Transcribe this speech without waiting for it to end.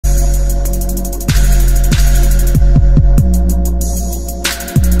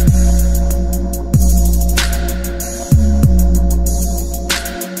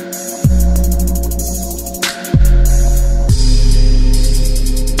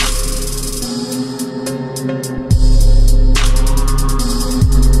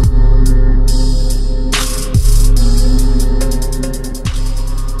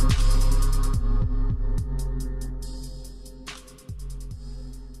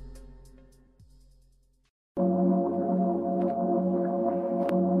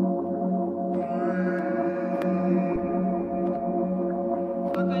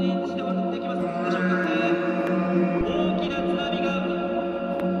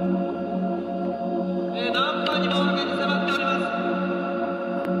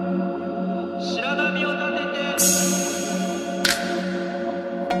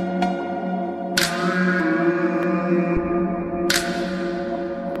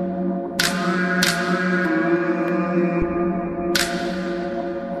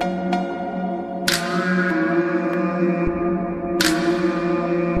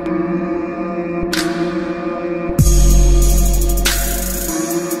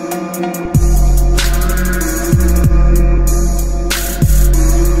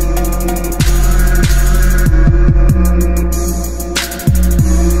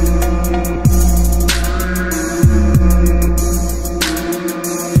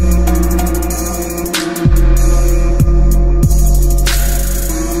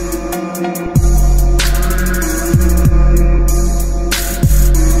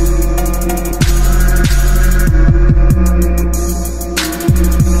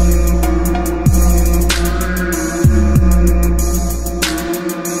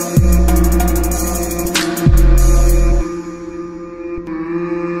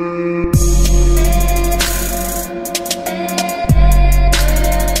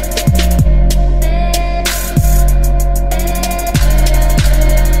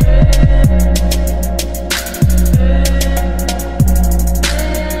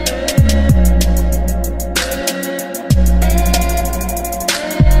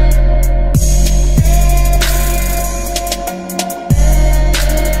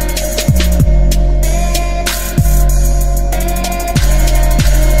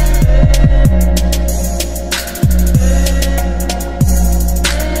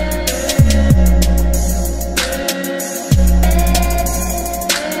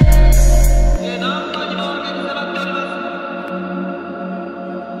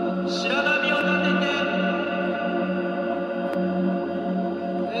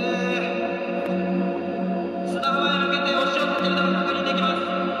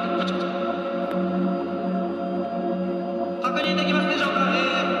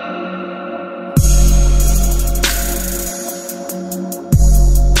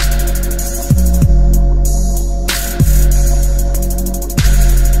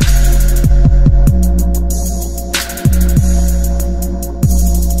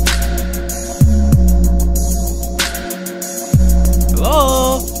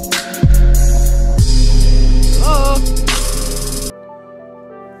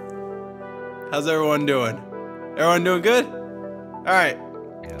How's everyone doing? Everyone doing good? Alright.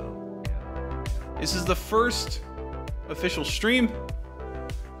 This is the first official stream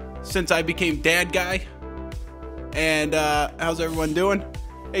since I became Dadguy. And how's everyone doing?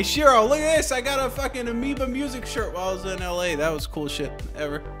 Hey Shiro, look at this. I got a fucking Amoeba music shirt while I was in LA. That was cool shit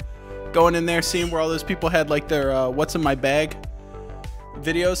ever. Going in there, seeing where all those people had like their what's in my bag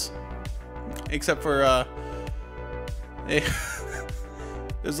videos. Except for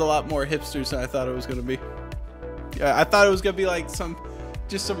there's a lot more hipsters than I thought it was gonna be. Yeah, I thought it was gonna be like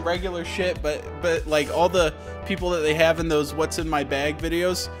just some regular shit, but like all the people that they have in those what's in my bag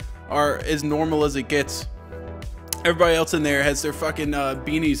videos are as normal as it gets. Everybody else in there has their fucking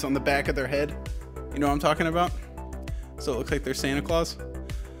beanies on the back of their head. You know what I'm talking about? So it looks like they're Santa Claus.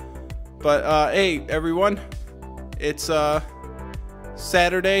 But hey everyone, it's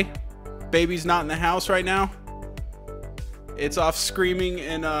Saturday. Baby's not in the house right now. It's off screaming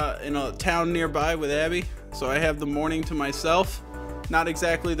in a town nearby with Abby, so I have the morning to myself. Not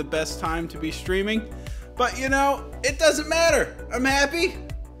exactly the best time to be streaming, but you know, it doesn't matter. I'm happy.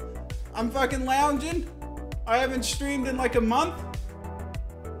 I'm fucking lounging. I haven't streamed in like a month,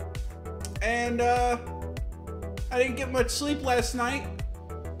 and I didn't get much sleep last night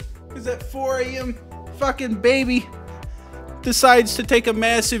because at 4 a.m. fucking baby decides to take a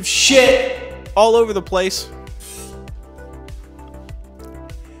massive shit all over the place.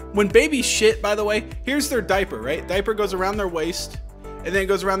 When babies shit, by the way, here's their diaper, right? Diaper goes around their waist and then it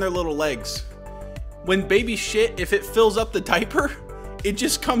goes around their little legs. When babies shit, if it fills up the diaper, it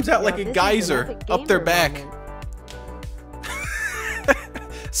just comes out like a geyser up their back.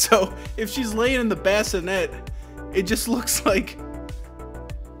 So if she's laying in the bassinet, it just looks like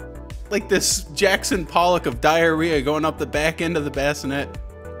this Jackson Pollock of diarrhea going up the back end of the bassinet.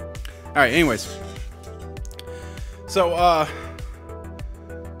 All right, anyways. So,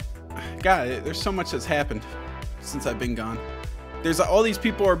 God, there's so much that's happened since I've been gone. There's all these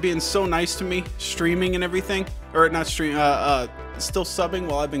people are being so nice to me, streaming and everything, or not stream, still subbing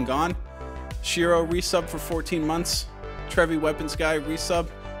while I've been gone. Shiro resub for 14 months. Trevi Weapons Guy resub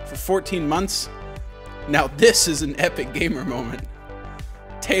for 14 months. Now this is an epic gamer moment.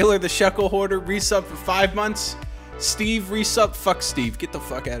 Taylor the Shekel Hoarder resub for 5 months. Steve resub. Fuck Steve. Get the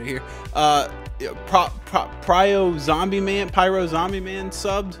fuck out of here. Pyro Zombie Man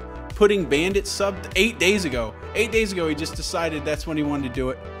subbed. Pudding Bandit subbed 8 days ago. 8 days ago, he just decided that's when he wanted to do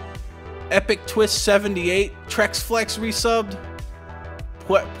it. Epic Twist 78. Trex Flex resubbed.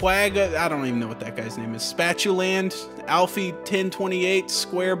 Pwaga, I don't even know what that guy's name is. Spatuland, Alfie 1028,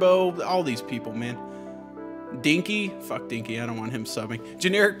 Squarebow, all these people, man. Dinky, fuck Dinky, I don't want him subbing.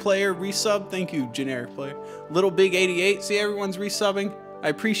 Generic Player resub, thank you, Generic Player. Little Big 88, see everyone's resubbing. I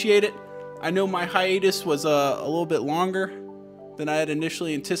appreciate it. I know my hiatus was a little bit longer than I had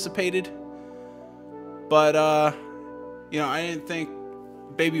initially anticipated, but you know, I didn't think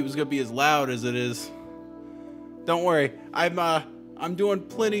Baby was gonna be as loud as it is. Don't worry, I'm doing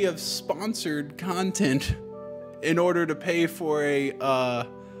plenty of sponsored content in order to pay for a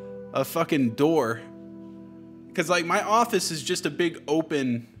fucking door. Cause like my office is just a big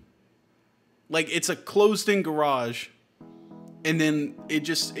open, like it's a closed-in garage, and then it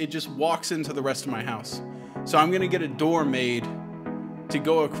just walks into the rest of my house. So I'm gonna get a door made to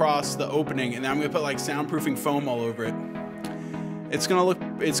go across the opening, and then I'm gonna put like soundproofing foam all over it. It's gonna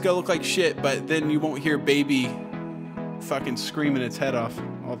look like shit, but then you won't hear Baby fucking screaming its head off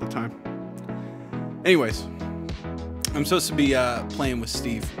all the time. Anyways, I'm supposed to be playing with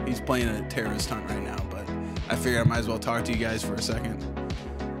Steve. He's playing a terrorist hunt right now, but I figured I might as well talk to you guys for a second.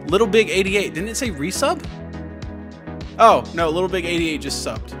 Little Big 88, didn't it say resub? Oh, no, Little Big 88 just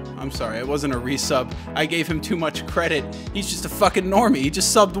subbed. I'm sorry, it wasn't a resub. I gave him too much credit. He's just a fucking normie. He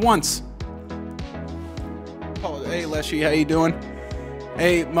just subbed once. Oh, hey, Leshy, how you doing?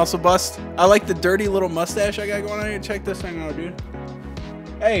 Hey, Muscle Bust. I like the dirty little mustache I got going on here. Check this thing out, dude.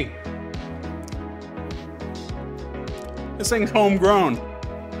 Hey. This thing's homegrown.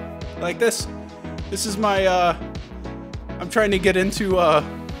 Like this. This is my, I'm trying to get into,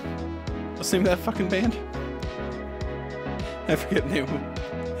 what's the name of that fucking band? I forget the name of them.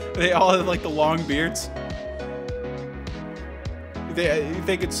 They all have like the long beards. You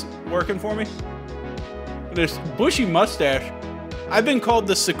think it's working for me? This bushy mustache. I've been called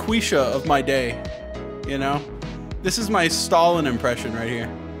the Sequisha of my day, you know? This is my Stalin impression right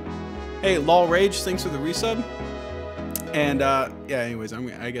here. Hey, Lol Rage, thanks for the resub. And, yeah, anyways,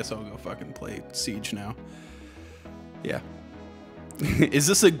 I guess I'll go fucking play Siege now. Yeah. Is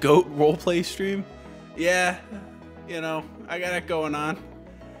this a GOAT roleplay stream? Yeah, you know, I got it going on.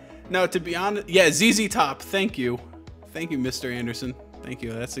 No, to be honest, yeah, ZZ Top, thank you. Thank you, Mr. Anderson. Thank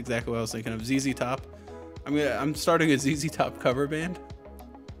you, that's exactly what I was thinking of, ZZ Top. I'm starting a ZZ Top cover band.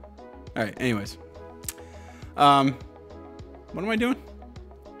 All right, anyways. What am I doing?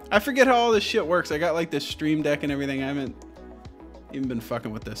 I forget how all this shit works. I got like this stream deck and everything. I haven't even been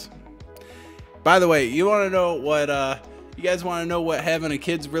fucking with this. By the way, you want to know what, you guys want to know what having a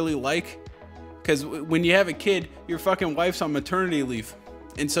kid's really like? Because when you have a kid, your fucking wife's on maternity leave.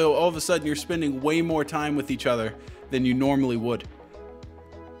 And so all of a sudden you're spending way more time with each other than you normally would.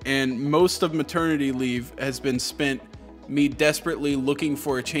 And most of maternity leave has been spent me desperately looking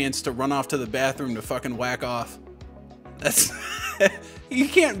for a chance to run off to the bathroom to fucking whack off. That's you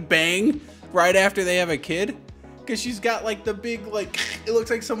can't bang right after they have a kid because she's got like the big, like, it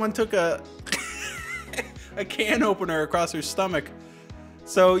looks like someone took a a can opener across her stomach.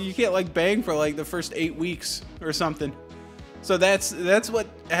 So you can't like bang for like the first 8 weeks or something. So that's what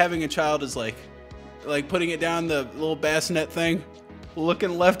having a child is like putting it down the little bassinet thing,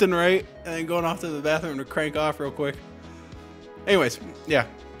 looking left and right, and then going off to the bathroom to crank off real quick. Anyways, yeah,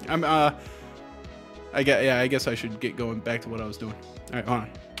 I guess I should get going back to what I was doing. All right, hold on.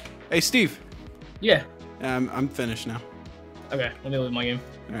 Hey, Steve. Yeah. I'm finished now. Okay, let me leave my game.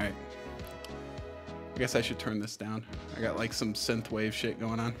 All right. I guess I should turn this down. I got like some synthwave shit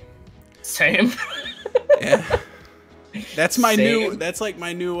going on. Same. Yeah. That's my new, that's like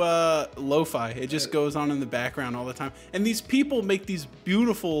my new lo-fi. It just goes on in the background all the time. And these people make these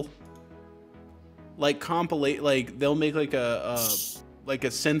beautiful like like they'll make like a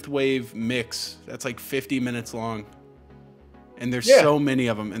synthwave mix that's like 50 minutes long. And there's so many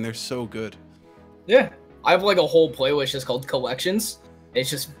of them and they're so good. Yeah. I have like a whole playlist just called Collections. It's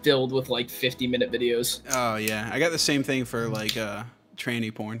just filled with like 50-minute videos. Oh yeah. I got the same thing for like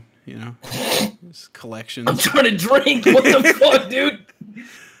tranny porn. You know, just collections. I'm trying to drink. What the fuck, dude?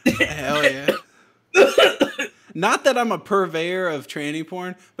 Hell yeah. Not that I'm a purveyor of tranny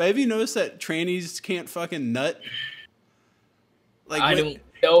porn, but have you noticed that trannies can't fucking nut? Like I don't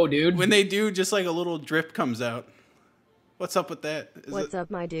know, dude. When they do, just like a little drip comes out. What's up with that? What's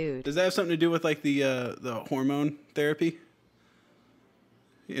up, my dude? Does that have something to do with like the hormone therapy?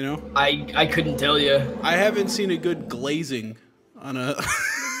 You know? I couldn't tell you. I haven't seen a good glazing on a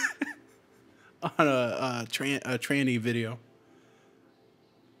on a tranny video.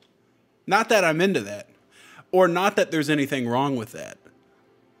 Not that I'm into that, or not that there's anything wrong with that.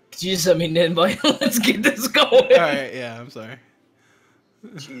 Could you send me an invite? Let's get this going. All right, yeah, I'm sorry.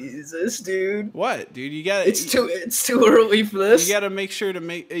 Jesus, dude. What, dude? You got It's too early for this. You gotta make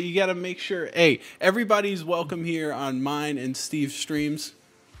sure Hey, everybody's welcome here on mine and Steve's streams.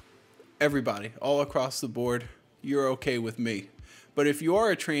 Everybody, all across the board, you're okay with me. But if you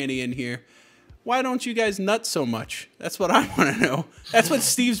are a tranny in here, why don't you guys nut so much? That's what I want to know. That's what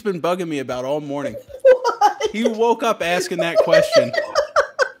Steve's been bugging me about all morning. What? He woke up asking that question.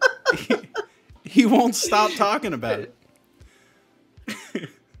 He won't stop talking about it.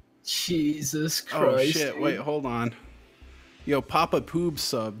 Jesus Christ. Oh shit, wait, hold on. Yo, Papa Poob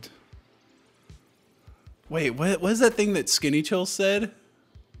subbed. Wait, what is that thing that Skinny Chill said?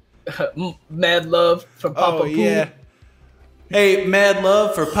 Mad love from Papa Poob. Yeah. Hey, mad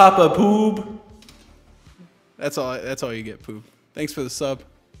love for Papa Poob. That's all you get, Poob. Thanks for the sub.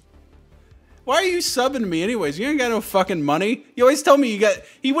 Why are you subbing to me anyways? You ain't got no fucking money. You always tell me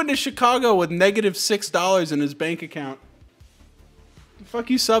he went to Chicago with negative $6 in his bank account. The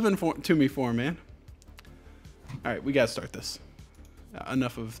fuck you subbing to me for, man? All right, we gotta start this.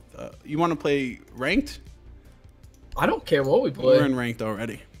 Enough of. You want to play ranked? I don't care what we play. We're in ranked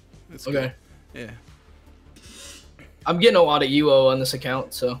already. That's okay. Good. Yeah. I'm getting a lot of UO on this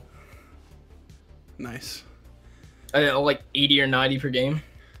account, so. Nice. I know, like 80 or 90 per game.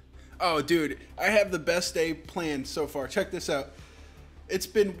 Oh, dude, I have the best day planned so far. Check this out. It's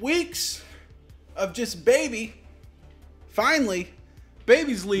been weeks of just baby. Finally,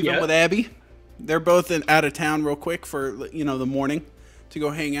 baby's leaving with Abby. They're both out of town real quick for, the morning to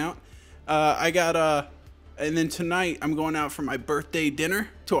go hang out. And then tonight I'm going out for my birthday dinner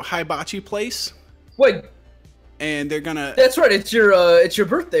to a hibachi place. Wait. And they're gonna. That's right. It's your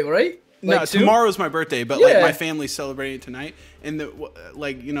birthday, right? No, tomorrow's my birthday, but like my family's celebrating tonight. And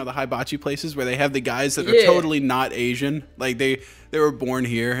the hibachi places where they have the guys that are totally not Asian. Like they were born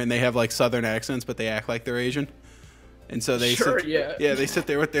here and they have like Southern accents, but they act like they're Asian. And so they they sit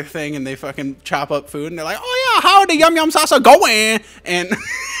there with their thing and they fucking chop up food and they're like, oh yeah, how the yum yum salsa going? And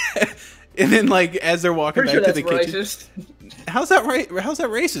and then like as they're walking back to the kitchen, racist. How's that right? How's that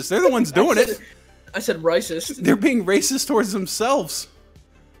racist? They're the ones doing it. I said racist. They're being racist towards themselves.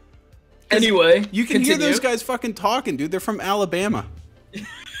 Anyway, you can hear those guys fucking talking, dude. They're from Alabama.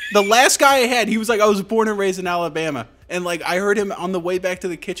 The last guy I had, he was like, I was born and raised in Alabama. And like I heard him on the way back to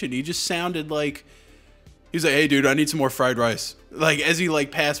the kitchen. He just sounded like he's like, hey dude, I need some more fried rice. Like as he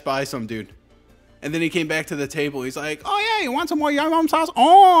like passed by some dude. And then he came back to the table. He's like, oh yeah, you want some more yum yum sauce?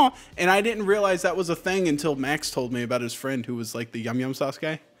 Oh, and I didn't realize that was a thing until Max told me about his friend who was like the yum yum sauce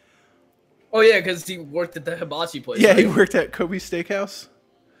guy. Oh yeah, because he worked at the hibachi place. Yeah, right? he worked at Kobe's Steakhouse.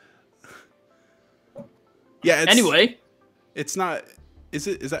 Yeah. Anyway, it's not. Is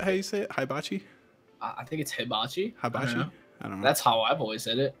that how you say it? Hibachi. I think it's hibachi. Hibachi. I don't know. That's how I've always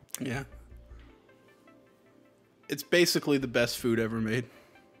said it. Yeah. It's basically the best food ever made.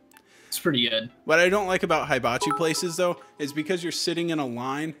 It's pretty good. What I don't like about hibachi places, though, is because you're sitting in a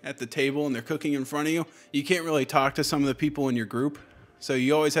line at the table and they're cooking in front of you, you can't really talk to some of the people in your group. So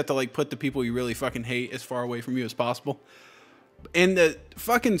you always have to, like, put the people you really fucking hate as far away from you as possible. And the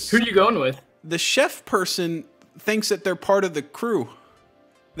fucking... Who are you going with? The chef person thinks that they're part of the crew.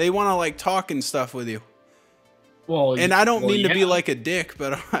 They want to, like, talk and stuff with you. Well, and I don't mean to be like a dick,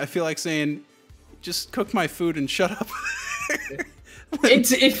 but I feel like saying, just cook my food and shut up.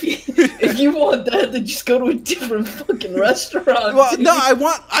 If you want that, then just go to a different fucking restaurant. Well, no,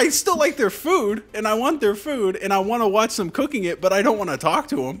 I still like their food, and I want their food, and I want to watch them cooking it, but I don't want to talk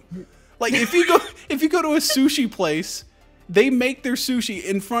to them. Like if you go to a sushi place, they make their sushi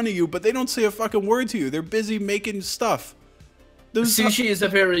in front of you, but they don't say a fucking word to you. They're busy making stuff. Sushi is a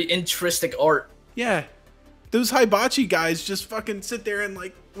very intrinsic art. Yeah. Those hibachi guys just fucking sit there and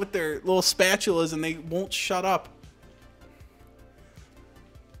like with their little spatulas and they won't shut up.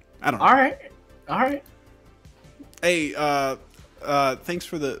 I don't know. All right. Hey, thanks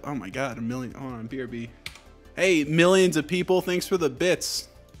for the, oh my God, a million, hold on, BRB. Hey, millions of people, thanks for the bits.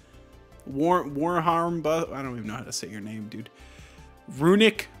 Warharm, I don't even know how to say your name, dude.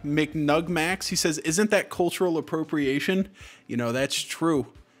 Runic McNugmax, he says, isn't that cultural appropriation? You know, that's true.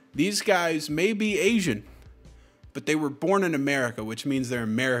 These guys may be Asian, but they were born in America, which means they're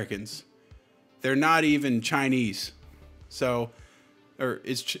Americans. They're not even Chinese. So, or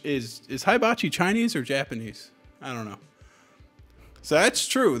is hibachi Chinese or Japanese? I don't know. So that's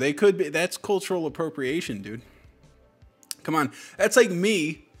true. They could be. That's cultural appropriation, dude. Come on. That's like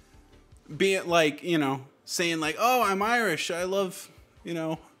me being like, you know, saying like, oh, I'm Irish. I love, you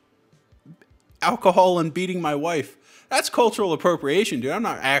know, alcohol and beating my wife. That's cultural appropriation, dude. I'm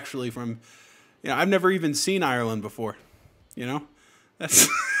not actually from, I've never even seen Ireland before. That's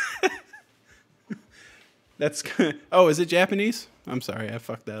that's. Oh, is it Japanese? I'm sorry, I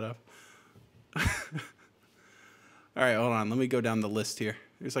fucked that up. All right, hold on. Let me go down the list here.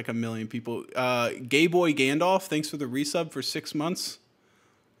 There's like a million people. Gay Boy Gandalf, thanks for the resub for 6 months.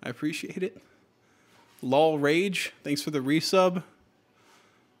 I appreciate it. Lol Rage, thanks for the resub.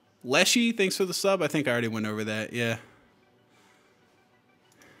 Leshy, thanks for the sub. I think I already went over that. Yeah.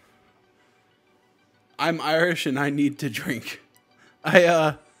 I'm Irish and I need to drink.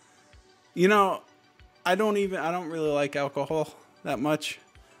 I don't really like alcohol that much.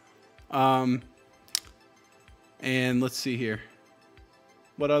 And let's see here.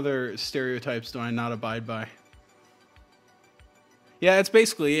 What other stereotypes do I not abide by? Yeah, that's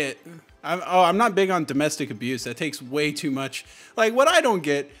basically it. I'm not big on domestic abuse. That takes way too much. Like, what I don't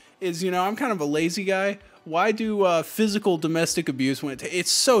get is, I'm kind of a lazy guy. Why do physical domestic abuse when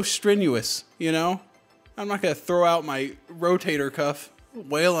it's so strenuous, I'm not going to throw out my rotator cuff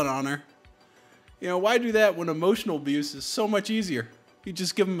wailing on her. Why do that when emotional abuse is so much easier? You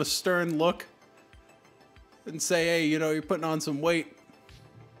just give them a stern look and say, hey, you're putting on some weight.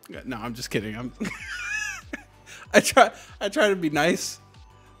 No, I'm just kidding. I try to be nice.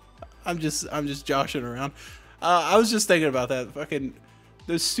 I'm just joshing around. I was just thinking about that. Fucking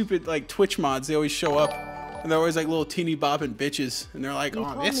those stupid like Twitch mods, they always show up. And they're always like little teeny bopping bitches. And they're like,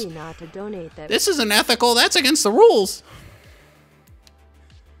 oh, this isn't ethical. That's against the rules.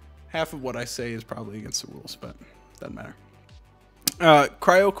 Half of what I say is probably against the rules, but doesn't matter.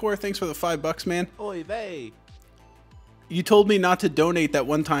 Cryocore, thanks for the $5, man. Oy vey. You told me not to donate that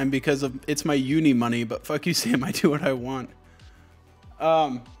one time because it's my uni money, but fuck you, Sam. I do what I want.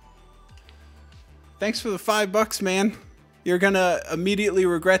 Thanks for the $5, man. You're gonna immediately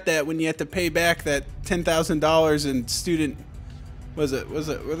regret that when you have to pay back that $10,000 in student, what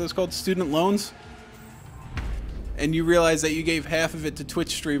are those called? Student loans? And you realize that you gave half of it to Twitch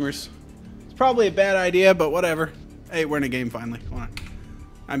streamers. It's probably a bad idea, but whatever. Hey, we're in a game finally. Hold on.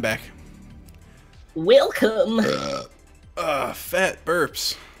 I'm back. Welcome. Fat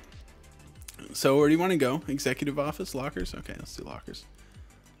burps. So where do you want to go? Executive office? Lockers? Okay, let's do lockers.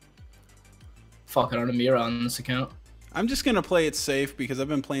 Fuck, I don't have Mira on this account. I'm just gonna play it safe because I've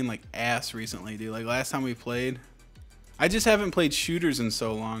been playing like ass recently, dude. Like last time we played, I just haven't played shooters in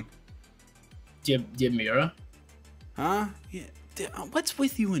so long. Do you have Mira? Huh? Yeah. Dude, what's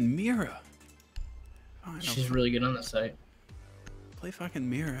with you and Mira? Oh, She's really good on the site. Play fucking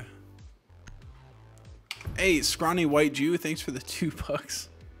Mira. Hey, Scrawny White Jew, thanks for the $2.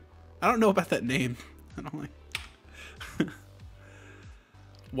 I don't know about that name. I don't like.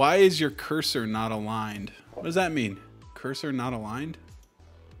 Why is your cursor not aligned? What does that mean? Cursor not aligned?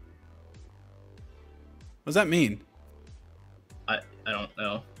 What does that mean? I don't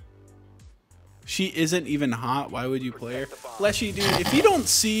know. She isn't even hot. Why would you play her? Fleshy, dude, if you don't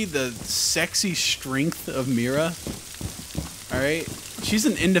see the sexy strength of Mira, all right? She's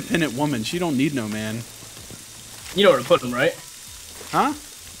an independent woman. She don't need no man. You know where to put them, right? Huh?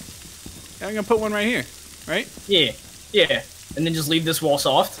 Yeah, I'm gonna put one right here, right? Yeah, yeah. And then just leave this wall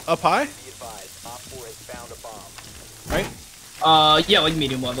soft. Up high? Right? Yeah, like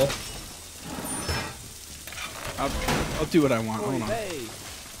medium level. I'll do what I want. Hold on.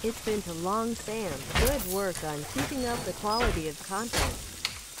 It's been too long, Sam. Good work on keeping up the quality of content.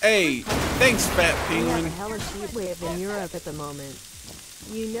 Hey, thanks, Fat We have a Penguin. hella heat wave in Europe at the moment.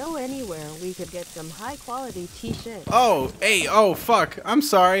 You know anywhere we could get some high quality t-shirts. Oh, hey, oh, fuck. I'm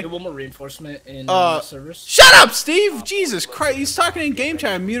sorry. One more reinforcement in servers. Shut up, Steve! Jesus Christ, he's talking in game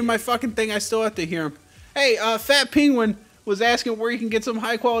time. I muted my fucking thing. I still have to hear him. Hey, Fat Penguin was asking where you can get some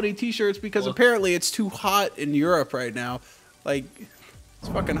high quality t-shirts because apparently it's too hot in Europe right now. Like, it's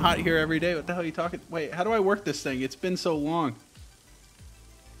fucking hot here every day. What the hell are you talking? Wait, how do I work this thing? It's been so long.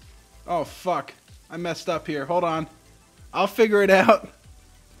 Oh, fuck. I messed up here. Hold on. I'll figure it out.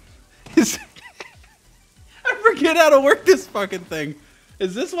 I forget how to work this fucking thing.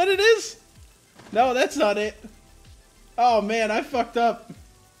 Is this what it is? No, that's not it. Oh, man, I fucked up.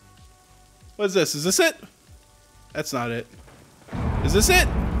 What's this? Is this it? That's not it. Is this it?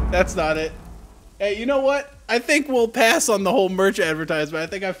 That's not it. Hey, you know what? I think we'll pass on the whole merch advertisement. I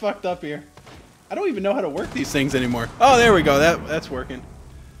think I fucked up here. I don't even know how to work these things anymore. Oh, there we go. That's working.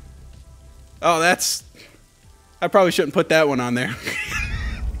 Oh, that's... I probably shouldn't put that one on there.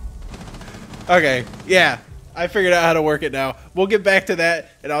 Okay, yeah. I figured out how to work it now. We'll get back to that,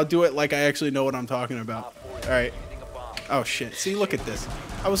 and I'll do it like I actually know what I'm talking about. Alright. Oh, shit. See, look at this.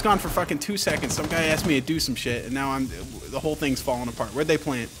 I was gone for fucking 2 seconds. Some guy asked me to do some shit, and now the whole thing's falling apart. Where'd they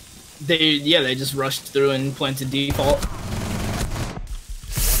plant? They just rushed through and planted default.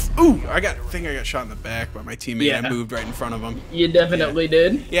 Ooh, I think I got shot in the back by my teammate. Yeah. I moved right in front of him. You definitely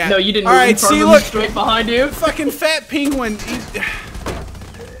did. Yeah. No, you didn't All move right, in front see, of him, look. straight behind you. Fucking fat penguin.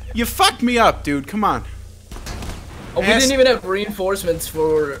 You fucked me up, dude. Come on. Oh, we didn't even have reinforcements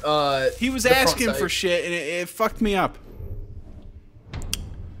for He was the front asking side. for shit, and it fucked me up.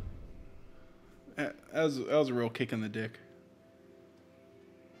 That was a real kick in the dick.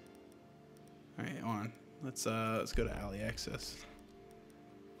 All right, hold on. Let's go to alley access.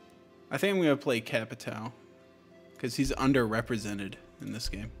 I think I'm gonna play Capital because he's underrepresented in this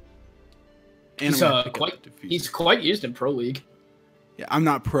game. And He's quite used in Pro League. Yeah, I'm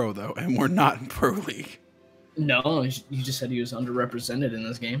not pro though, and we're not in Pro League. No, you just said he was underrepresented in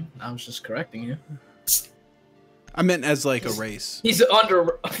this game. I was just correcting you. I meant as like a race. He's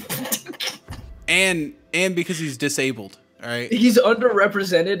under. and because he's disabled. All right. He's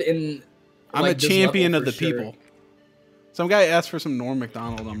underrepresented in. I'm like, a champion of the sure. people. Some guy asked for some Norm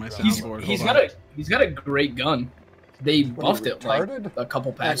Macdonald on my soundboard. He's got a great gun. They buffed it like a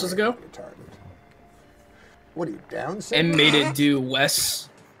couple patches ago. Retarded. What are you down? And made it do less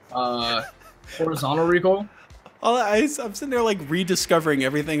horizontal recoil. I'm sitting there like rediscovering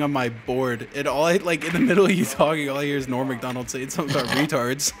everything on my board, and all I like in the middle of you talking, all I hear is Norm Macdonald saying something about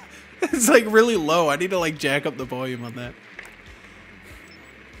retards. It's like really low. I need to like jack up the volume on that.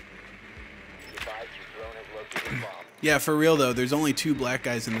 Yeah, for real though, there's only 2 black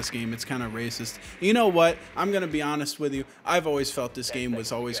guys in this game. It's kind of racist. You know what? I'm going to be honest with you. I've always felt this game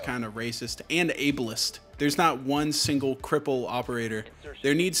was always kind of racist and ableist. There's not one single cripple operator.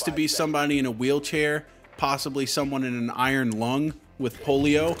 There needs to be somebody in a wheelchair, possibly someone in an iron lung with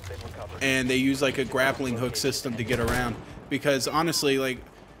polio, and they use like a grappling hook system to get around. Because honestly, like,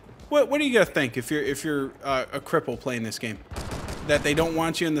 what are you going to think if you're a cripple playing this game? That they don't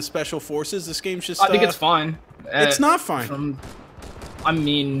want you in the special forces? This game's just... I think it's fine. It's not fine. I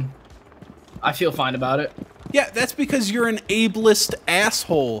mean, I feel fine about it. Yeah, that's because you're an ableist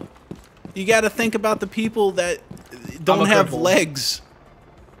asshole. You got to think about the people that don't have cripple. legs.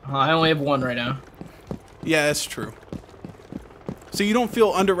 I only have one right now. Yeah, that's true. So you don't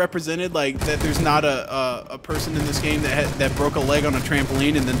feel underrepresented, like that there's not a person in this game that broke a leg on a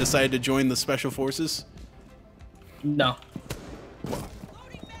trampoline and then decided to join the special forces? No.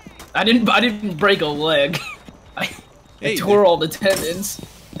 I didn't break a leg. I tore all the tendons.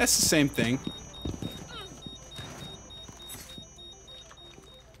 That's the same thing.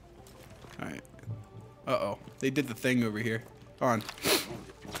 Alright. Uh-oh. They did the thing over here. Hold on.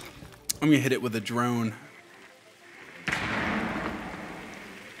 I'm gonna hit it with a drone.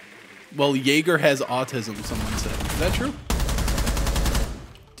 Well, Jaeger has autism, someone said. Is that true?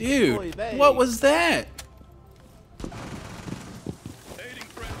 Dude, what was that?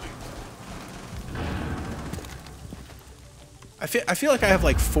 I feel like I have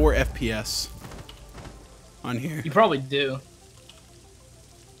like 4 FPS on here. You probably do.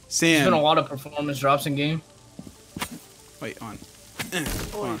 Sam. There's been a lot of performance drops in game. Wait, on.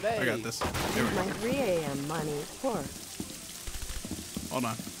 Hold on. I got this. There we My go. 3 a.m. money, poor. Hold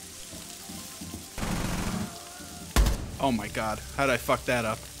on. Oh my god. How did I fuck that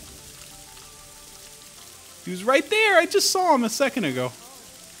up? He was right there. I just saw him a second ago.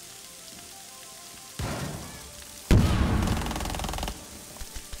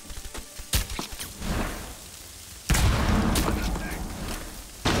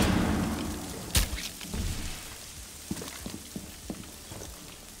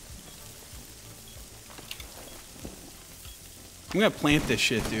 I'm gonna plant this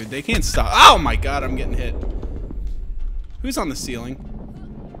shit, dude. They can't stop. Oh my god, I'm getting hit. Who's on the ceiling?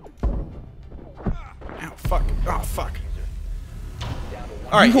 Ow, fuck. Oh, fuck.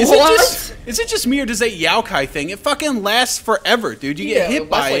 Alright, is it just me or does that Yaokai thing? It fucking lasts forever, dude. You get hit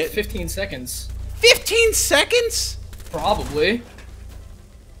by like it. 15 seconds. 15 seconds? Probably.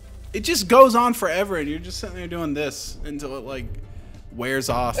 It just goes on forever and you're just sitting there doing this until it, like, wears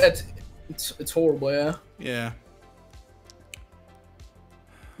off. It's horrible, yeah. Yeah.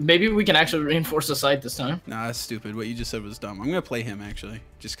 Maybe we can actually reinforce the site this time. Nah, that's stupid. What you just said was dumb. I'm gonna play him, actually.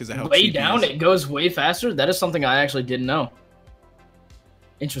 Just because I help Way CPs. down, it goes way faster? That is something I actually didn't know.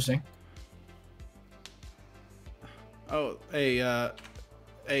 Interesting. Oh, hey,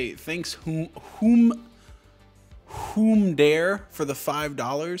 thanks whom dare for the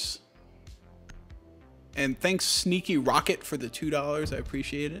 $5. And thanks Sneaky Rocket for the $2. I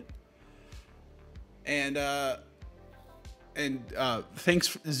appreciate it. And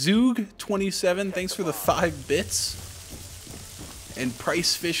thanks Zoog27, thanks for the 5 bits. And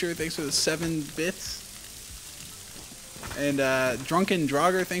Price Fisher, thanks for the 7 bits. And Drunken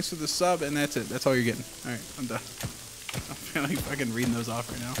Drogger, thanks for the sub, and that's it. That's all you're getting. All right, I'm done. I'm feeling like fucking reading those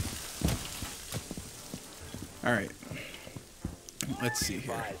off right now. All right. Let's see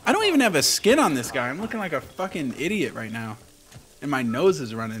here. I don't even have a skin on this guy. I'm looking like a fucking idiot right now. And my nose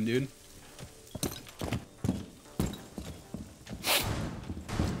is running, dude.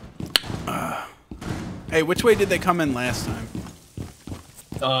 Hey, which way did they come in last time?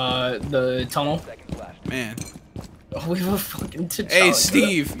 The tunnel. Man. Oh, we were fucking Hey,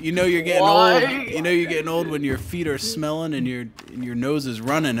 Steve, you know you're getting old. You know you're getting old when your feet are smelling and your nose is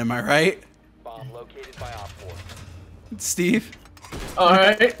running, am I right? Bomb located by Op 4. Steve?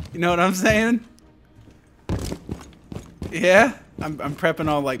 Alright. You know what I'm saying? Yeah? I'm prepping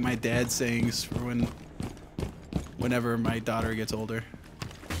all like my dad's sayings for whenever my daughter gets older.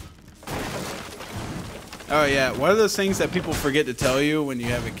 Oh yeah, one of those things that people forget to tell you when you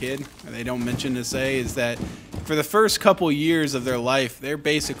have a kid, and they don't mention to say, is that for the first couple years of their life, they're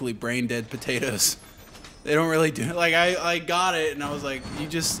basically brain dead potatoes. They don't really do like I got it, and I was like, it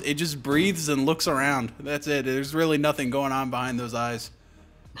just breathes and looks around. That's it. There's really nothing going on behind those eyes,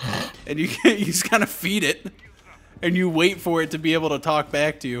 and you just kind of feed it, and you wait for it to be able to talk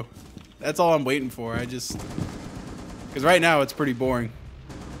back to you. That's all I'm waiting for. Because right now it's pretty boring.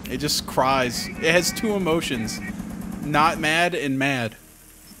 It just cries. It has two emotions, not mad and mad.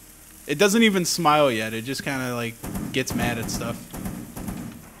 It doesn't even smile yet. It just kind of like gets mad at stuff.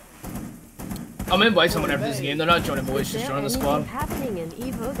 I'm gonna invite someone after this game. They're not joining boys, just joining the squad. Happening in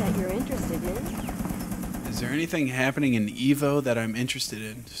Evo that you're interested in? Is there anything happening in Evo that I'm interested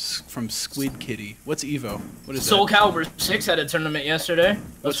in? From Squid Kitty. What's Evo? What is Soul that? Calibur 6 had a tournament yesterday.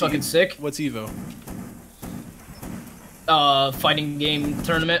 That was fucking sick. What's Evo? Fighting game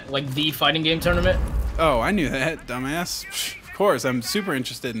tournament, like the fighting game tournament. Oh, I knew that, dumbass. Of course, I'm super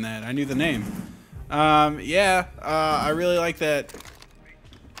interested in that. I knew the name. Yeah, I really like that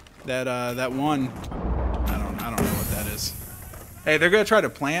one. I don't know what that is. Hey, they're gonna try to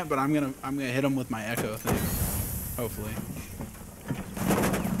plant, but I'm gonna hit them with my echo thing. Hopefully.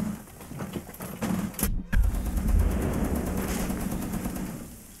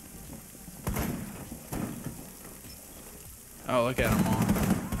 Oh, look at them all.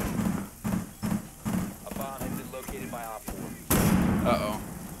 A bomb has been located by Op 4. Uh-oh.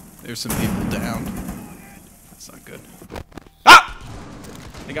 There's some people down. That's not good. Ah!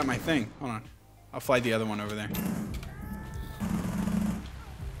 They got my thing. Hold on. I'll fly the other one over there. The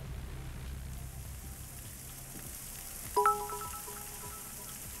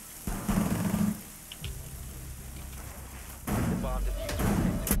bomb diffuser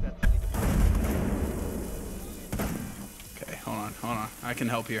has been successfully deployed. Okay, hold on. I can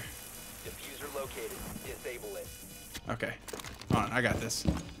help here. Diffuser located. Disable it. Okay. Hold on, I got this.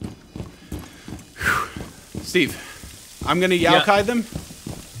 Whew. Steve, I'm gonna Yaokai them.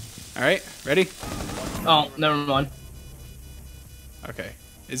 Alright, ready? Oh, never mind. Okay.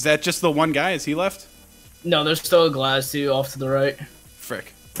 Is that just the one guy? Is he left? No, there's still a glass too off to the right.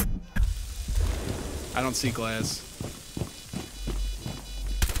 Frick. I don't see glass.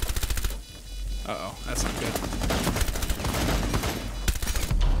 Uh-oh, that's not good.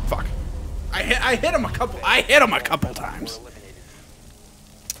 Fuck. I hit him a couple times.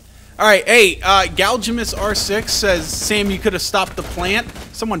 Alright, hey, Galgimus R6 says, Sam, you could have stopped the plant.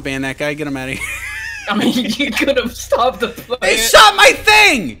 Someone ban that guy, get him out of here. I mean, you could have stopped the play. They shot my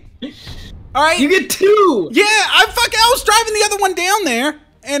thing! Alright? You get two! Yeah, I was driving the other one down there,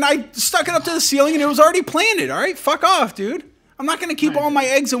 and I stuck it up to the ceiling, and it was already planted, alright? Fuck off, dude. I'm not gonna keep all my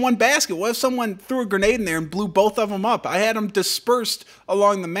eggs in one basket. What if someone threw a grenade in there and blew both of them up? I had them dispersed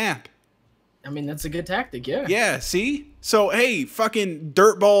along the map. I mean, that's a good tactic, yeah. Yeah, see? So, hey, fucking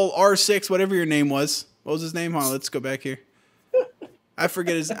Dirtball R6, whatever your name was. What was his name? Hold on, let's go back here. I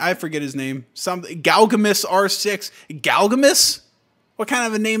forget his name. Galgamus R6. Galgamus? What kind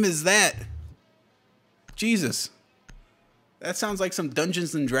of a name is that? Jesus. That sounds like some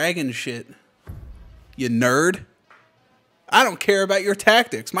Dungeons and Dragons shit. You nerd. I don't care about your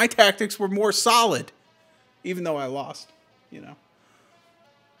tactics. My tactics were more solid. Even though I lost, you know.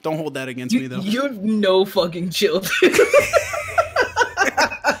 Don't hold that against me, though. You have no fucking chill, dude.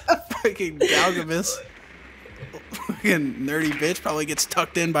 Fucking Galgamus. Fucking nerdy bitch probably gets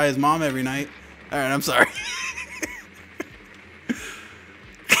tucked in by his mom every night. Alright, I'm sorry.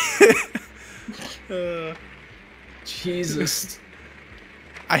 Jesus.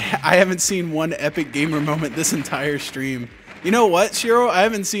 I haven't seen one epic gamer moment this entire stream. You know what, Shiro? I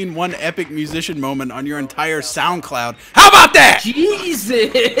haven't seen one epic musician moment on your entire SoundCloud. How about that?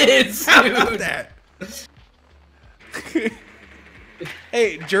 Jesus, How dude. about that?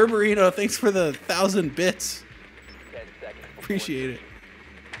 Hey, Gerberino, thanks for the 1,000 bits. 10 seconds. appreciate it.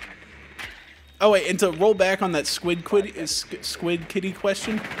 Oh wait, and to roll back on that Squid Kitty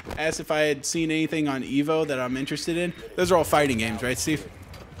question, asked if I had seen anything on Evo that I'm interested in. Those are all fighting games, right, Steve?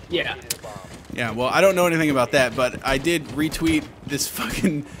 Yeah. Yeah, well, I don't know anything about that, but I did retweet this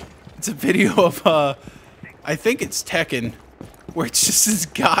fucking... It's a video of, I think it's Tekken, where it's just this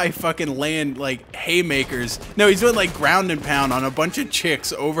guy fucking laying, like, haymakers. No, he's doing, like, ground and pound on a bunch of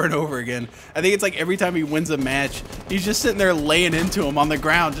chicks over and over again. I think it's like every time he wins a match, he's just sitting there laying into him on the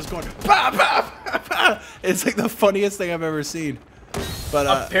ground, just going, bah, bah, bah, bah. It's like the funniest thing I've ever seen. But,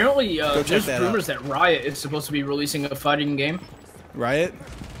 apparently, there's that rumors that Riot is supposed to be releasing a fighting game. Riot?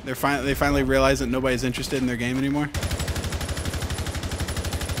 They finally realized that nobody's interested in their game anymore?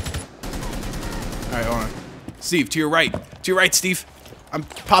 Alright, hold on. Steve, to your right. To your right, Steve. I'm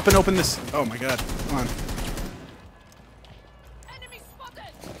popping open this. Oh my god. Come on.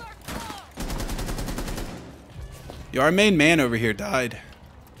 Yo, our main man over here died.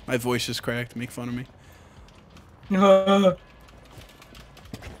 My voice just cracked. Make fun of me.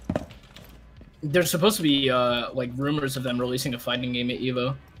 There's supposed to be like rumors of them releasing a fighting game at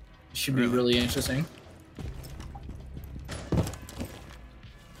Evo. Should be really interesting.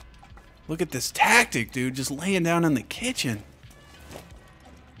 Look at this tactic, dude. Just laying down in the kitchen.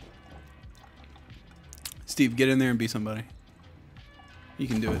 Steve, get in there and be somebody. You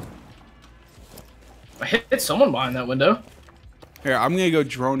can do it. I hit someone behind that window. Here, I'm gonna go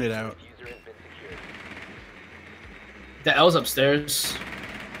drone it out. The L's upstairs.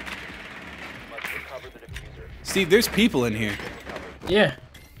 Steve, there's people in here. Yeah.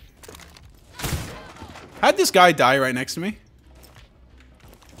 How'd this guy die right next to me?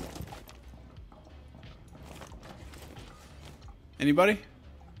 Anybody?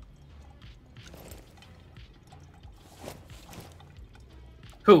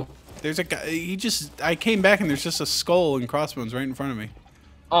 Who? There's a guy. I came back and there's just a skull and crossbones right in front of me.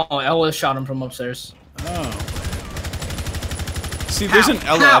 Oh, Ella shot him from upstairs. Oh. See, there's an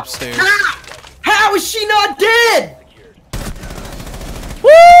Ella upstairs. How is she not dead? Woo!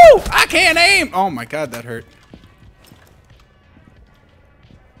 I can't aim! Oh my god, that hurt.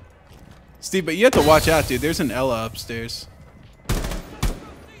 Steve, but you have to watch out, dude. There's an Ella upstairs.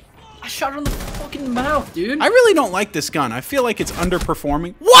 I shot her in the fucking mouth, dude. I really don't like this gun. I feel like it's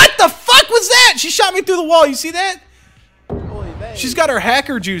underperforming. What the fuck was that? She shot me through the wall. You see that? She's got her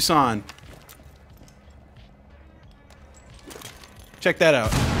hacker juice on. Check that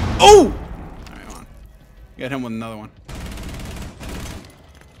out. Oh! Alright, hold on. Got him with another one.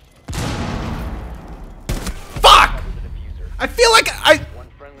 Fuck! I feel like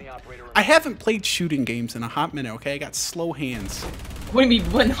I haven't played shooting games in a hot minute, okay? I got slow hands. What do you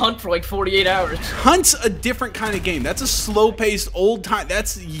mean, went Hunt for like 48 hours? Hunt's a different kind of game. That's a slow-paced, old-time...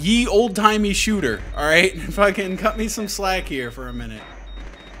 That's ye old-timey shooter, alright? Fucking cut me some slack here for a minute.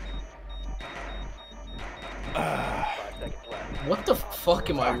 What the fuck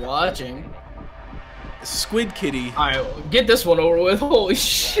am I watching? Squid Kitty. Alright, get this one over with. Holy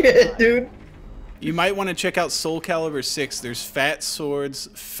shit, dude. You might want to check out Soul Calibur 6. There's fat swords,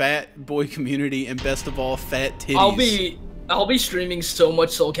 fat boy community, and best of all, fat titties. I'll be streaming so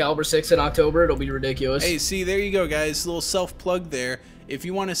much Soul Calibur 6 in October, it'll be ridiculous. Hey, see, there you go, guys. A little self-plug there. If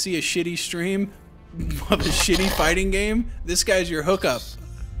you want to see a shitty stream of a shitty fighting game, this guy's your hookup.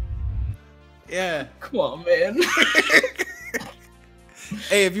 Yeah. Come on, man.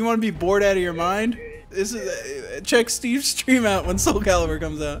 Hey, if you want to be bored out of your mind, this is check Steve's stream out when Soul Calibur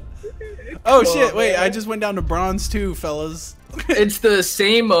comes out. Oh shit! Wait, I just went down to bronze too, fellas. It's the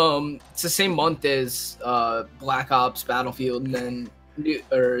same month as Black Ops Battlefield, and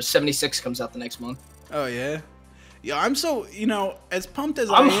then 76 comes out the next month. Oh yeah, yeah. I'm so as pumped as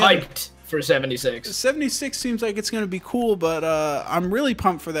I'm I am. hyped for 76. 76 seems like it's gonna be cool, but I'm really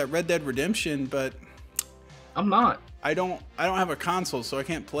pumped for that Red Dead Redemption. But I'm not. I don't have a console, so I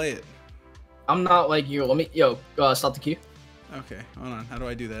can't play it. I'm not like you. Let me stop the queue. Okay, hold on. How do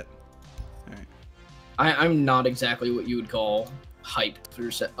I do that? All right. I'm not exactly what you would call hype for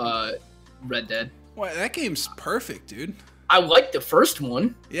Red Dead. Well, that game's perfect, dude. I liked the first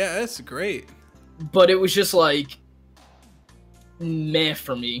one. Yeah, that's great. But it was just like meh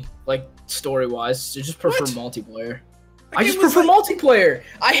for me, like story-wise. I just prefer multiplayer. I just prefer multiplayer.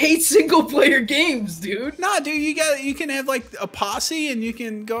 I hate single-player games, dude. Nah, dude, you can have like a posse and you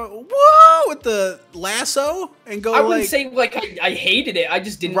can go whoa with the lasso and go. I wouldn't say like I hated it. I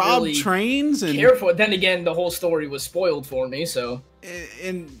just didn't rob really trains and care for it. Then again, the whole story was spoiled for me. So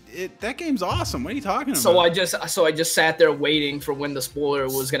that game's awesome. What are you talking about? So I just sat there waiting for when the spoiler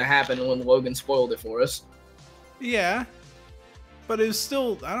was gonna happen and when Logan spoiled it for us. Yeah, but it was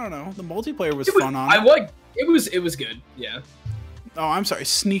still, I don't know. The multiplayer was fun on it. It was good. Yeah. Oh, I'm sorry.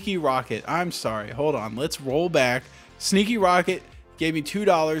 Sneaky Rocket. I'm sorry. Hold on. Let's roll back. Sneaky Rocket gave me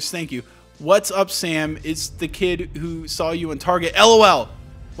 $2. Thank you. What's up, Sam? It's the kid who saw you in Target. LOL.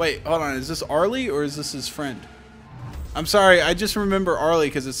 Wait, hold on. Is this Arlie or is this his friend? I'm sorry. I just remember Arlie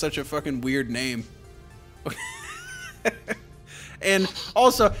because it's such a fucking weird name. And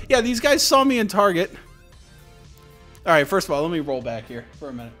also, yeah, these guys saw me in Target. All right, first of all, let me roll back here for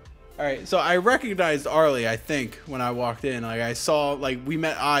a minute. All right, so I recognized Arlie, I think, when I walked in. Like, I saw, like, we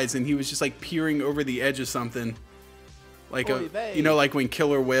met eyes, and he was just, like, peering over the edge of something. Like, you know, like when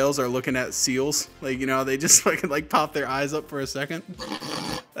killer whales are looking at seals. Like, you know, they just fucking, like, pop their eyes up for a second.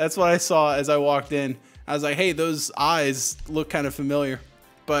 That's what I saw as I walked in. I was like, hey, those eyes look kind of familiar.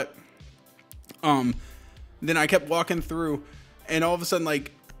 But, then I kept walking through, and all of a sudden,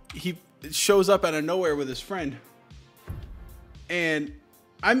 like, he shows up out of nowhere with his friend. And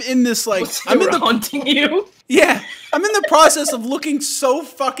I'm in this, like, I'm in the hunting you. Yeah, I'm in the process of looking so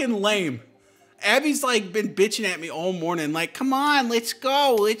fucking lame. Abby's like been bitching at me all morning, like, come on, let's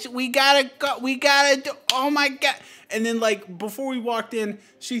go. We gotta go. We gotta do. Oh my god. And then, like, before we walked in,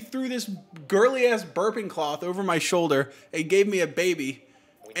 she threw this girly ass burping cloth over my shoulder and gave me a baby.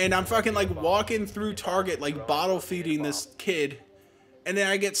 And I'm fucking like walking through Target, like bottle feeding this kid. And then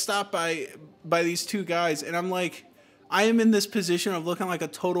I get stopped by these two guys, and I'm like, I am in this position of looking like a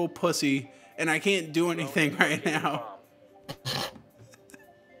total pussy, and I can't do anything right now.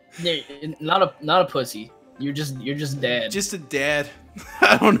 Yeah, not a pussy. You're just dad. Just a dad.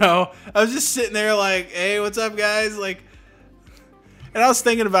 I don't know. I was just sitting there like, hey, what's up, guys? Like, and I was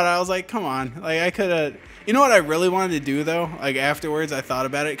thinking about it. I was like, come on. Like, I could have. You know what I really wanted to do though? Like afterwards, I thought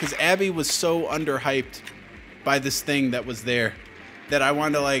about it because Abby was so underhyped by this thing that was there that I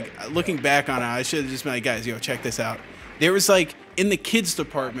wanted to, like, looking back on it, I should have just been like, guys, yo, check this out. There was, like, in the kids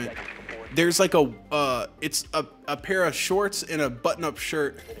department, there's like it's a pair of shorts and a button-up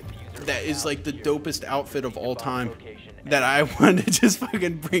shirt that is like the dopest outfit of all time that I wanted to just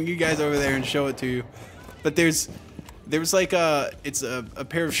fucking bring you guys over there and show it to you. But there's like it's a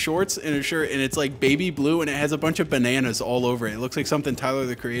pair of shorts and a shirt, and it's like baby blue, and it has a bunch of bananas all over it. It looks like something Tyler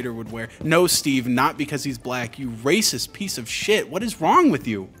the Creator would wear. No, Steve, not because he's black. You racist piece of shit. What is wrong with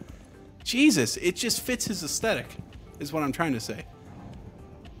you? Jesus, it just fits his aesthetic, is what I'm trying to say.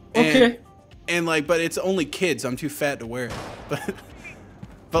 Okay. And like, but it's only kids. I'm too fat to wear it.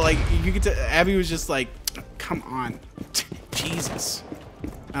 But like, you could. Abby was just like, come on, Jesus.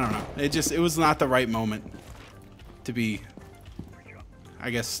 I don't know. It was not the right moment to be, I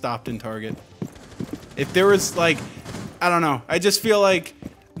guess, stopped in Target. If there was like, I don't know. I just feel like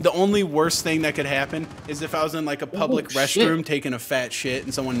the only worst thing that could happen is if I was in like a public restroom taking a fat shit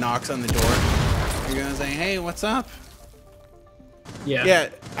and someone knocks on the door. You're gonna say, hey, what's up? Yeah. Yeah,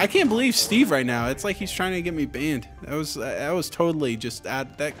 I can't believe Steve right now. It's like he's trying to get me banned. That was totally just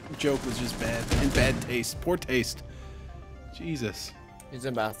that joke was just bad and bad taste, poor taste. Jesus. He's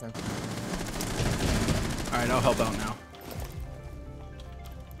in the bathroom. All right, I'll help out now.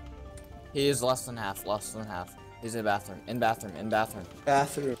 He is less than half. He's in the bathroom. In bathroom.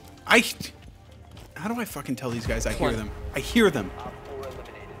 Bathroom. How do I fucking tell these guys I hear them? I hear them.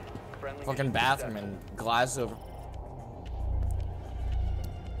 Fucking bathroom and glass over.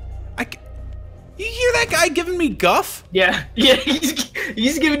 You hear that guy giving me guff? Yeah,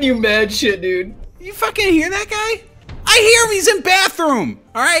 he's giving you mad shit, dude. You fucking hear that guy? I hear him, he's in bathroom.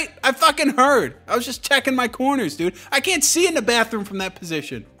 All right, I fucking heard. I was just checking my corners, dude. I can't see in the bathroom from that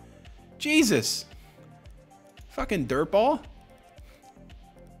position. Jesus. Fucking dirtball.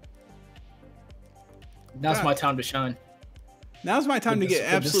 Now's God. My time to shine. Now's my time to get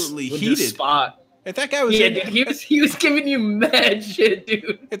absolutely with heated. this spot. If that guy was Yeah, dude, he was giving you mad shit,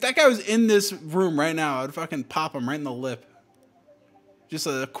 dude. If that guy was in this room right now, I'd fucking pop him right in the lip. Just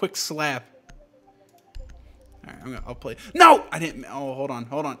a quick slap. All right, I'll play. No, I didn't. Oh, hold on.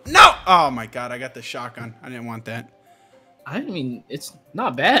 No! Oh my God, I got the shotgun. I didn't want that. I mean, it's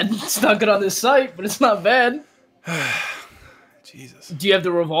not bad. It's not good on this site, but it's not bad. Jesus. Do you have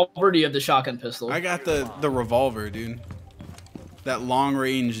the revolver or do you have the shotgun pistol? I got the revolver, dude. That long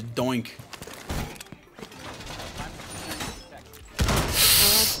range doink.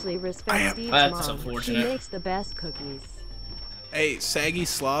 I actually respect Steve's That's mom. unfortunate. She makes the best cookies. Hey, Saggy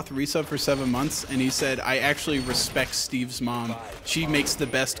Sloth resub for 7 months, and he said, I actually respect Steve's mom. She makes the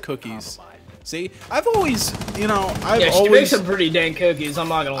best cookies. See, I've always, you know, she makes some pretty dang cookies, I'm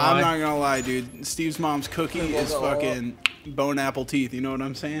not gonna lie. I'm not gonna lie, dude. Steve's mom's cookie is fucking bone apple teeth, you know what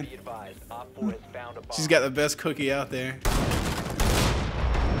I'm saying? She's got the best cookie out there.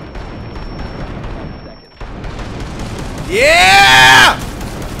 Yeah!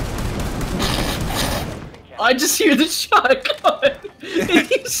 I just hear the shotgun and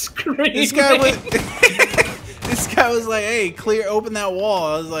he's screaming. This guy was this guy was like, "Hey, clear, open that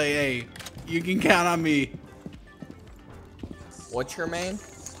wall." I was like, "Hey, you can count on me." What's your main?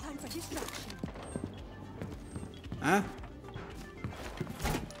 Huh?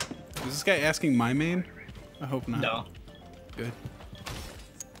 Is this guy asking my main? I hope not. No. Good.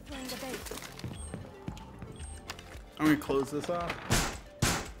 I'm gonna close this off.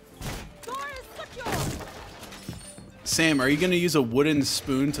 Sam, are you gonna use a wooden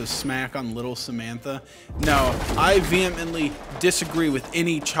spoon to smack on little Samantha? No, I vehemently disagree with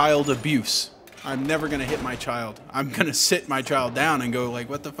any child abuse. I'm never gonna hit my child. I'm gonna sit my child down and go like,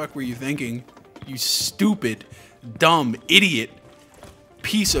 what the fuck were you thinking? You stupid, dumb, idiot,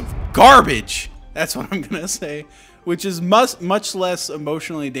 piece of garbage. That's what I'm gonna say, which is much less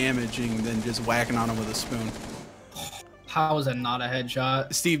emotionally damaging than just whacking on him with a spoon. How is that not a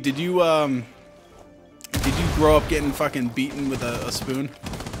headshot? Steve, did you grow up getting fucking beaten with a spoon?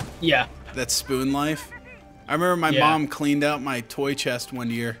 Yeah. That spoon life? I remember my mom cleaned out my toy chest one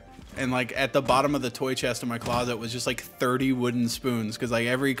year, and like at the bottom of the toy chest in my closet was just like 30 wooden spoons, because like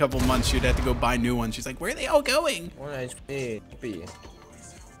every couple months she'd have to go buy new ones. She's like, where are they all going? 1 HP.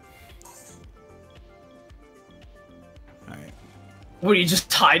 Alright. What, are you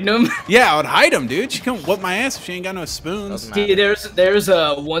just hiding them? Yeah, I would hide them, dude. She can't whoop my ass if she ain't got no spoons. See, there's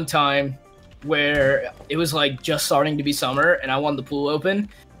one time where it was like just starting to be summer and I wanted the pool open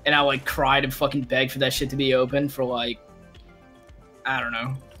and I like cried and fucking begged for that shit to be open for like, I don't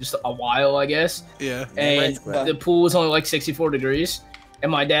know, just a while, I guess. Yeah. And the pool was only like 64 degrees.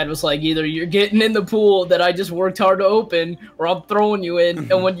 And my dad was like, either you're getting in the pool that I just worked hard to open, or I'm throwing you in,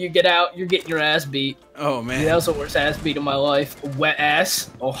 and when you get out, you're getting your ass beat. Oh, man. Dude, that was the worst ass beat of my life. Wet ass.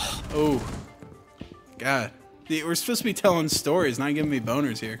 Oh. Oh. God. We're supposed to be telling stories, not giving me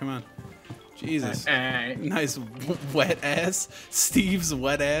boners here. Come on. Jesus. Nice wet ass. Steve's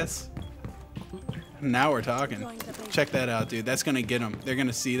wet ass. Now we're talking. Check that out, dude. That's going to get them. They're going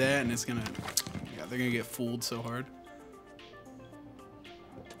to see that, and it's going to... Yeah, they're going to get fooled so hard.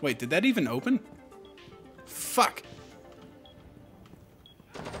 Wait, did that even open? Fuck.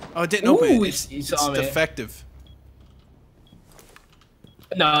 Oh, it didn't open. It's defective.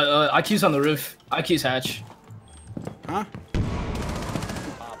 No, IQ's on the roof. IQ's hatch. Huh?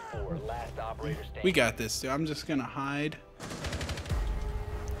 We got this, dude. I'm just gonna hide.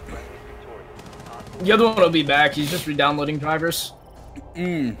 The other one will be back. He's just re-downloading drivers.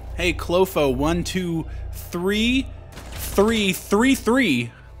 Hey, Clofo, 1, 2, 3, 3, 3,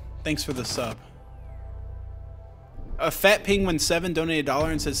 3. Thanks for the sub. A Fat Penguin 7 donated $1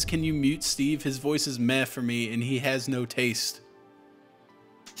 and says, "Can you mute Steve? His voice is meh for me, and he has no taste."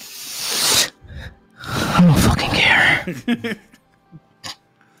 I don't fucking care.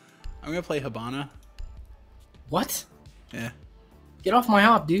 I'm gonna play Habana. What? Yeah. Get off my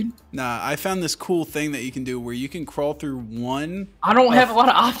op, dude. Nah, I found this cool thing that you can do where you can crawl through one. I don't have a lot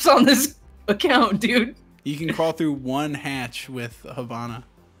of ops on this account, dude. You can crawl through one hatch with Habana.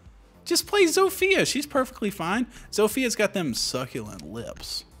 Just play Zofia. She's perfectly fine. Zofia's got them succulent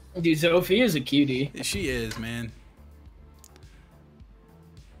lips. Dude, Zophia's a cutie. She is, man.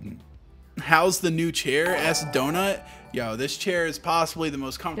 How's the new chair? Asked Donut. Yo, this chair is possibly the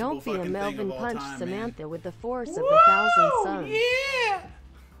most comfortable Don't fear fucking Melvin thing of all punch time, Samantha man. with the force of 1,000 suns. Yeah!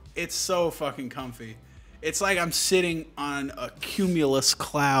 It's so fucking comfy. It's like I'm sitting on a cumulus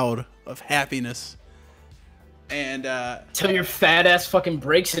cloud of happiness. And till your fat ass fucking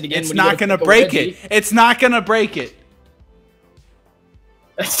breaks it again. It's when not you gonna break it. It's not gonna break it.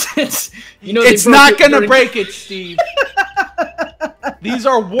 You know, it's not gonna break it, Steve. These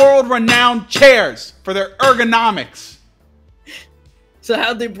are world-renowned chairs for their ergonomics. So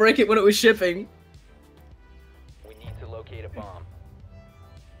how'd they break it when it was shipping? We need to locate a bomb.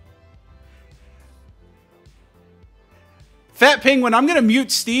 Fat Penguin, I'm gonna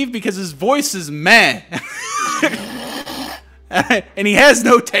mute Steve because his voice is meh. And he has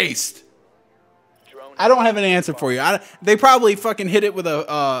no taste. I don't have an answer for you. They probably fucking hit it with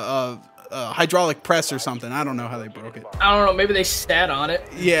a hydraulic press or something. I don't know how they broke it. I don't know. Maybe they sat on it.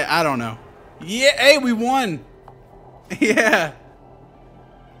 Yeah, I don't know. Yeah, hey, we won. Yeah.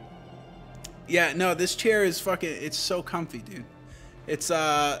 Yeah, no, this chair is fucking, it's so comfy, dude. It's,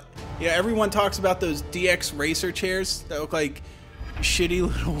 yeah, everyone talks about those DX racer chairs that look like shitty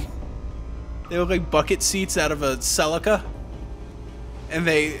little, they look like bucket seats out of a Celica. And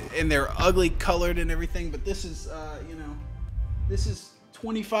they're ugly colored and everything, but this is, you know, this is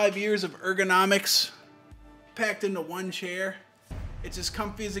 25 years of ergonomics packed into one chair. It's as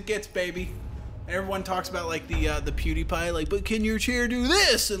comfy as it gets, baby. Everyone talks about like the PewDiePie, like, but can your chair do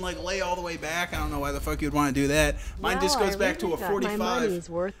this and like lay all the way back? I don't know why the fuck you'd want to do that. Mine just goes back to a 45. My money's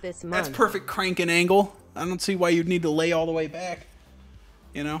worth this month. That's perfect cranking angle. I don't see why you'd need to lay all the way back.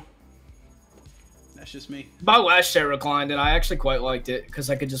 You know? That's just me. My last chair reclined, and I actually quite liked it because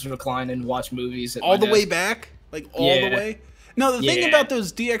I could just recline and watch movies. At all the desk. way back? Like all the way? No, the thing about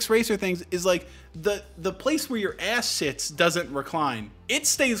those DX Racer things is like the place where your ass sits doesn't recline. It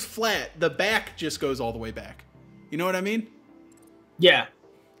stays flat. The back just goes all the way back. You know what I mean? Yeah.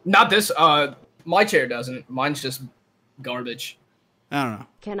 Not this. My chair doesn't. Mine's just garbage. I don't know.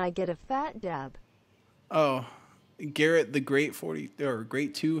 Can I get a fat dab? Oh, Garrett the Great 40 or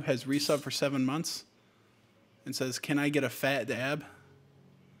Great 2 has resubbed for 7 months and says, "Can I get a fat dab?"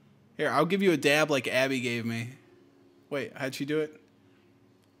 Here, I'll give you a dab like Abby gave me. Wait, how'd she do it?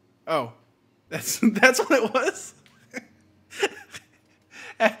 Oh, that's what it was.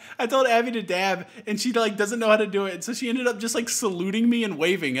 I told Abby to dab, and she like doesn't know how to do it, and so she ended up just like saluting me and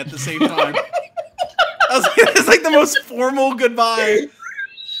waving at the same time. I was like, it's like the most formal goodbye.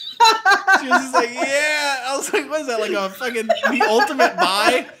 She was just like, yeah. I was like, what is that, like a fucking the ultimate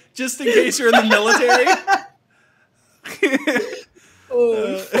bye, just in case you're in the military?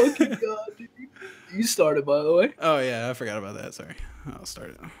 Oh fucking god, dude. You started, by the way. Oh yeah, I forgot about that. Sorry, I'll start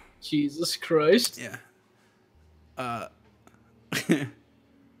it. Jesus Christ. Yeah.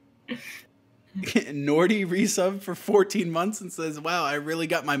 Nordy resubbed for 14 months and says, "Wow, I really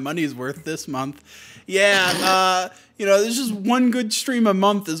got my money's worth this month." Yeah, you know, there's just one good stream a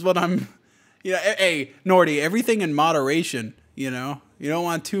month is what I'm. You know, hey, Nordy, everything in moderation. You know, you don't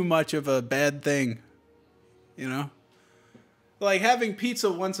want too much of a bad thing. You know, like having pizza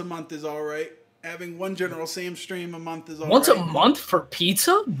once a month is all right. Having one General Sam stream a month is all right. Once a month for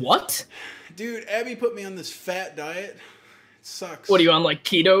pizza? What? Dude, Abby put me on this fat diet. It sucks. What are you on, like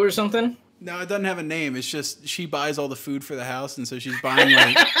keto or something? No, it doesn't have a name. It's just she buys all the food for the house, and so she's buying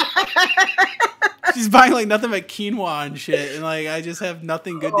like she's buying like nothing but quinoa and shit, and like I just have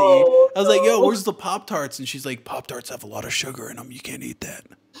nothing good to eat. I was like, "Yo, where's the Pop-Tarts?" And she's like, "Pop-Tarts have a lot of sugar in them. You can't eat that."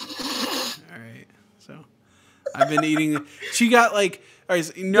 All right, so I've been eating. She got like, all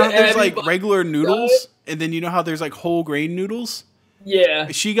right, you know, how there's like regular noodles, and then you know how there's like whole grain noodles. Yeah.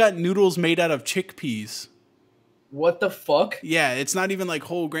 She got noodles made out of chickpeas. What the fuck? Yeah, it's not even like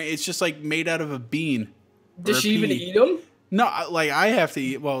whole grain. It's just like made out of a bean. Does she even eat them? No, like I have to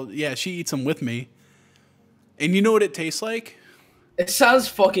eat. Well, yeah, she eats them with me. And you know what it tastes like? It sounds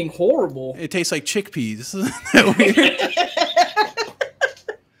fucking horrible. It tastes like chickpeas.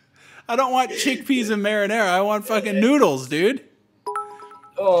 I don't want chickpeas and marinara. I want fucking noodles, dude.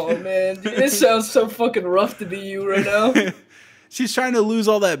 Oh man, dude, this sounds so fucking rough to be you right now. She's trying to lose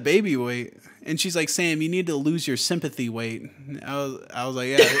all that baby weight. And she's like, "Sam, you need to lose your sympathy weight." I was like,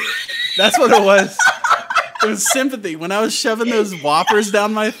 yeah, that's what it was. It was sympathy. When I was shoving those Whoppers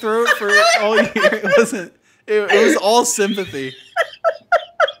down my throat for all year, it wasn't. It was all sympathy.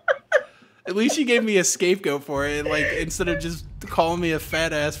 At least she gave me a scapegoat for it, like instead of just calling me a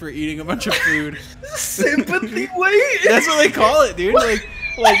fat ass for eating a bunch of food. Sympathy weight? That's what they call it, dude. Like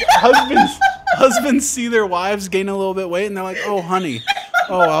husbands see their wives gain a little bit weight, and they're like, "Oh, honey.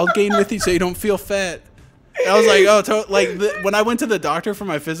 Oh, I'll gain with you so you don't feel fat." I was like, "Oh, when I went to the doctor for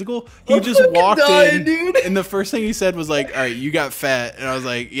my physical, he just walked in, dude. And the first thing he said was like, 'All right, you got fat,' and I was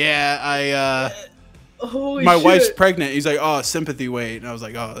like, 'Yeah, my wife's pregnant.'" He's like, "Oh, sympathy weight," and I was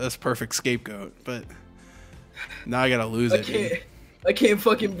like, "Oh, that's perfect scapegoat." But now I gotta lose it. I can't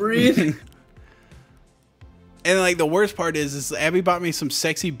fucking breathe. And like the worst part is Abby bought me some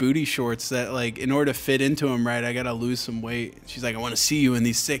sexy booty shorts that like in order to fit into them right, I gotta lose some weight. She's like, "I want to see you in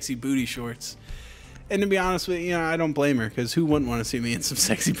these sexy booty shorts." And to be honest with you, I don't blame her because who wouldn't want to see me in some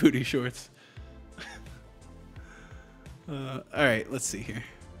sexy booty shorts? All right, let's see here.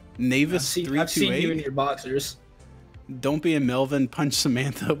 Navis328. I've seen you in your boxers. Don't be a Melvin. Punch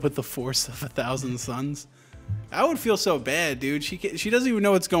Samantha with the force of 1,000 suns. I would feel so bad, dude. She doesn't even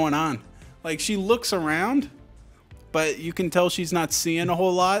know what's going on. Like she looks around, but you can tell she's not seeing a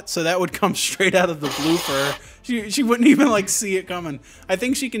whole lot, so that would come straight out of the blue for her. She wouldn't even like see it coming. I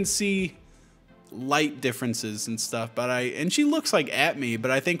think she can see light differences and stuff, and she looks like at me, but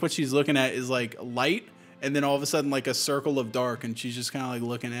I think what she's looking at is like light, and then all of a sudden like a circle of dark, and she's just kind of like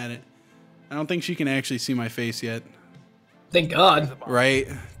looking at it. I don't think she can actually see my face yet. Thank God. Right?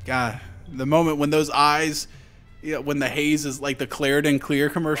 God, the moment when those eyes. Yeah, when the haze is like the Claritin Clear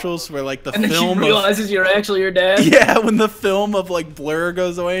commercials where like the and then film she realizes you're actually your dad. Yeah, when the film of like blur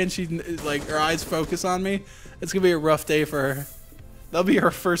goes away and she like her eyes focus on me, it's gonna be a rough day for her. That'll be her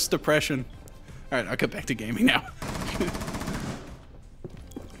first depression. All right, I'll get back to gaming now.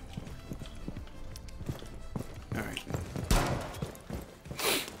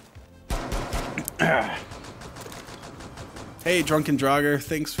 Hey, Drunken Drogger,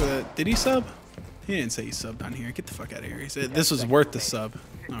 thanks for that. Did he sub? He didn't say he subbed on here. Get the fuck out of here. He said this was worth the sub.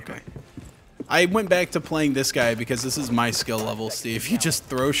 Okay. I went back to playing this guy because this is my skill level, Steve. You just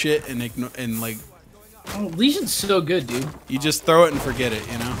throw shit and ignore and like. Oh, Legion's so good, dude. You just throw it and forget it,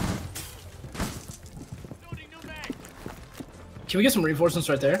 you know. Can we get some reinforcements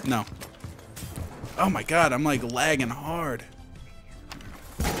right there? No. Oh my god, I'm like lagging hard.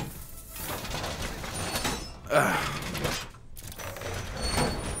 Ugh.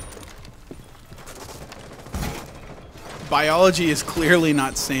 Biology is clearly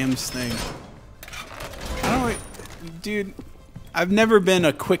not Sam's thing. I don't like, dude, I've never been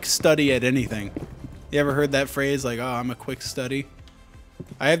a quick study at anything. You ever heard that phrase, like, oh, I'm a quick study?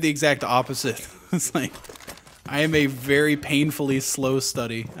 I have the exact opposite. It's like, I am a very painfully slow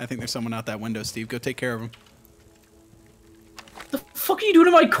study. I think there's someone out that window, Steve. Go take care of him. The fuck are you doing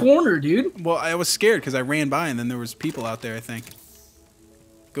in my corner, dude? Well, I was scared because I ran by and then there was people out there, I think.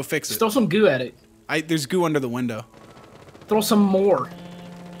 Go fix it. Just throw some goo at it. There's goo under the window. Throw some more.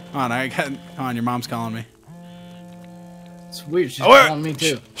 Come on, come on, your mom's calling me. It's weird. She's calling me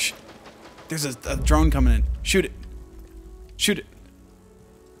too. Shh. There's a drone coming in. Shoot it. Shoot it.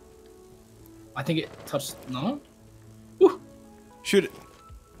 I think it touched. No? Woo. Shoot it.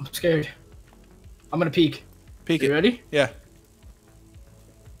 I'm scared. I'm gonna peek. Peek You it. ready? Yeah.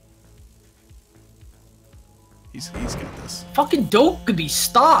 He's got this. Fucking Dadguy,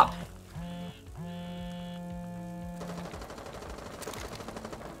 stop!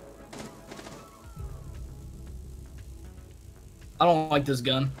 I don't like this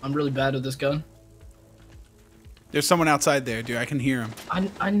gun. I'm really bad with this gun. There's someone outside there, dude. I can hear him.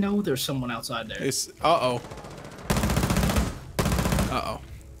 I know there's someone outside there. Uh-oh. Uh-oh.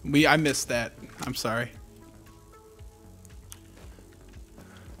 I missed that. I'm sorry.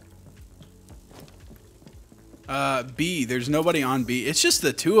 B. There's nobody on B. It's just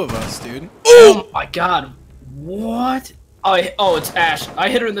the two of us, dude. Oh my god. What? Oh, it's Ash. I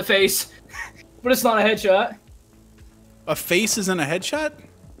hit her in the face. But it's not a headshot. A face isn't a headshot?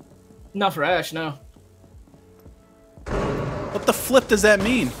 Not for Ash, no. What the flip does that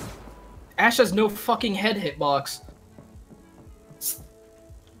mean? Ash has no fucking head hitbox.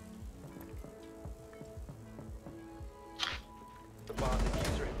 The bomb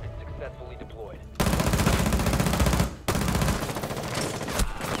diffuser has been successfully deployed.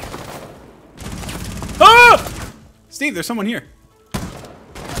 Ah! Steve, there's someone here.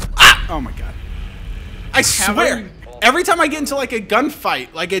 Ah! Oh my god. I swear, every time I get into like a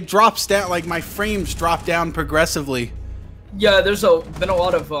gunfight, like it drops down, like my frames drop down progressively. Yeah, there's been a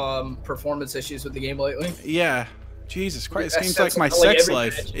lot of performance issues with the game lately. Yeah. Jesus Christ, this game's That's like my like sex every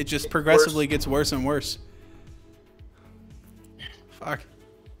life. match It just gets progressively worse. gets worse and worse. Fuck.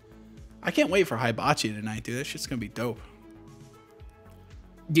 I can't wait for Hibachi tonight, dude. That shit's gonna be dope.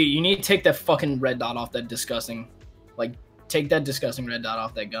 Dude, you need to take that fucking red dot off that disgusting. Like, take that disgusting red dot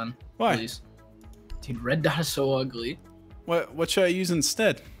off that gun. Why? Please. Dude, red dot is so ugly. What should I use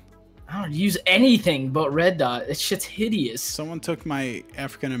instead? I don't use anything but red dot. That shit's hideous. Someone took my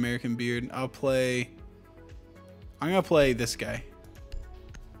African American beard. I'm gonna play this guy.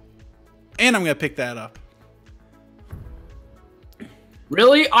 And I'm gonna pick that up.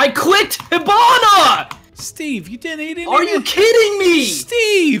 Really? I clicked Hibana! Steve, you didn't Are you kidding me?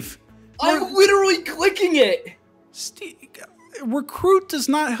 Steve! I'm literally clicking it. Steve, recruit does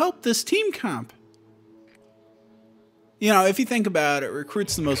not help this team comp. You know, if you think about it,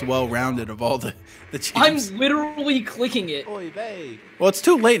 recruit's the most well-rounded of all the teams. I'm literally clicking it. Well, it's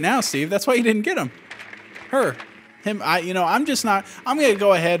too late now, Steve. That's why you didn't get him. Her. Him. I'm going to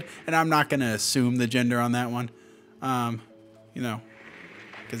go ahead and I'm not going to assume the gender on that one. You know,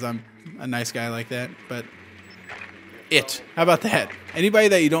 because I'm a nice guy like that. But it. How about that? Anybody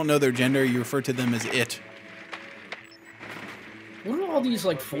that you don't know their gender, you refer to them as it. What are all these,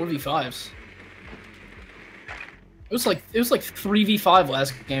 like, 4v5s? It was like 3v5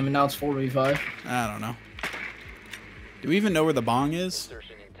 last game, and now it's 4v5. I don't know. Do we even know where the bong is?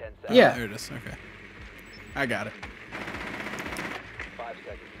 Insertion in 10 seconds. Yeah. There it is. Okay. I got it. 5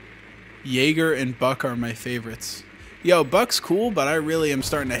 seconds. Jaeger and Buck are my favorites. Yo, Buck's cool, but I really am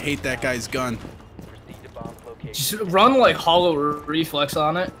starting to hate that guy's gun. Proceed to bomb location. Just run, like, hollow reflex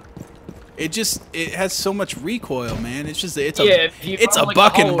on it. It has so much recoil, man. It's a if you it's run a like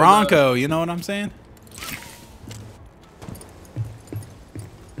bucking hollow, Bronco, you know what I'm saying?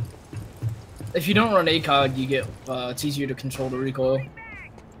 If you don't run ACOG, you get it's easier to control the recoil.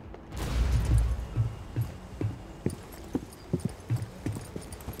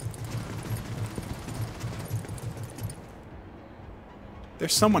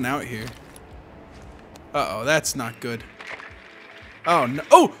 There's someone out here. Uh-oh, that's not good. Oh, no.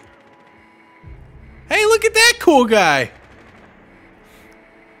 Oh! Hey, look at that cool guy!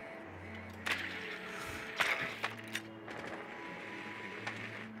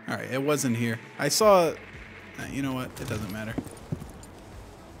 Alright, it wasn't here. I saw... you know what? It doesn't matter.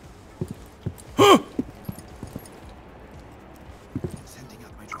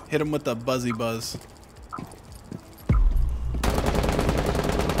 Hit him with the buzzy buzz.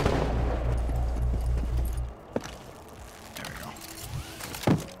 There we go.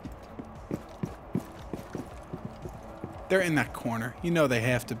 They're in that corner. You know they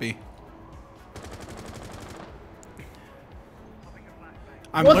have to be.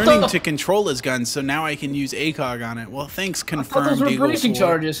 I'm learning to control his gun, so now I can use ACOG on it. Well, thanks, confirmed. Those were Eagle breaching 4.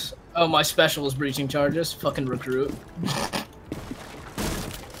 charges. Oh, my special is breaching charges. Fucking recruit.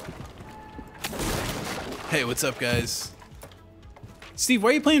 Hey, what's up, guys? Steve,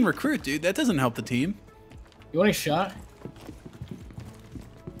 why are you playing recruit, dude? That doesn't help the team. You want a shot?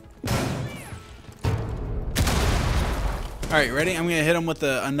 All right, ready? I'm gonna hit him with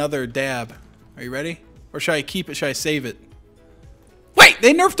another dab. Are you ready? Or should I keep it? Should I save it? Wait,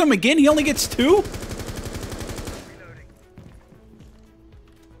 they nerfed him again? He only gets 2?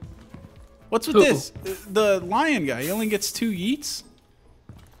 What's with this? The lion guy, he only gets 2 yeets?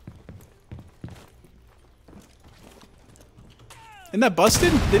 Isn't that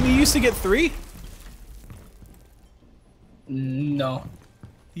busted? Didn't he used to get 3? No.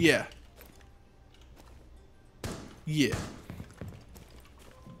 Yeah. Yeah.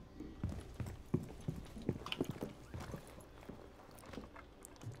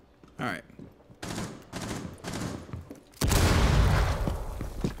 Alright.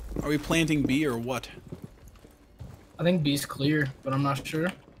 Are we planting B or what? I think B's clear, but I'm not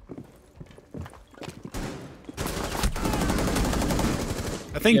sure.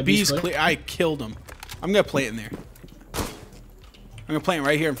 I think Yeah, B's B's clear. I killed him. I'm gonna plant in there. I'm gonna plant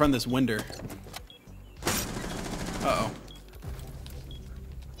right here in front of this window. Uh-oh.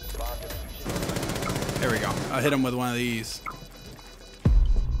 There we go. I'll hit him with one of these.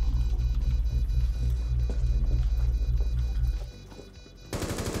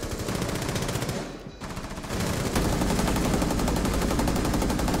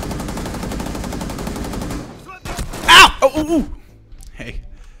 Ow! Oh, ooh, ooh. Hey.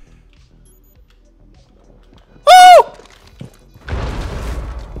 Woo!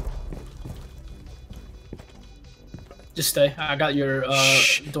 Just stay. I got your door right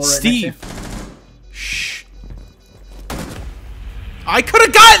next to you. Steve. Shh. I could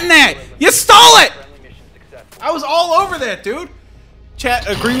have gotten that. You stole it. I was all over that, dude. Chat,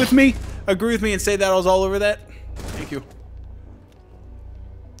 agree with me. Agree with me and say that I was all over that. Thank you.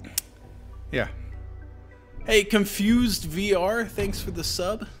 Yeah. Hey, Confused VR, thanks for the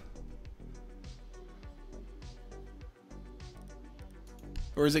sub.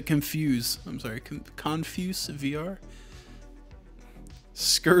 Or is it Confuse? I'm sorry, Confuse VR.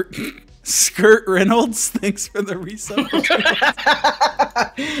 Skirt Reynolds, thanks for the resub.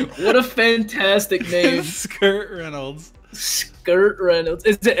 What a fantastic name. Skirt Reynolds. Skirt Reynolds.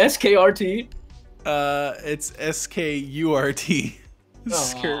 Is it SKRT? It's SKURT.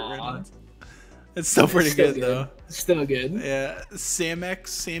 Skirt Aw. Reynolds. It's still pretty Still good though. Still good. Yeah,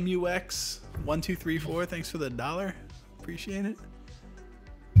 Samux 1234. Thanks for the $1. Appreciate it.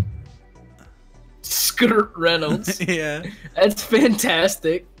 Skirt Reynolds. Yeah. That's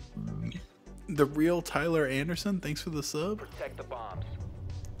fantastic. The real Tyler Anderson. Thanks for the sub. Protect the bombs.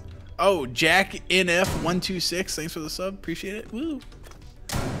 Oh, Jack NF126. Thanks for the sub. Appreciate it. Woo.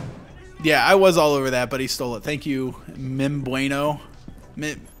 Yeah, I was all over that, but he stole it. Thank you, Mim Bueno.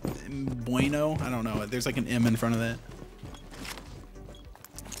 Bueno? I don't know. There's like an M in front of that.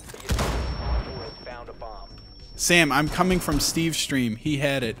 Found a bomb. Sam, I'm coming from Steve's stream. He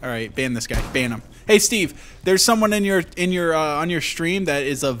had it. All right, ban this guy. Ban him. Hey, Steve. There's someone in your on your stream that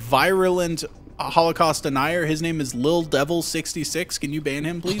is a virulent Holocaust denier. His name is Lil Devil 66. Can you ban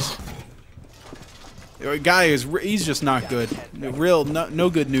him, please? The guy he's just not good. No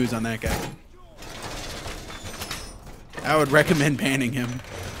good news on that guy. I would recommend banning him.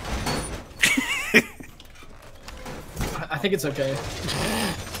 I think it's okay.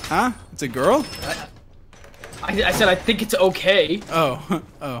 Huh? It's a girl? I said I think it's okay. Oh.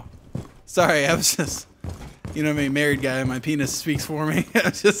 Oh. Sorry, I was just... You know me, married guy, my penis speaks for me. I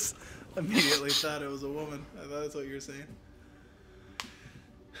just immediately thought it was a woman. I thought that's what you were saying.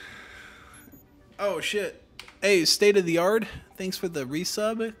 Oh, shit. Hey, State of the Art, thanks for the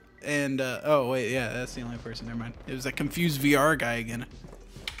resub. And, oh, wait, yeah, that's the only person. Never mind. It was a confused VR guy again.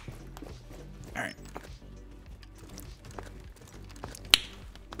 Alright.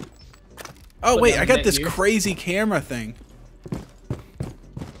 Oh Put wait, it I on got the this menu. crazy camera thing.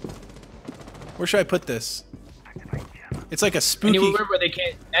 Where should I put this? It's like a spooky. Anywhere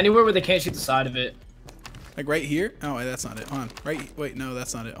where they can't shoot the side of it. Like right here? Oh, wait, that's not it. On. Right. Wait, no,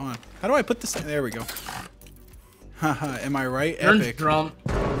 that's not it. On. How do I put this? There we go. Haha, am I right? Turn Epic. drum.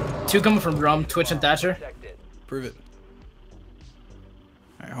 2 coming from drum. Twitch and Thatcher. Prove it.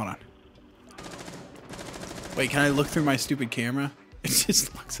 All right, hold on. Wait, can I look through my stupid camera? It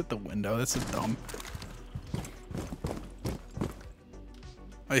just looks at the window. That's so dumb.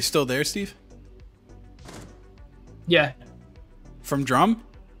 Are you still there, Steve? Yeah. From drum?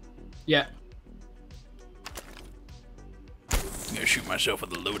 Yeah. I'm gonna shoot myself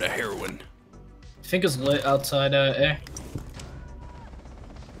with a load of heroin. I think it's lit outside A.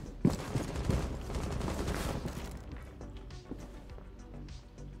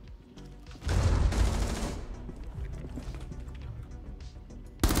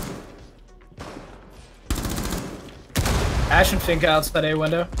 Ash and Fink outside A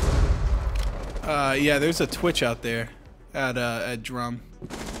window. Yeah, there's a Twitch out there at drum.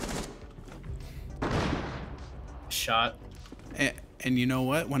 Shot. And you know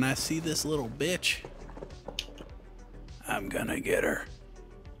what? When I see this little bitch, I'm gonna get her.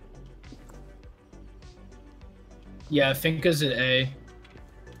 Yeah, Fink is at A.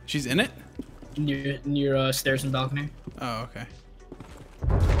 She's in it? Near stairs and balcony. Oh, okay.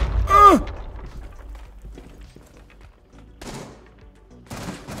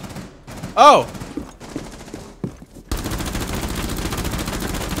 Oh!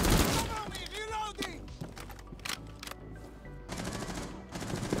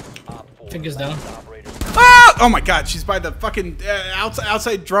 Fink is down. Ah! Oh my god, she's by the fucking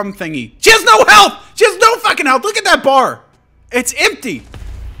outside drum thingy. She has no health! She has no fucking health! Look at that bar! It's empty!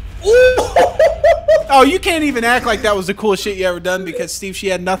 Oh, you can't even act like that was the coolest shit you ever done because, Steve, she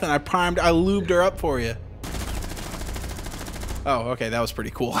had nothing. I lubed her up for you. Oh, okay, that was pretty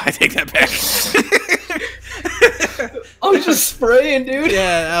cool. I take that back. I was just spraying, dude.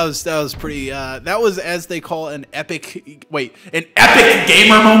 Yeah, that was pretty, that was, as they call, an epic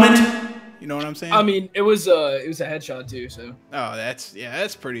gamer moment. You know what I'm saying? I mean, it was a headshot too, so. Oh,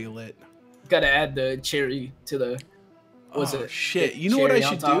 that's pretty lit. Gotta add the cherry to the. What's it? Shit! You know what I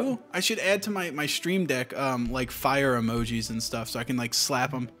should do? I should add to my stream deck like fire emojis and stuff, so I can like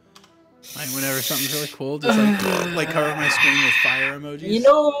slap them. Like whenever something's really cool, just like cover my screen with fire emojis. You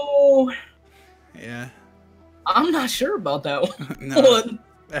know. Yeah. I'm not sure about that one. No,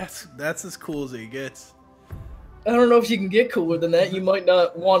 that's as cool as it gets. I don't know if you can get cooler than that. You might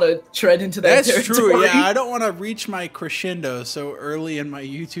not want to tread into that That's territory. true. Yeah, I don't want to reach my crescendo so early in my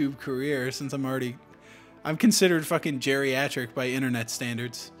YouTube career since I'm considered fucking geriatric by internet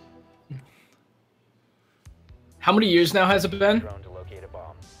standards. How many years now has it been?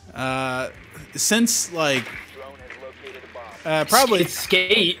 Since like probably it's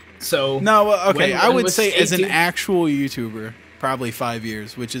Skate. So no, okay. I would say as an Skate, actual YouTuber, probably 5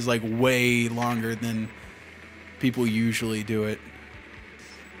 years, which is like way longer than people usually do it.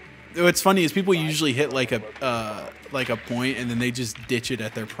 What's funny is people usually hit like a point and then they just ditch it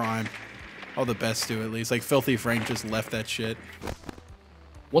at their prime. All the best do, at least. Like Filthy Frank just left that shit.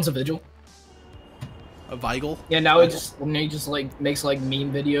 Once a vigil. A Vigil? Yeah, now he just like makes like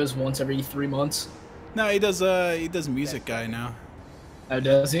meme videos once every 3 months. No, he does Music Guy now. Oh,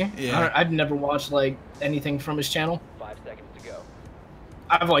 does he? Yeah. I've never watched like anything from his channel. 5 seconds to go.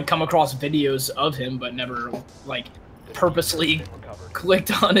 I've like come across videos of him, but never like purposely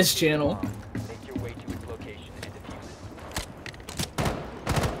clicked on his channel. Make your way to its location and defuse it.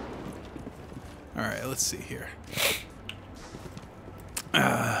 All right, let's see here.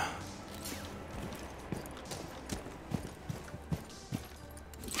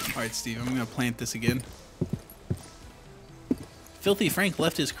 All right, Steve, I'm gonna plant this again. Filthy Frank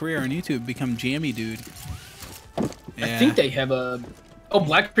left his career on YouTube to become Jammy Dude. Yeah. I think they have a. Oh,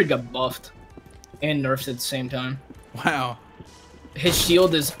 Blackbeard got buffed and nerfed at the same time. Wow. His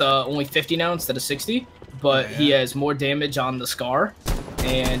shield is only 50 now instead of 60, but he has more damage on the Scar,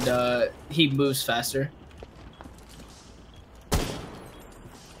 and he moves faster.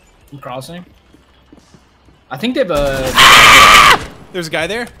 I'm crossing. I think they have a. There's a guy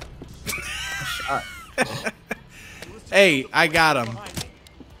there. Shot. Hey, I got him.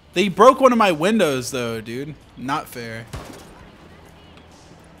 They broke one of my windows, though, dude. Not fair.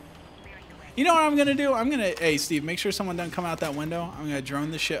 You know what I'm gonna do? Hey, Steve, make sure someone doesn't come out that window. I'm gonna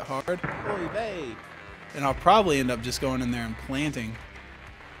drone this shit hard. Oy vey. And I'll probably end up just going in there and planting.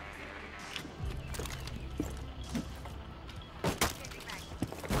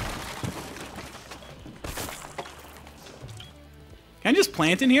 Can Can I just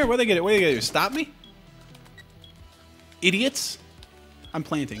plant in here? What are they gonna do? Stop me? Idiots! I'm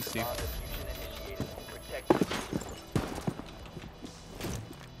planting, Steve.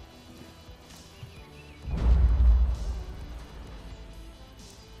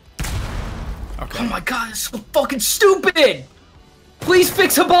 Oh my god, it's so fucking stupid! Please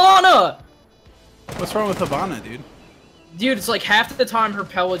fix Habana! What's wrong with Havana, dude? Dude, it's like half the time her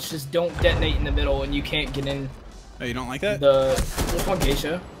pellets just don't detonate in the middle and you can't get in Oh, you don't like that? which one,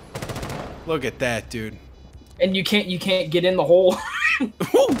 Geisha? Look at that, dude. And you can't get in the hole.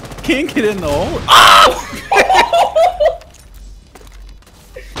 Ooh, can't get in the hole. Oh!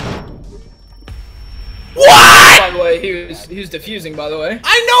 What? By the way, he was defusing, by the way.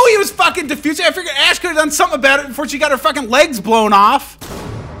 I know he was fucking defusing. I figured Ash could have done something about it before she got her fucking legs blown off.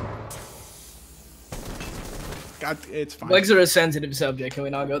 God, it's fine. Legs are a sensitive subject. Can we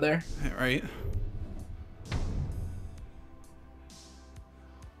not go there? Right.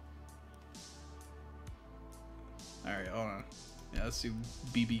 Alright, hold on. Yeah, let's do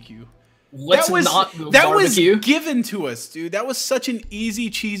BBQ. Let's not go that barbecue. was given to us, dude. That was such an easy,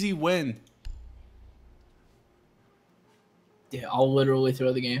 cheesy win. Yeah, I'll literally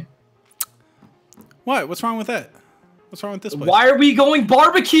throw the game. What? What's wrong with that? What's wrong with this place? Why are we going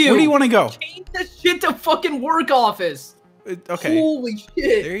barbecue? Where do you want to go? Change this shit to fucking work office. Okay. Holy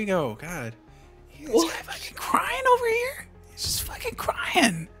shit. There you go. God. He's fucking crying over here. He's just fucking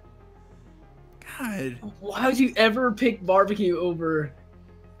crying. God. Why would you ever pick barbecue over?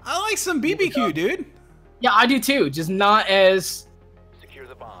 I like some BBQ, dude. Yeah, I do too. Just not as. Secure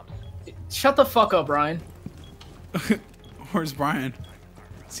the bombs. Shut the fuck up, Ryan. Where's Brian?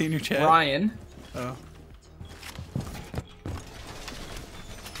 See in your chat? Ryan. Oh.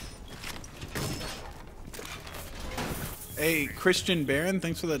 Hey, Christian Barron,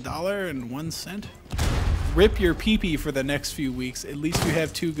 thanks for the $1.01. Rip your pee-pee for the next few weeks. At least you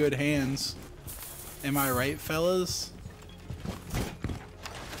have 2 good hands. Am I right, fellas?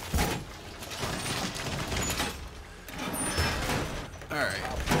 Alright.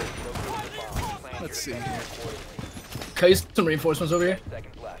 Let's see here. Can I use some reinforcements over here?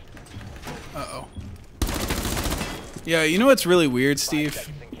 Seconds left. Uh-oh. Yeah, you know what's really weird, Steve?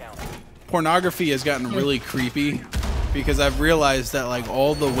 Seconds and counting. Pornography has gotten really creepy because I've realized that like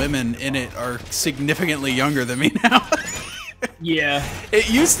all the women in it are significantly younger than me now. Yeah. It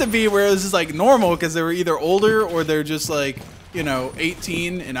used to be where it was just like normal because they were either older or they're just like, you know,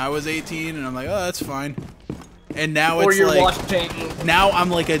 18 and I was 18 and I'm like, oh, that's fine. And now Or it's you're like, watching. now I'm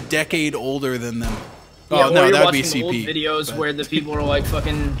like a decade older than them. Yeah, Oh, no, or you're that'd be watching old CP. videos but- where the people are like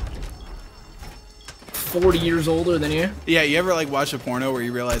fucking 40 years older than you. Yeah, you ever like watch a porno where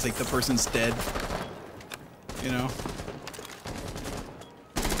you realize like the person's dead? You know?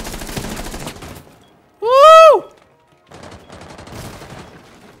 Woo!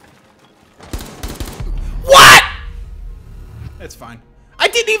 What? That's fine. I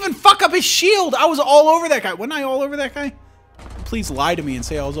didn't even fuck up his shield. I was all over that guy. Wasn't I all over that guy? Please lie to me and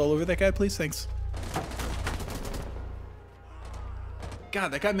say I was all over that guy, please. Thanks.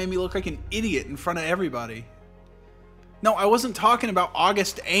 God, that guy made me look like an idiot in front of everybody. No, I wasn't talking about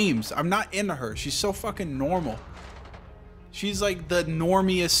August Ames. I'm not into her. She's so fucking normal. She's like the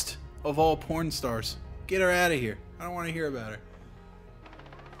normiest of all porn stars. Get her out of here. I don't want to hear about her.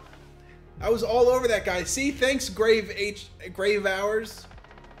 I was all over that guy. See, thanks, Grave Hours,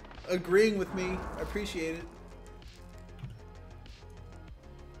 agreeing with me. I appreciate it.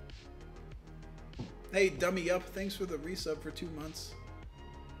 Hey, Dummy Up, thanks for the resub for 2 months.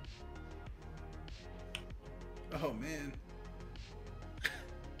 Oh, man.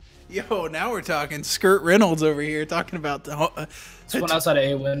 Yo, now we're talking. Skirt Reynolds over here talking about the It's one outside of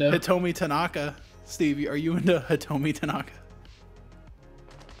a window. Hitomi Tanaka. Steve, are you into Hitomi Tanaka?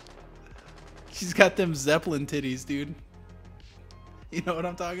 She's got them Zeppelin titties, dude. You know what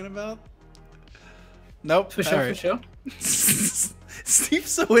I'm talking about? Nope. For sure, All right. for sure.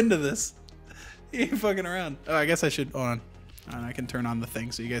 Steve's so into this. He ain't fucking around. Oh, I guess I should. Hold on. I can turn on the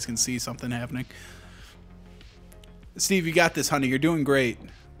thing so you guys can see something happening. Steve, you got this, honey. You're doing great.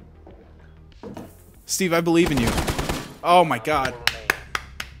 Steve, I believe in you. Oh my god.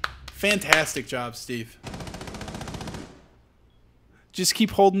 Fantastic job, Steve. Just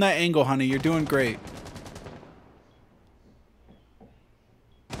keep holding that angle, honey. You're doing great.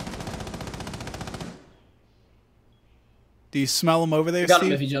 Do you smell him over there, I got him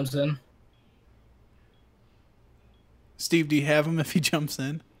Steve? if he jumps in. Steve, do you have him if he jumps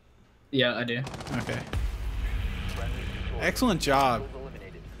in? Yeah, I do. Okay. Excellent job.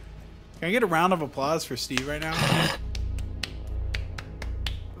 Can I get a round of applause for Steve right now?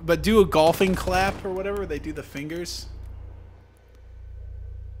 But do a golfing clap or whatever. They do the fingers.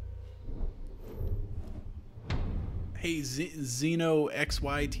 Hey, Zeno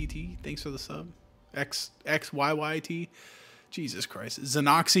XYTT, thanks for the sub. XYYT. Jesus Christ.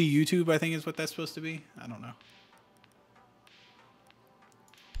 Xenoxy YouTube, I think is what that's supposed to be. I don't know.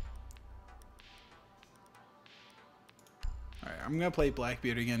 Alright, I'm going to play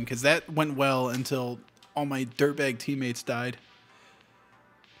Blackbeard again because that went well until all my dirtbag teammates died.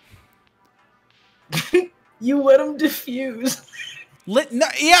 You let him defuse. No,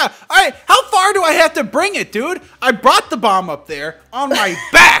 yeah, alright, how far do I have to bring it, dude? I brought the bomb up there on my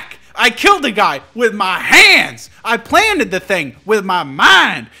back. I killed a guy with my hands. I planted the thing with my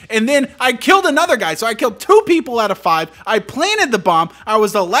mind. And then I killed another guy. So I killed 2 people out of 5. I planted the bomb. I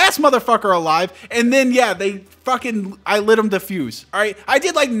was the last motherfucker alive. And then, yeah, I lit them defuse. All right. I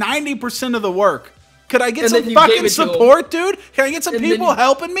did like 90% of the work. Could I get some fucking support, dude? Can I get some people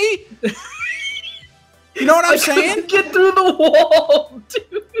helping me? You know what I'm saying? I couldn't get through the wall,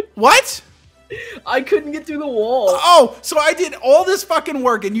 dude. What? I couldn't get through the wall. Oh, so I did all this fucking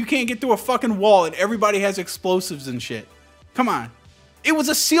work and you can't get through a fucking wall and everybody has explosives and shit. Come on. It was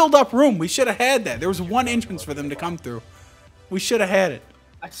a sealed up room. We should have had that. There was one entrance for them to come through. We should have had it.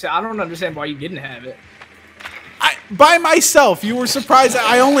 I don't understand why you didn't have it. By myself. You were surprised that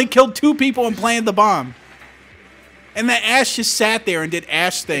I only killed 2 people and planted the bomb. And that Ash just sat there and did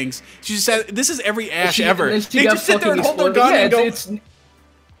Ash things. She just said, this is every Ash ever. They just sit there and hold their gun and go...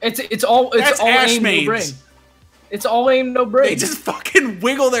 It's all aim, no brain. It's all aim, no brain. They just fucking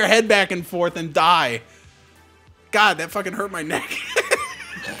wiggle their head back and forth and die. God, that fucking hurt my neck.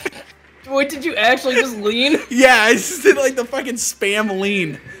 Wait, did you actually just lean? Yeah, I just did like the fucking spam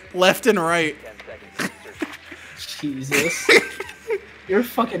lean, left and right. Jesus. You're a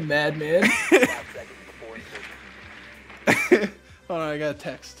fucking madman. Hold on, I got a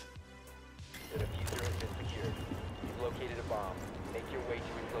text. The diffuser has been secured. You've located a bomb. Make your way to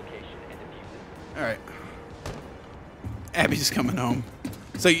its location and defuse it. All right. Abby's coming home.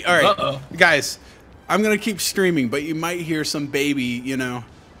 So, all right, guys, I'm going to keep streaming, but you might hear some baby, you know.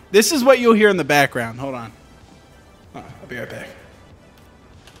 This is what you'll hear in the background. Hold on. I'll be right back.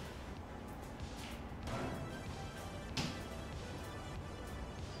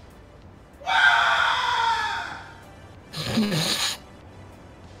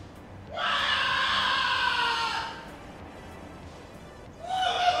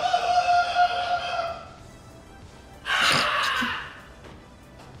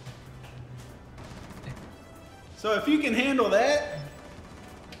 So if you can handle that,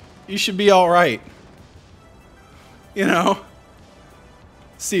 you should be all right. You know?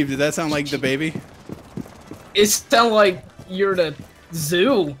 Steve, did that sound like the baby? It sounded like you're at a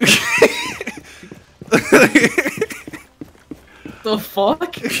zoo. The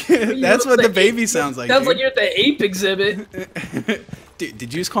fuck? That's what the baby sounds like. Sounds like you're at the ape exhibit. Dude,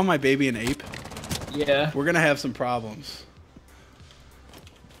 did you just call my baby an ape? Yeah. We're gonna have some problems.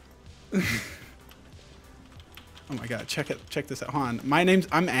 Oh my god, check this out. Hold on.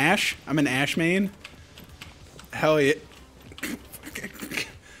 I'm Ash. I'm an Ash main. Hell yeah.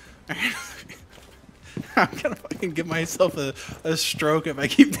 I'm gonna fucking give myself a stroke if I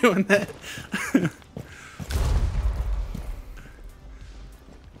keep doing that.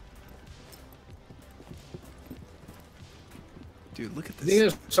 Dude, look at this. I think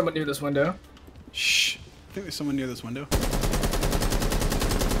there's someone near this window. Shh. I think there's someone near this window.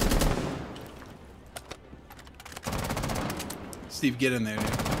 Steve, get in there,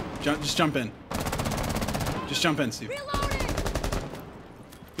 dude. Just jump in. Just jump in, Steve. Reloading!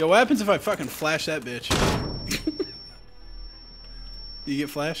 Yo, what happens if I fucking flash that bitch? You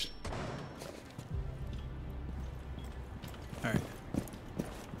get flashed? Alright.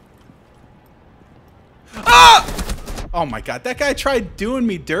 Ah! Oh my god, that guy tried doing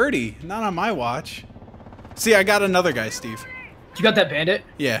me dirty. Not on my watch. See, I got another guy, Steve. You got that bandit?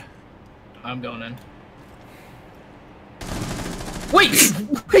 Yeah. I'm going in. Wait,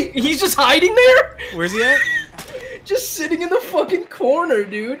 he's just hiding there? Where's he at? Just sitting in the fucking corner,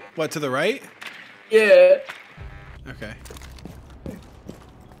 dude. What, to the right? Yeah. Okay.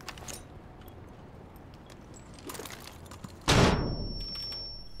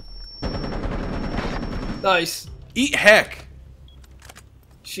 Nice. Eat heck.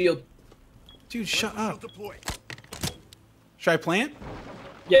 Shield. Dude, shut up. Should I plant?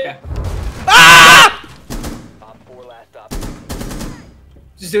 Yeah. Ah! Op 4 last op.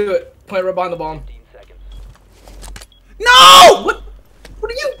 Just do it. Plant right behind the bomb. 15 seconds. No!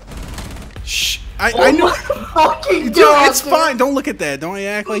 What are you? Shh. I knew. Fucking Dude, God, it's fine. Don't look at that. Don't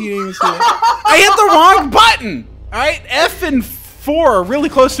act like you didn't even see it. I hit the wrong button. All right, F and 4 are really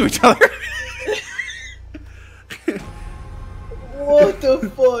close to each other. What the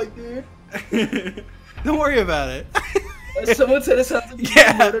fuck, dude? Don't worry about it. Someone said it sounds like he's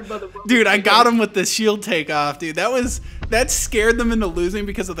Yeah. murdered by the Dude, I got him with the shield takeoff, dude. That scared them into losing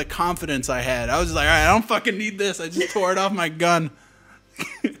because of the confidence I had. I was just like, all right, I don't fucking need this. I just tore it off my gun.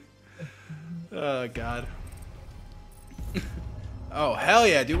 Oh, God. Oh, hell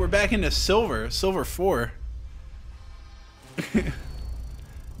yeah, dude. We're back into silver. Silver 4.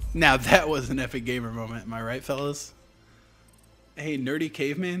 Now, that was an epic gamer moment. Am I right, fellas? Hey, Nerdy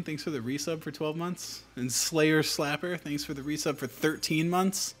Caveman, thanks for the resub for 12 months. And Slayer Slapper, thanks for the resub for 13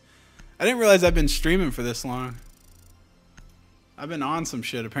 months. I didn't realize I've been streaming for this long. I've been on some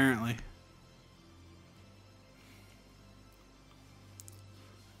shit, apparently.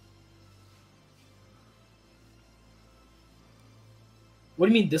 What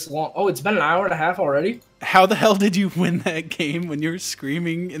do you mean this long? Oh, it's been an hour and a half already? How the hell did you win that game when you were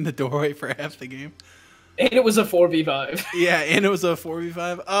screaming in the doorway for half the game? And it was a 4v5. Yeah, and it was a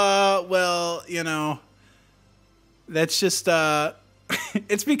 4v5. Well, you know, that's just,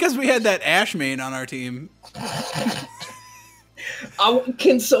 it's because we had that Ash main on our team.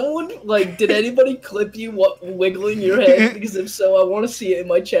 Can someone, like, did anybody clip you wiggling your head? Because if so, I want to see it in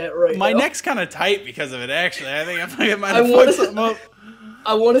my chat right now. My neck's kind of might of it, actually. I think I might have fucked something up.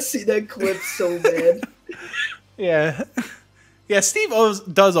 I want to see that clip so bad. Yeah. Yeah, Steve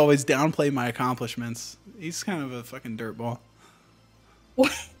does always downplay my accomplishments. He's kind of a fucking dirtball.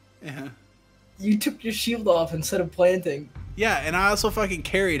 What? Yeah. You took your shield off instead of planting. Yeah, and I also fucking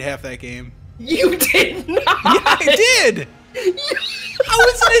carried half that game. You did not! Yeah, I did! I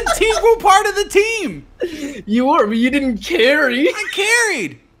was an integral part of the team! You were, but you didn't carry. I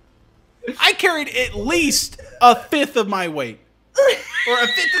carried! I carried at least a fifth of my weight. Or a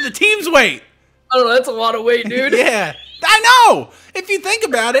fifth of the team's weight. I don't know, that's a lot of weight, dude. Yeah, I know! If you think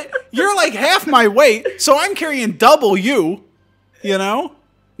about it, you're like half my weight, so I'm carrying double you, you know?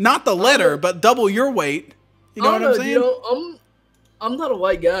 Not the letter, but double your weight. You know what I'm saying? You know, I'm not a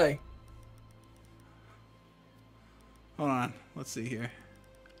white guy. Hold on, let's see here.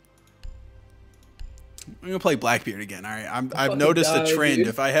 I'm gonna play Blackbeard again, alright? I've noticed a trend. Dude.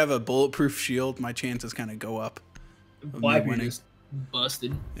 If I have a bulletproof shield, my chances kind of go up. Blackbeard is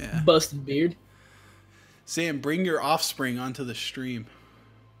busted. Yeah. Busted beard. Sam, bring your offspring onto the stream.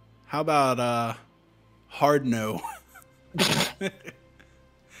 How about hard no?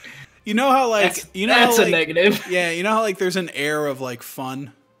 You know how like that's a negative. Yeah, you know how like there's an air of like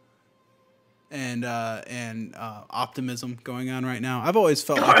fun and optimism going on right now. I've always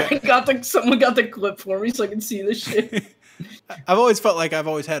felt like someone got the clip for me so I can see this shit. I've always felt like I've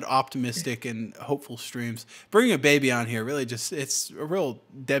always had optimistic and hopeful streams. Bringing a baby on here really just it's a real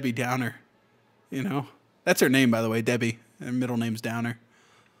Debbie Downer, you know. That's her name, by the way, Debbie. Her middle name's Downer.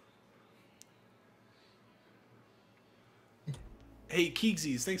 Hey,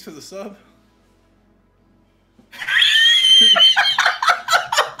 Keegsies, thanks for the sub.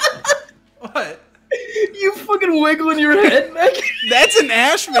 What? You fucking wiggling your head, Mac. That's an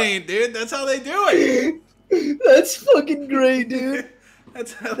Ash main, dude. That's how they do it. That's fucking great, dude.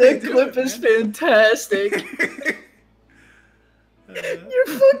 That's how they do clip it, is man. fantastic. Your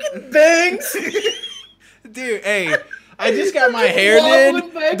fucking bangs. Dude, hey, I just got my hair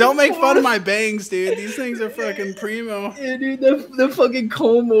did. Don't make fun of my bangs, dude. These things are fucking primo. Yeah, dude, the fucking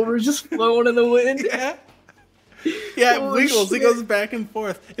comb over is just flowing in the wind. Yeah. Yeah, it Oh, wiggles. shit. It goes back and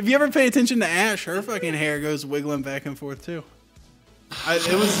forth. If you ever pay attention to Ash, her fucking hair goes wiggling back and forth too.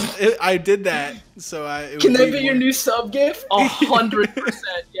 I did that, so Can that be your new sub gif? 100%,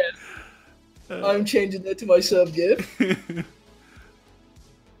 yes. I'm changing that to my sub gif.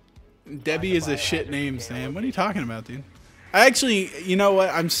 Debbie is a shit name, Sam. What are you talking about, dude? I actually, you know what?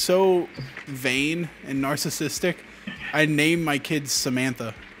 I'm so vain and narcissistic. I named my kids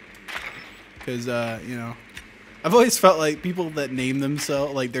Samantha. Because, you know, I've always felt like people that name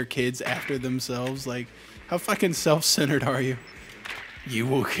themselves, like their kids after themselves, like, how fucking self-centered are you? You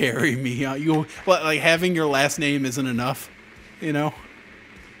will carry me out. Like, having your last name isn't enough, you know?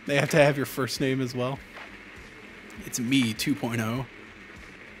 They have to have your first name as well. It's me 2.0.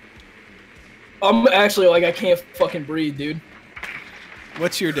 I'm actually like, I can't fucking breathe, dude.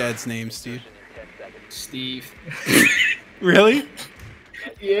 What's your dad's name, Steve? Steve. Really?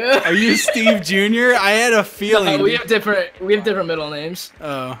 Yeah. Are you Steve Jr.? I had a feeling. No, we have different middle names.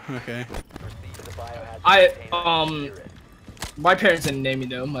 Oh, okay. My parents didn't name me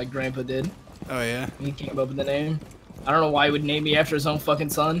though. My grandpa did. Oh yeah. He came up with the name. I don't know why he would name me after his own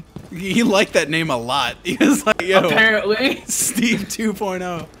fucking son. He liked that name a lot. He was like, yo, apparently. Steve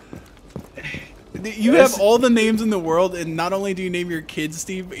 2.0. You have all the names in the world, and not only do you name your kid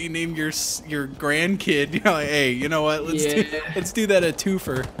Steve, but you name your grandkid. You're like, hey, you know what? Let's do that a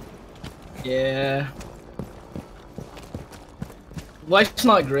twofer. Yeah. Life's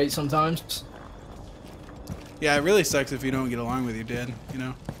not great sometimes. Yeah, it really sucks if you don't get along with your dad, you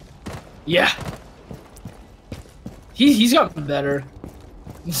know? Yeah. He's gotten better.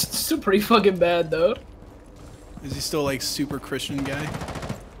 It's still pretty fucking bad though. Is he still like super Christian guy?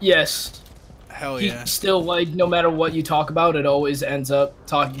 Yes. Hell yeah. He's still like, no matter what you talk about, it always ends up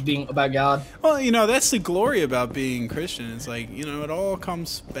being about God. Well, you know, that's the glory about being Christian. It's like, you know, it all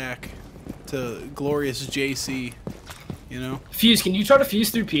comes back to glorious JC, you know? Fuse, can you try to fuse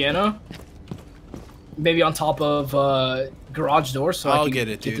through piano? Maybe on top of garage door so I'll I can get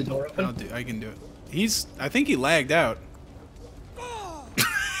it, dude. the door open? I can do it. I think he lagged out.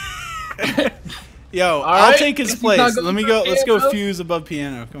 Yo, I'll take his place. Let me go. Let's go fuse above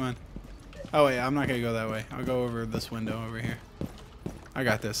piano. Come on. Oh wait, I'm not gonna go that way. I'll go over this window over here. I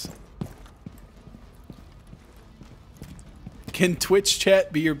got this. Can Twitch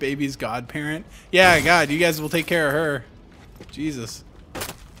chat be your baby's godparent? Yeah, God, you guys will take care of her. Jesus.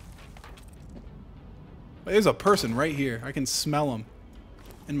 There's a person right here. I can smell him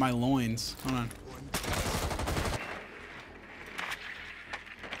in my loins. Hold on.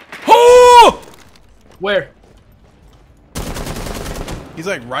 Oh! Where? He's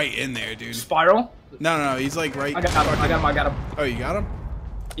like right in there, dude. Spiral? No, he's like right. I got him. Oh, you got him?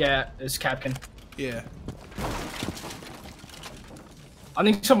 Yeah, it's Capkin. Yeah. I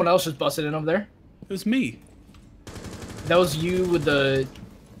think someone else just busted in over there. It was me. That was you with the...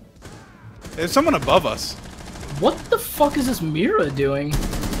 There's someone above us. What the fuck is this Mira doing?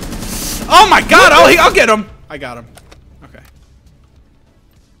 Oh my God! I'll get him. I got him. Okay.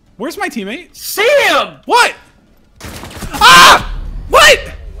 Where's my teammate? Sam! What? Ah!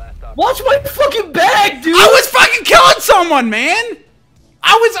 What? Watch my fucking bag, dude! I was fucking killing someone, man.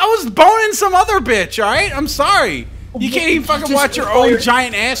 I was boning some other bitch. All right, I'm sorry. You can't even fucking watch your own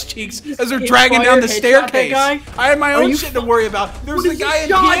giant ass cheeks as they're dragging down the staircase. I had my own shit to worry about. There's a guy in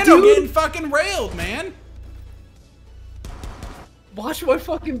piano getting fucking railed, man. Watch my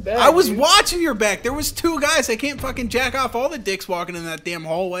fucking back. I was watching your back. There was two guys. I can't fucking jack off all the dicks walking in that damn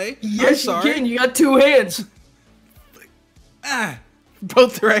hallway. Yes, you can. You got two hands.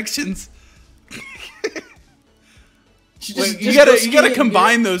 Both directions. You gotta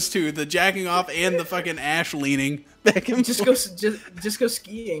combine those two, the jacking off and the fucking ash leaning back and forth. Just go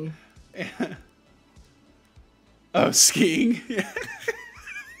skiing. Yeah. Oh, skiing.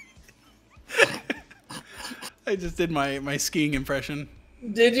 I just did my skiing impression.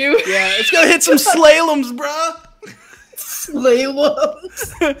 Did you? Yeah, it's gonna hit some slaloms, bruh.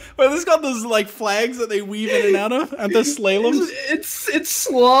 Slaloms? What is called those like flags that they weave in and out of? Aren't those slaloms? It's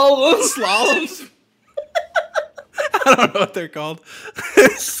slaloms. Slaloms? I don't know what they're called.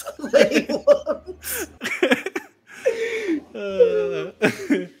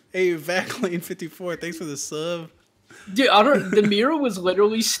 Hey, Vaclane54, thanks for the sub. Dude, the Mira was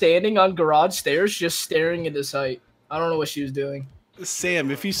literally standing on garage stairs just staring into sight. I don't know what she was doing.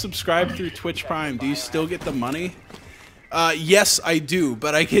 Sam, if you subscribe through Twitch Prime, do you still get the money? Yes, I do,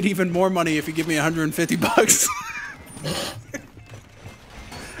 but I get even more money if you give me 150 bucks.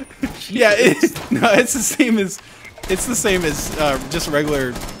 Yeah, it's the same as just a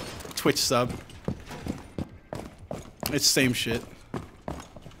regular Twitch sub. It's the same shit.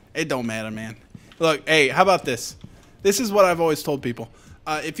 It don't matter, man. Look, hey, how about this? This is what I've always told people.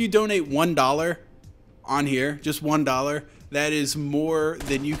 If you donate $1 on here, just $1, that is more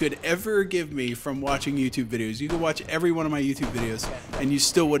than you could ever give me from watching YouTube videos. You could watch every one of my YouTube videos, and you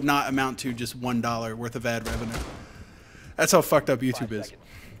still would not amount to just $1 worth of ad revenue. That's how fucked up YouTube is.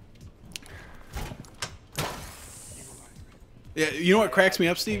 Yeah, you know what cracks me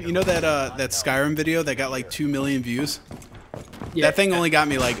up, Steve? You know that that Skyrim video that got like 2 million views? Yeah. That thing only got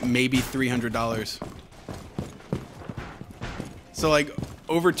me like maybe $300. So like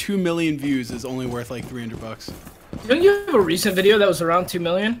over 2 million views is only worth like 300 bucks. Didn't you have a recent video that was around 2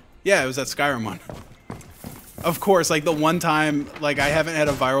 million? Yeah, it was that Skyrim one. Of course, like the one time, like I haven't had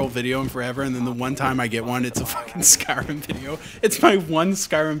a viral video in forever, and then the one time I get one, it's a fucking Skyrim video. It's my one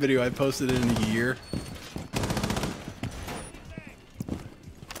Skyrim video I posted in a year.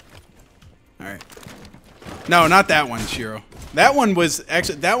 Alright. No, not that one, Shiro. That one was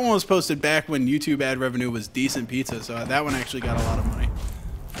posted back when YouTube ad revenue was decent pizza, so that one actually got a lot of money.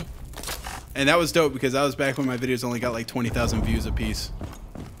 And that was dope because that was back when my videos only got like 20,000 views a piece.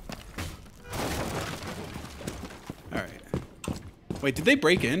 Alright. Wait, did they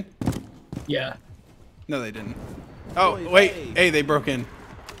break in? Yeah. No, they didn't. Oh, wait. Hey, they broke in.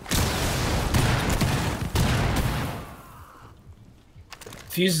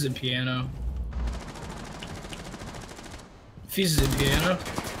 Fuses and piano. Fuses and piano.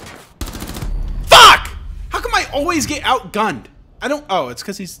 Fuck! How come I always get outgunned? I don't. Oh, it's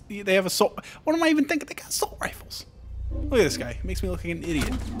because they have assault. What am I even thinking? They got assault rifles. Look at this guy. He makes me look like an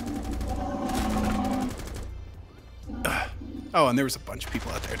idiot. Oh, and there was a bunch of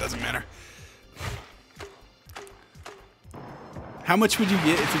people out there. It doesn't matter. How much would you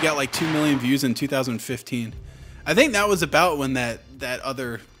get if you got like 2 million views in 2015? I think that was about when the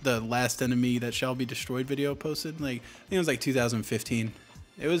last enemy that shall be destroyed video posted. Like I think it was like 2015.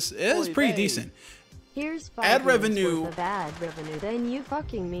 It was pretty decent. Here's 5 ad revenue. worth of ad revenue. Then you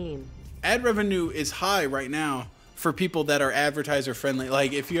fucking meme. Ad revenue is high right now for people that are advertiser friendly.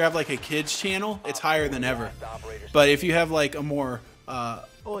 Like if you have like a kids channel, it's higher than ever. But if you have like a more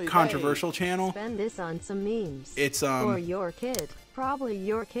controversial channel, Spend this on some memes. it's For your kid. Probably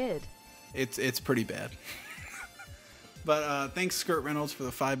your kid. it's pretty bad. But thanks Skirt Reynolds for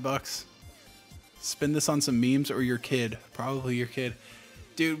the $5. Spend this on some memes or your kid. Probably your kid.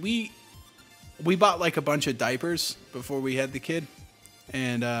 Dude, we bought like a bunch of diapers before we had the kid.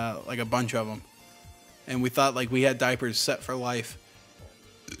 And like a bunch of them. And we thought like we had diapers set for life.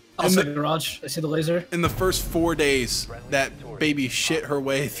 Also, the garage. I see the laser. In the first 4 days, that baby shit her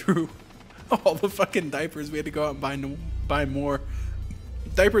way through all the fucking diapers. We had to go out and buy more.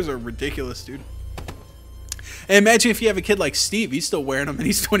 Diapers are ridiculous, dude. And imagine if you have a kid like Steve. He's still wearing them and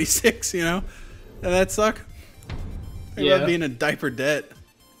he's 26, you know? Doesn't that suck? Think about being a diaper debt.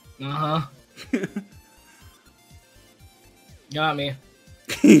 Uh-huh. Got me.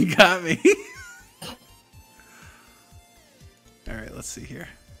 You got me. Alright, let's see here.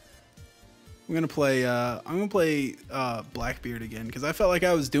 I'm gonna play Blackbeard again because I felt like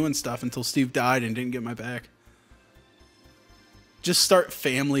I was doing stuff until Steve died and didn't get my back. Just start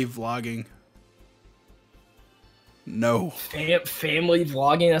family vlogging. No. Family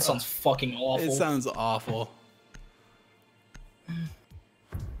vlogging? That sounds fucking awful. It sounds awful.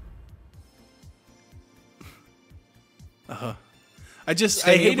 I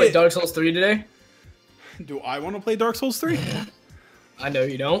hate play it. Dark Souls 3 today? Do I want to play Dark Souls 3? I know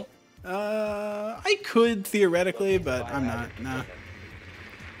you don't. I could theoretically, but I'm not. Nah.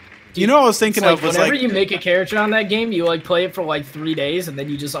 You know what I was thinking of was whenever like you make a character on that game, you like play it for like 3 days and then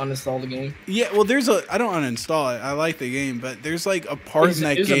you just uninstall the game. Yeah, well, I don't uninstall it. I like the game, but there's like a part in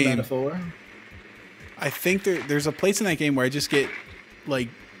that game. A metaphor. I think there's a place in that game where I just get like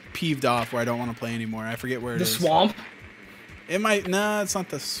peeved off where I don't want to play anymore. I forget where it is. The swamp. It might. Nah, it's not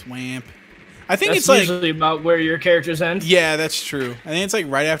the swamp. I think That's it's like usually about where your characters end. Yeah, that's true. I think it's like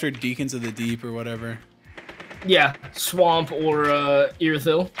right after Deacons of the Deep or whatever. Yeah, swamp or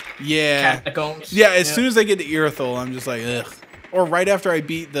Irithyll. Yeah. Catacombs. Yeah, as soon as I get to Irithyll, I'm just like, ugh. Or right after I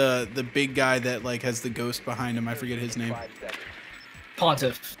beat the big guy that like has the ghost behind him. I forget his name.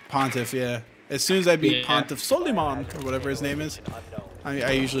 Pontiff. Pontiff, yeah. As soon as I beat Pontiff Soliman or whatever his name is,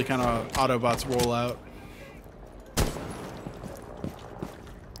 I usually kind of Autobots roll out.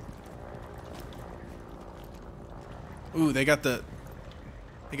 Ooh, they got the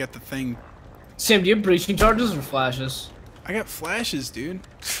thing. Sam, do you have breaching charges or flashes? I got flashes, dude.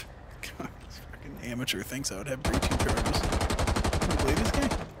 God, this fucking amateur thinks I would have breaching charges. Can you believe this guy?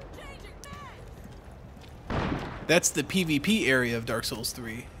 That's the PvP area of Dark Souls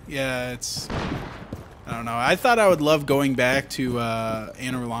 3. Yeah, it's... I don't know. I thought I would love going back to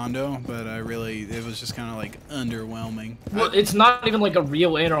Anne Orlando, but it was just kind of like underwhelming. Well, it's not even like a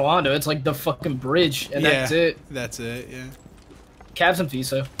real Anne Orlando. It's like the fucking bridge, and that's it. That's it, yeah. Cabs and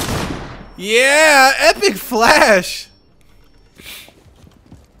Visa. Yeah! Epic Flash!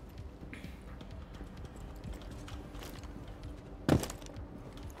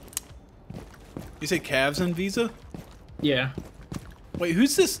 You say Cavs and Visa? Yeah. Wait,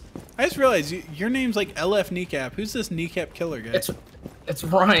 who's this? I just realized your name's like LF Kneecap. Who's this Kneecap Killer guy? It's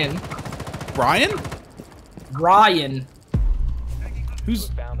Ryan. Brian? Ryan. Who's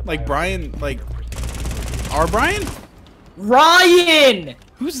like Brian? Like our Brian? Ryan.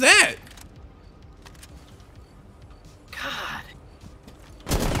 Who's that? God.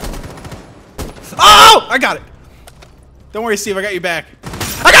 Oh! I got it. Don't worry, Steve. I got you back.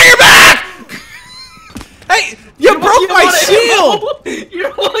 I got your back! Hey, you broke my shield!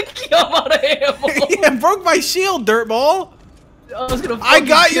 You're lucky I'm out of ammo. You broke my shield, dirtball. I I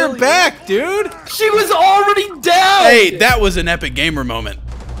got your back, dude. She was already down. Hey, that was an epic gamer moment.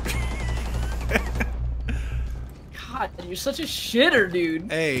 God, you're such a shitter,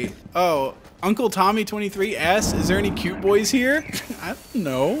 dude. Hey, oh, Uncle Tommy 23 asks, is there any cute boys here? I don't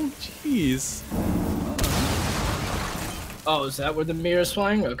know. Jeez. Oh, is that where the mirror's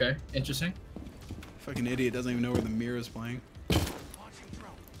flying? Okay, interesting. Fucking idiot doesn't even know where the mirror is playing.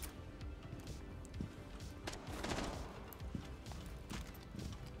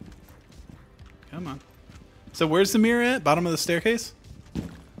 Come on. So where's the mirror at? Bottom of the staircase?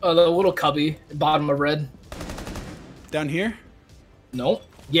 The little cubby, bottom of red. Down here? Nope.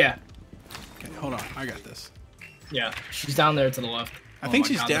 Yeah. Okay, hold on. I got this. Yeah. She's down there to the left. I think my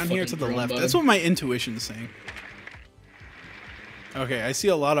she's God, down here to the drone left. bug. That's what my intuition is saying. Okay, I see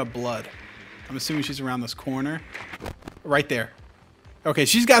a lot of blood. I'm assuming she's around this corner. Right there. Okay,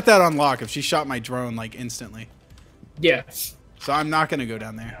 she's got that on lock if she shot my drone, like, instantly. Yeah. So I'm not going to go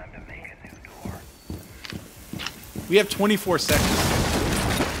down there. We have 24 seconds.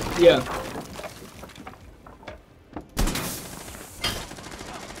 Yeah.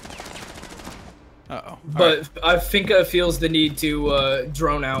 Uh-oh. But I think it feels the need to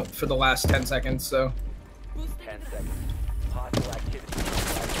drone out for the last 10 seconds, so. 10 seconds. Hostile activity.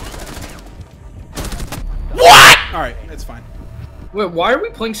 What? All right, that's fine. Wait, why are we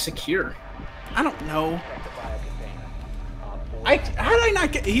playing secure? I don't know. Protect the bio container. Op 4 How did I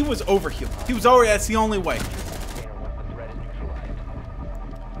not get... He was overhealed. He was already... That's the only way. container once the threat is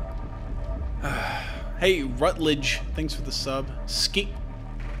neutralized. Hey, Rutledge. Thanks for the sub.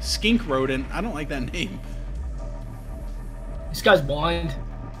 Skink Rodent. I don't like that name. This guy's blind.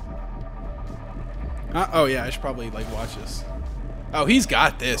 Oh, yeah. I should probably, like, watch this. Oh, he's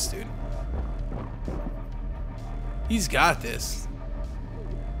got this, dude. He's got this.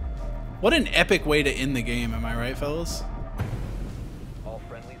 What an epic way to end the game. Am I right, fellas? All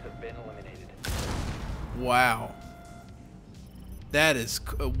friendlies have been eliminated. Wow. That is...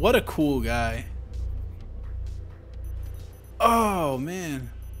 What a cool guy. Oh, man.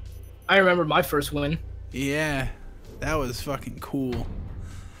 I remember my first win. Yeah, that was fucking cool.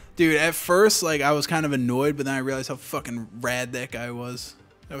 Dude, at first, like, I was kind of annoyed, but then I realized how fucking rad that guy was.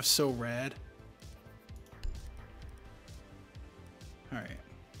 That was so rad. Alright.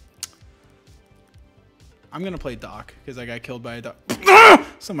 I'm gonna play Doc, because I got killed by a Doc.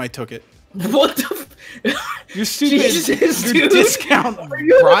 Somebody took it. What the Your stupid Jesus, your dude. discount Are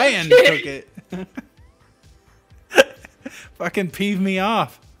you Brian okay? took it. Fucking peeved me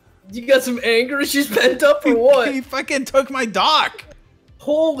off. You got some anger issues pent up or what? He fucking took my Doc.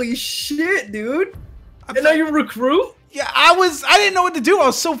 Holy shit, dude. And now you're a recruit? Yeah, I didn't know what to do. I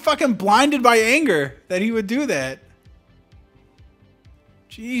was so fucking blinded by anger that he would do that.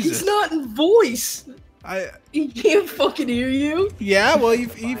 Jesus. He's not in voice. He can't fucking hear you. Yeah, well,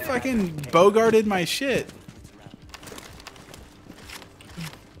 he fucking bogarted my shit.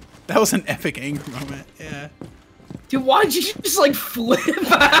 That was an epic anger moment. Yeah. Dude, why'd you just like flip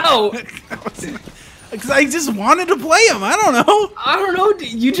out? Because I just wanted to play him. I don't know. I don't know,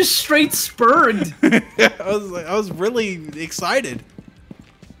 dude. You just straight spurred. I was really excited.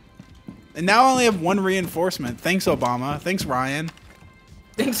 And now I only have one reinforcement. Thanks, Obama. Thanks, Ryan.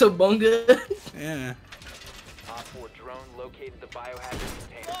 Thanks, Obunga. Yeah. Op 4 drone located the biohazard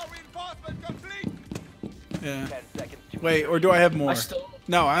container. Yeah. 10 seconds to Wait, or do I have more? I still.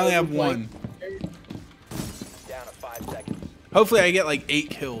 No, I only have one. down to 5 seconds. Hopefully I get like 8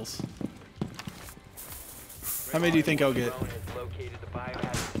 kills. How many do you think I'll get? Drone has located the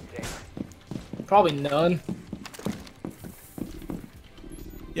biohazard container. Probably none.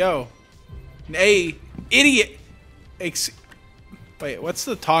 Yo. Hey, idiot. Wait, what's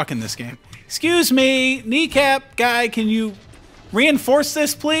the talk in this game? Excuse me, kneecap guy, can you reinforce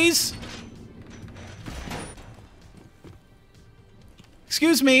this, please?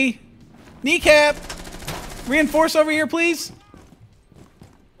 Excuse me, kneecap, reinforce over here, please.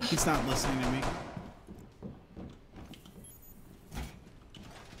 He's not listening to me.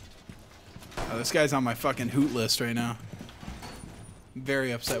 Oh, this guy's on my fucking hoot list right now. I'm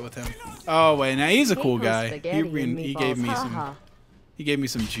very upset with him. Oh wait, now he's a cool guy. He gave me some. He gave me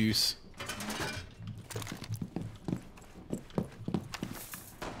some juice.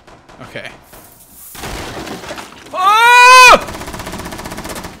 Okay. Oh!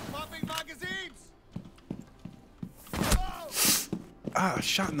 Ah,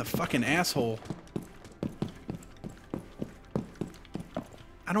 shot in the fucking asshole.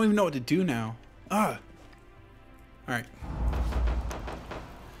 I don't even know what to do now. Ah. All right.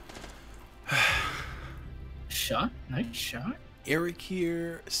 Shot? Nice shot. Eric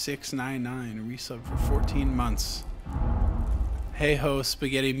here, 699, resub for 14 months. Hey ho,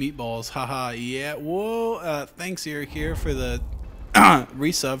 spaghetti meatballs, haha, yeah, whoa, thanks Eric here for the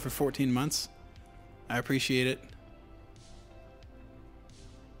resub for 14 months. I appreciate it.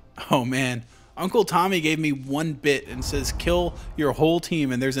 Oh man, Uncle Tommy gave me 1 bit and says kill your whole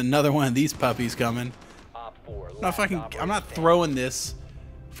team and there's another one of these puppies coming. Op 4, I'm not throwing this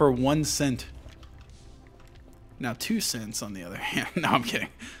for 1 cent. Now 2 cents on the other hand. No, I'm kidding.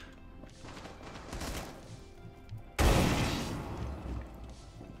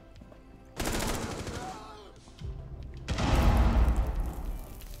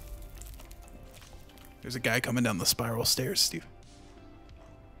 There's a guy coming down the spiral stairs, Steve.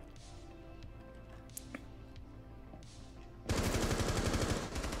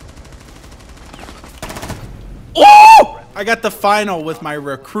 Oh! I got the final with my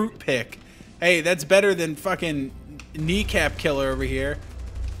recruit pick. Hey, that's better than fucking kneecap killer over here.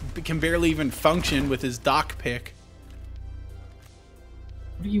 Can barely even function with his doc pick.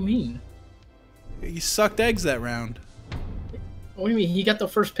 What do you mean? He sucked eggs that round. What do you mean? He got the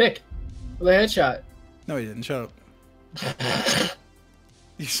first pick with a headshot. No, he didn't. Shut up.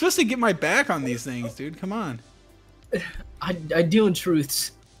 You're supposed to get my back on these things, dude. Come on. I deal in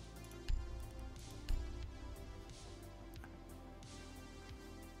truths.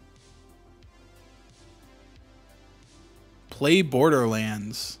 Play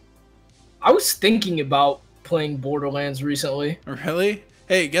Borderlands. I was thinking about playing Borderlands recently. Really?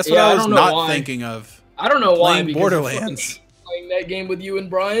 Hey, guess what Yeah, I I was don't know not why. thinking of? I don't know why. Playing because Borderlands. Playing that game with you and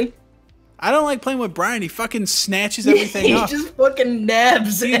Brian. I don't like playing with Brian. He fucking snatches everything he up. just fucking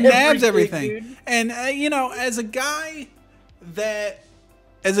nabs. He nabs everything. Dude. And you know, as a guy that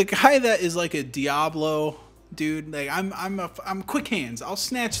is like a Diablo dude, like I'm quick hands. I'll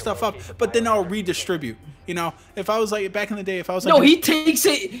snatch stuff up, but then I'll redistribute. You know, if I was like back in the day, if I was like, No, he takes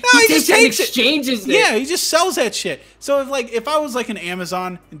it. No, he just takes it and takes it. exchanges it. Yeah, he just sells that shit. So if I was like an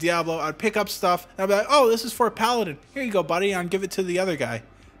Amazon in Diablo, I'd pick up stuff and I'd be like, oh, this is for a paladin. Here you go, buddy. And I'd give it to the other guy.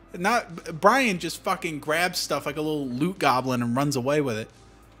 Not Brian just fucking grabs stuff like a little loot goblin and runs away with it.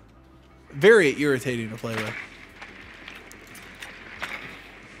 Very irritating to play with.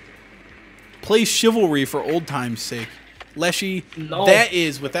 Play Chivalry for old time's sake. Leshy, No. that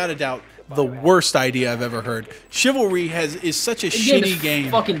is without a doubt the worst idea I've ever heard. Chivalry is such a shitty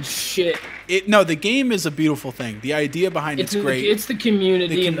game. Fucking shit. No, the game is a beautiful thing. The idea behind it's great. It's the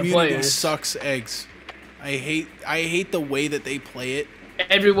community and the players. Sucks eggs. I hate the way that they play it.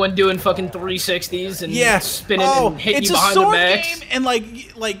 Everyone doing fucking 360s and spinning and hitting you behind the It's a sword backs. game, and like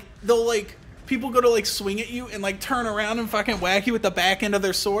they'll like people go to like swing at you and like turn around and fucking whack you with the back end of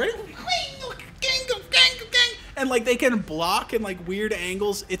their sword. And like they can block in like weird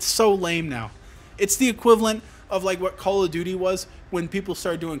angles. It's so lame now. It's the equivalent of like what Call of Duty was when people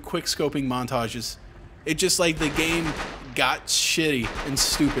started doing quick scoping montages. It just like the game got shitty and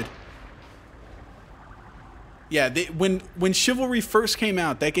stupid. Yeah, when Chivalry first came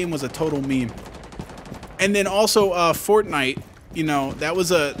out, that game was a total meme. And then also Fortnite, you know, that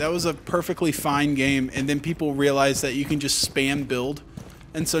was a perfectly fine game. And then people realized that you can just spam build,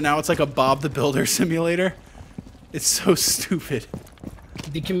 and so now it's like a Bob the Builder simulator. It's so stupid.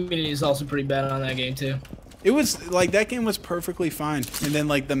 The community is also pretty bad on that game too. It was like that game was perfectly fine, and then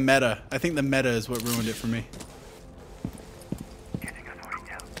like the meta. I think the meta is what ruined it for me.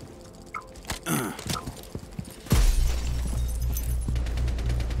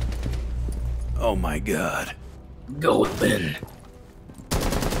 Oh my god. Go in.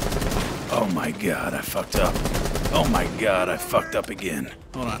 Oh my god, I fucked up. Oh my god, I fucked up again.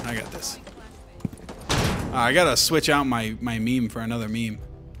 Hold on, I got this. I gotta switch out my meme for another meme.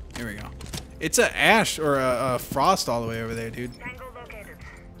 Here we go. It's a Ash or a Frost all the way over there, dude. Tango located.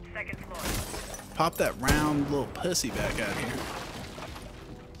 Second floor. Pop that round little pussy back out here.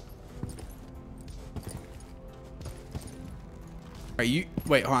 Alright, you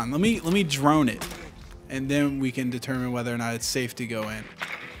wait, hold on. Let me drone it. And then we can determine whether or not it's safe to go in.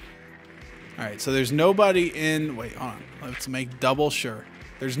 Alright, so there's nobody in wait, hold on. Let's make double sure.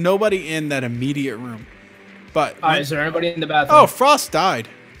 There's nobody in that immediate room. But Alright, is there anybody in the bathroom? oh, Frost died.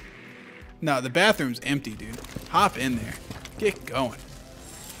 No, the bathroom's empty, dude. Hop in there. Get going.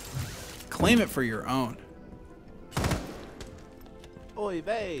 Claim it for your own. Oy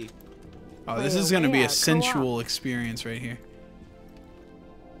vey. Oh, this is gonna be a sensual experience right here.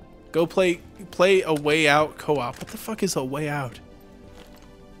 Go play a way out co-op. What the fuck is a way out?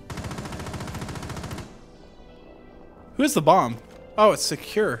 Who has the bomb? Oh, it's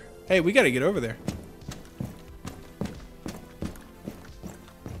secure. Hey, we gotta get over there.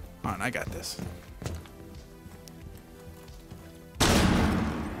 Hold on, I got this.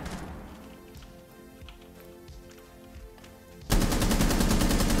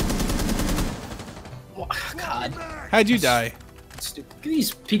 Oh, God. How'd you die? Stupid.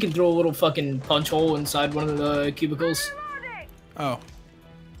 He's peeking through a little fucking punch hole inside one of the cubicles. Oh.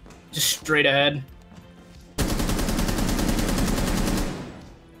 Just straight ahead.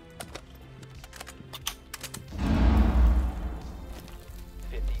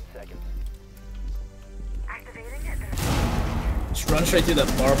 Just run straight through that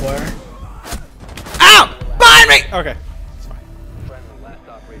barbed wire. Ow! Behind me! Okay.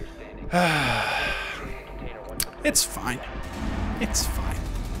 It's fine. It's fine.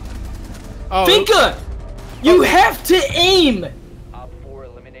 Oh, Finka! You have to aim! Op 4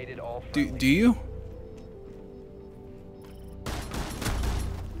 eliminated all Do friendlies. you?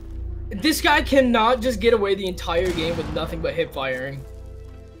 This guy cannot just get away the entire game with nothing but hip firing.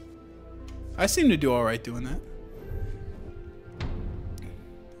 I seem to do all right doing that.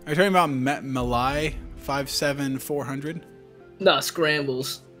 Are you talking about Malai 57400? Nah,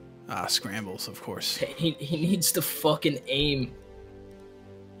 scrambles. Ah, scrambles, of course. He needs to fucking aim.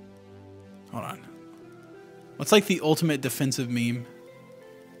 Hold on. What's like the ultimate defensive meme?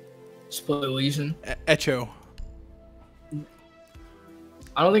 Split lesion. Echo.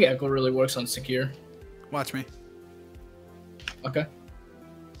 I don't think Echo really works on secure. Watch me. Okay.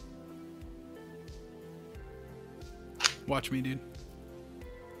 Watch me, dude.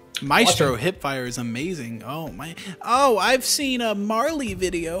 Maestro hipfire is amazing. Oh my! Oh, I've seen a Marley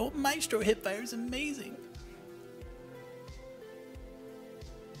video. Maestro hipfire is amazing.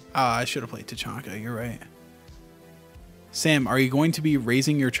 Ah, I should have played Tachanka. You're right. Sam, are you going to be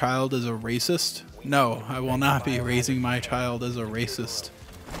raising your child as a racist? No, I will not be raising my child as a racist.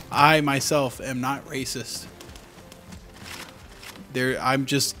 I myself am not racist. I'm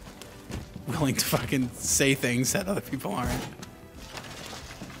just willing to fucking say things that other people aren't.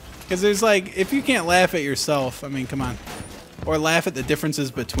 Because there's like, if you can't laugh at yourself, I mean, come on. Or laugh at the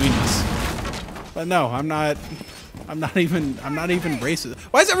differences between us. But no, I'm not even racist.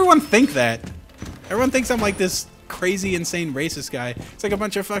 Why does everyone think that? Everyone thinks I'm like this crazy, insane racist guy. It's like a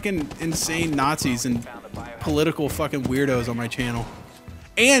bunch of fucking insane Nazis and political fucking weirdos on my channel.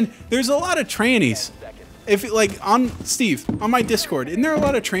 And there's a lot of trannies. If like on Steve, on my Discord, isn't there a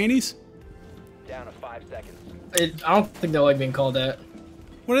lot of trannies? Down to 5 seconds. I don't think they like being called that.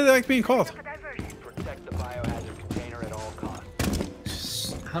 What are they like being called? Protect the biohazard container at all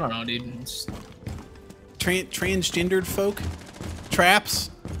costs. I don't know, dude. It's... Transgendered folk?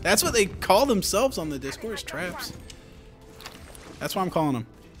 Traps? That's what they call themselves on the Discord, is traps. That's what I'm calling them.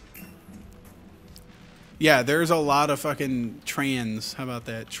 Yeah, there's a lot of fucking trans. How about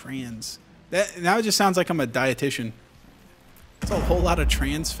that? Trans. That now it just sounds like I'm a dietitian. There's a whole lot of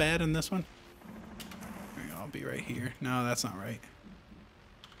trans fat in this one. There we go, I'll be right here. No, that's not right.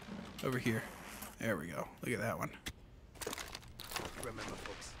 Over here. There we go. Look at that one. Remember,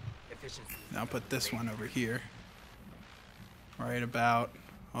 folks, efficiency. Now put this one over here. Right about.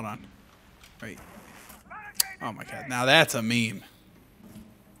 Hold on. Right. Oh my god. Now that's a meme.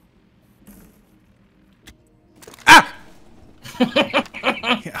 Ah!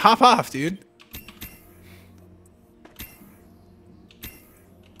 Hop off, dude.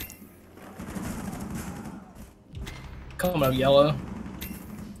 Come up, yellow.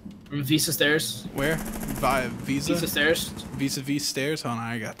 Visa stairs. Where? Visa? Visa stairs. Vis-a-vis stairs? Hold on,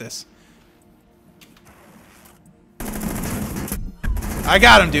 I got this. I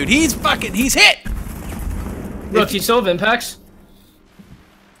got him, dude. He's hit! Look, do you still have impacts?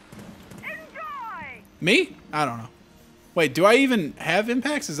 Me? I don't know. Wait, do I even have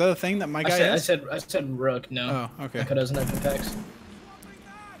impacts? Is that a thing that my guy has? I said Rook, no. Oh, okay. Echo doesn't have impacts.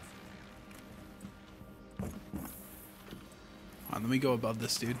 Hold on, let me go above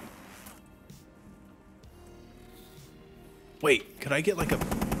this dude. Wait, could I get like a...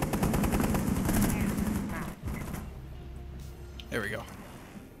 There we go.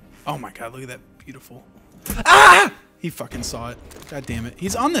 Oh my god, look at that beautiful... Ah! He fucking saw it. God damn it.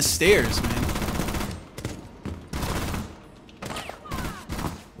 He's on the stairs, man.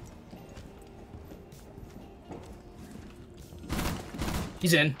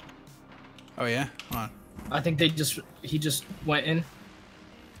 He's in. Oh yeah? Hold on. I think he just went in.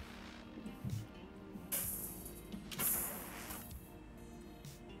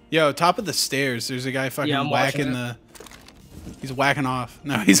 Yo, top of the stairs, there's a guy fucking I'm whacking watching the... He's whacking off.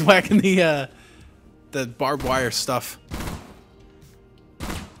 No, he's whacking the barbed wire stuff.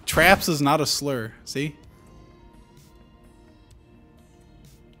 Traps is not a slur. See?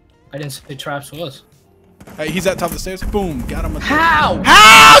 I didn't say traps was. He's at top of the stairs. Boom. Got him with How?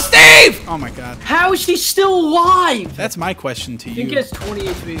 How, Steve? Oh my god. How is he still alive? That's my question to I think he you. has 20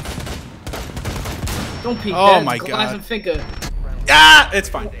 HP. Don't peek. Oh That's my Glass God. and Finka. Ah! It's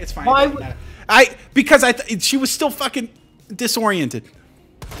fine. It's fine. Why It doesn't matter. Because she was still fucking disoriented.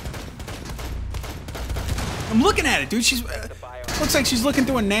 I'm looking at it, dude. She's looks like she's looking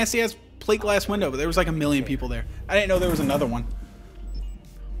through a nasty ass plate glass window, but there was like a million people there. I didn't know there was another one.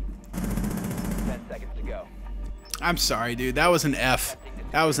 10 seconds to go. I'm sorry, dude. That was an F.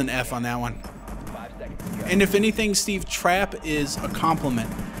 That was an F on that one. 5 seconds to go. And if anything, Steve, trap is a compliment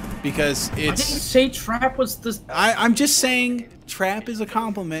because I didn't it's. say trap was this. I'm just saying trap is a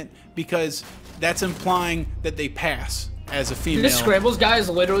compliment because that's implying that they pass as a female, This Scrambles guy is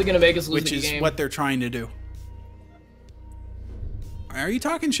literally gonna make us lose which the is game. what they're trying to do. Are you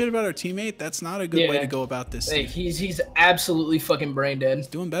talking shit about our teammate? That's not a good way to go about this. Hey, he's absolutely fucking brain dead. He's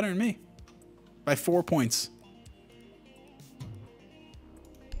doing better than me. By 4 points.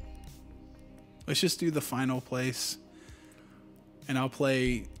 Let's just do the final place. And I'll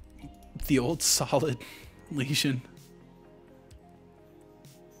play the old solid Legion.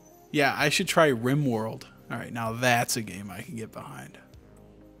 Yeah, I should try RimWorld. Alright, now that's a game I can get behind.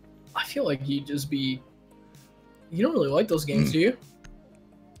 I feel like you'd just be... You don't really like those games, do you?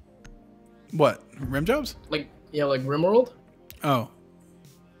 What? Rim jobs? Like, yeah, like RimWorld? Oh.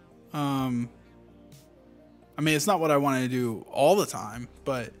 I mean, it's not what I want to do all the time,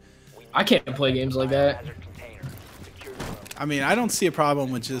 but... I can't play games like that. I mean, I don't see a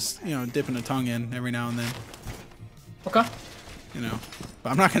problem with just, you know, dipping a tongue in every now and then. Okay. You know, but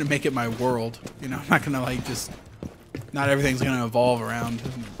I'm not going to make it my world. You know, I'm not going to, like, just... Not everything's going to evolve around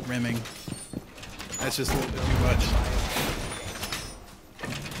rimming. That's just a little bit too much.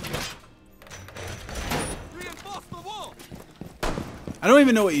 I don't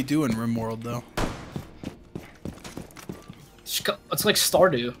even know what you do in RimWorld, though. It's like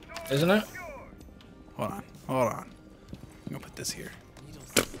Stardew, isn't it? Hold on. Hold on. I'm going to put this here.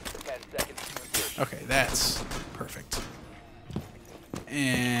 Okay, that's perfect.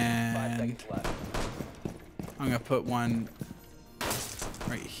 And I'm going to put one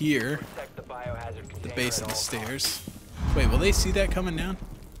right here. The base of the stairs. Wait, will they see that coming down?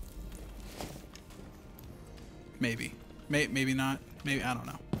 Maybe. Maybe not. Maybe, I don't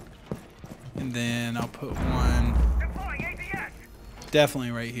know. And then I'll put one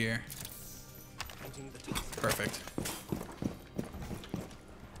definitely right here. Perfect.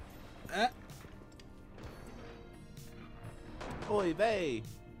 Oy vey.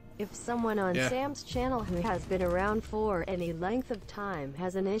 If someone on Sam's channel who has been around for any length of time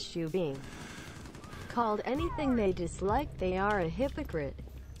has an issue being called anything they dislike, they are a hypocrite.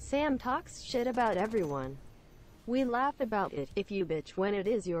 Sam talks shit about everyone. We laugh about it. If you bitch when it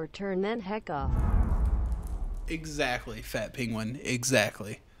is your turn, then heck off. Exactly, Fat Penguin.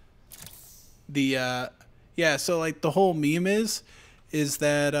 Exactly. The, yeah, so, like, the whole meme is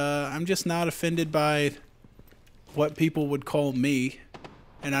that, I'm just not offended by what people would call me.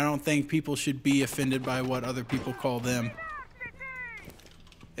 And I don't think people should be offended by what other people call them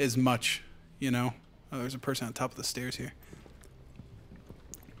as much, you know? Oh, there's a person on top of the stairs here.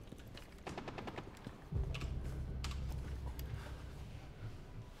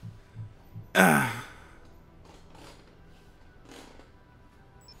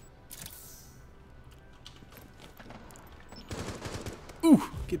 Ooh,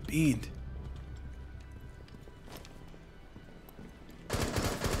 get beamed.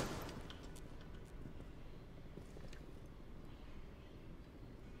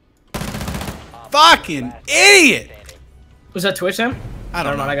 Fucking idiot! Was that Twitch, Sam? I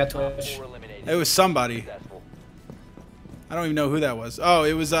don't know. I got Twitch. It was somebody. I don't even know who that was. Oh,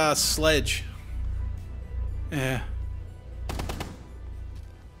 it was Sledge. Yeah.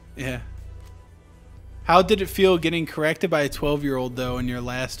 Yeah. How did it feel getting corrected by a 12-year-old though in your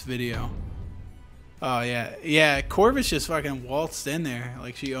last video? Oh yeah. Yeah, Corvus just fucking waltzed in there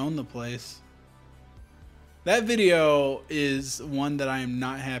like she owned the place. That video is one that I am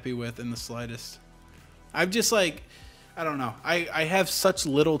not happy with in the slightest. I'm just like, I don't know. I have such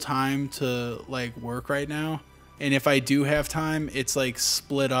little time to like work right now. And if I do have time, it's like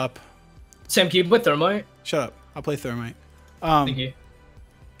split up. Sam, can you play Thermite? Shut up. I'll play Thermite. Thank you.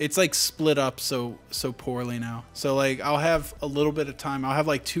 It's like split up so poorly now. So like I'll have a little bit of time. I'll have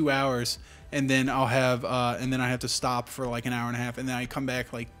like 2 hours and then I'll have and then I have to stop for like an hour and a half and then I come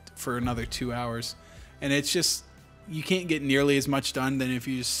back like for another 2 hours. And it's just, you can't get nearly as much done than if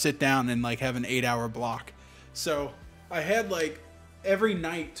you just sit down and like have an 8-hour block. So I had like every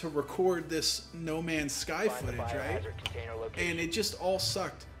night to record this No Man's Sky footage, right? And it just all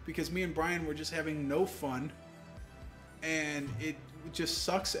sucked because me and Brian were just having no fun. And it just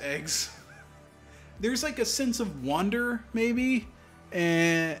sucks eggs. There's like a sense of wonder maybe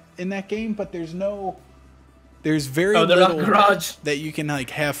in that game, but there's very little that you can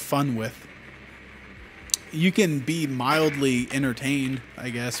like have fun with. You can be mildly entertained, I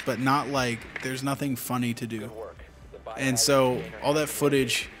guess, but not like there's nothing funny to do. And so all that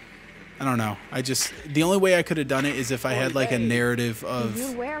footage, I don't know. The only way I could have done it is if I had like a narrative of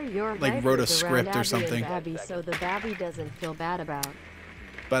like wrote a script or something. Abby, so the babby doesn't feel bad about.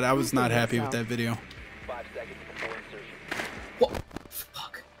 But I was not happy with that video. What?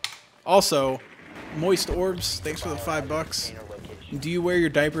 Fuck. Also, Moist Orbs, thanks for the $5. Do you wear your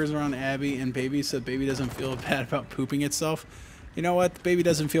diapers around Abby and Baby so Baby doesn't feel bad about pooping itself? You know what? Baby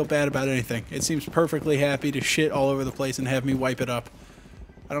doesn't feel bad about anything. It seems perfectly happy to shit all over the place and have me wipe it up.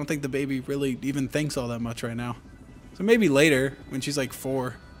 I don't think the baby really even thinks all that much right now. So maybe later when she's like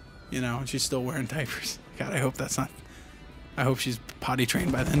 4, you know, and she's still wearing diapers. God, I hope that's not. I hope she's potty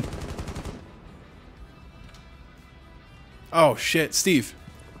trained by then. Oh shit, Steve.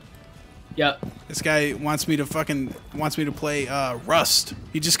 Yeah. This guy wants me to play Rust.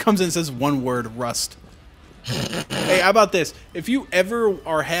 He just comes in and says one word, Rust. Hey, how about this? If you ever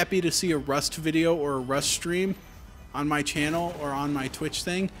are happy to see a Rust video or a Rust stream on my channel or on my Twitch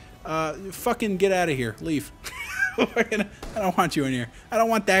thing, fucking get out of here. Leave. I don't want you in here. I don't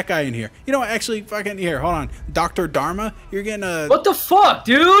want that guy in here. You know what? Actually, fucking here. Hold on. Dr. Dharma, you're getting a... What the fuck,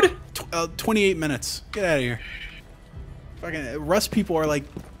 dude? 28 minutes. Get out of here. Fucking Rust people are like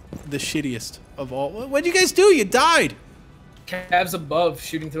the shittiest of all. What'd you guys do? You died. Cabs above,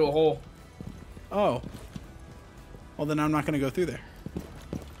 shooting through a hole. Oh. Well, then I'm not going to go through there.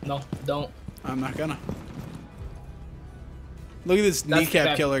 No, don't. I'm not gonna. Look at this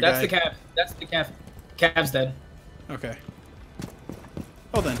kneecap killer guy. That's the cab. That's the cab. Cab's dead. Okay.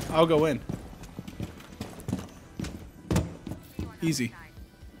 Well then, I'll go in. Easy.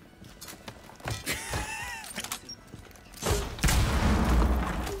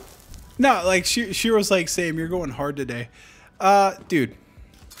 No, like she was like, Sam, you're going hard today. Dude.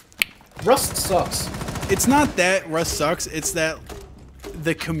 Rust sucks. It's not that Rust sucks, it's that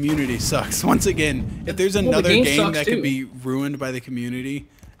the community sucks. Once again, if there's another game that could be ruined by the community,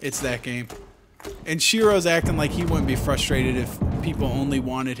 it's that game. And Shiro's acting like he wouldn't be frustrated if people only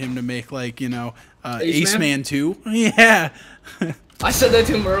wanted him to make, like, you know, Ace Man 2. Yeah. I said that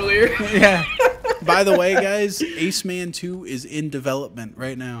to him earlier. Yeah. By the way, guys, Ace Man 2 is in development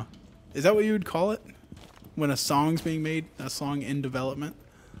right now. Is that what you would call it? When a song's being made? A song in development?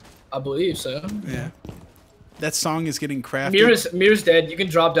 I believe so. Yeah. That song is getting crafted. Mirror's dead. You can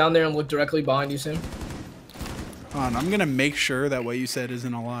drop down there and look directly behind you, Sim. Hold on, I'm going to make sure that what you said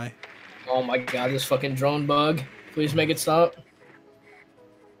isn't a lie. Oh my god, this fucking drone bug. Please make it stop.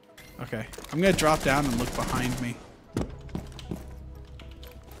 Okay. I'm going to drop down and look behind me.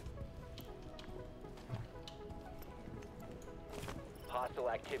 Hostile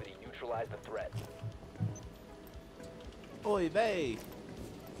activity. Neutralize the threat. Oy vey.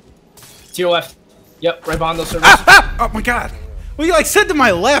 To your left. Yep, right behind those servers. Oh my god. Well, you like said to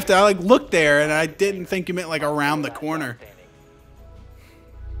my left. I like looked there and I didn't think you meant like around the corner.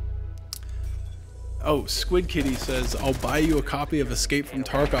 Oh, Squid Kitty says, I'll buy you a copy of Escape from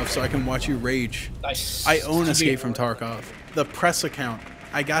Tarkov so I can watch you rage. Nice. I own Escape from Tarkov. The press account.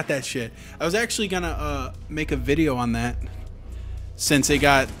 I got that shit. I was actually gonna make a video on that since it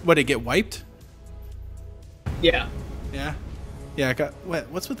got, what, it get wiped? Yeah. Yeah? Yeah, I got,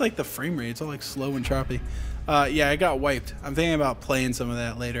 what's with like the frame rate? It's all like slow and choppy. Yeah, I got wiped. I'm thinking about playing some of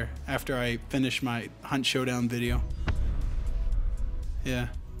that later after I finish my Hunt Showdown video. Yeah.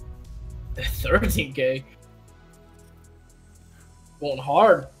 13K. Going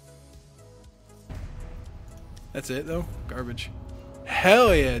hard. That's it though? Garbage.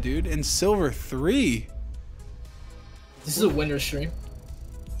 Hell yeah, dude. And Silver 3. This is a winter stream.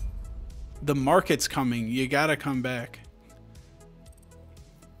 The market's coming. You gotta come back.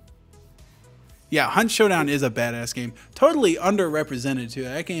 Yeah, Hunt Showdown is a badass game. Totally underrepresented too.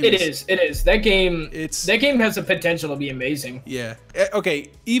 That game It is. That game has the potential to be amazing. Yeah.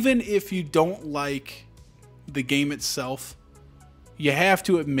 Okay, even if you don't like the game itself, you have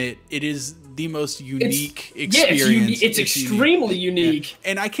to admit it is the most unique experience. Yeah, it's extremely unique. Yeah.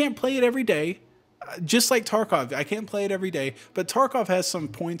 And I can't play it every day. Just like Tarkov, I can't play it every day. But Tarkov has some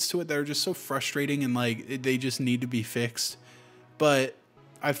points to it that are just so frustrating and like they just need to be fixed. But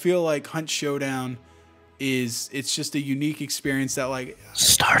I feel like Hunt Showdown it's just a unique experience that like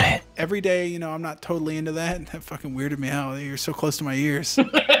start it every day. You know, I'm not totally into that. That fucking weirded me out. You're so close to my ears.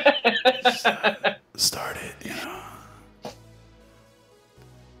 Start it, you know.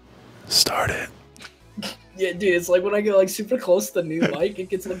 Start it. Yeah, dude, it's like when I get like super close to the new mic, it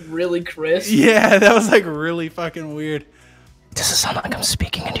gets like really crisp. Yeah, that was like really fucking weird. Does it sound like I'm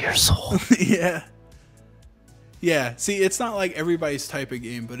speaking into your soul? Yeah. Yeah, see, it's not like everybody's type of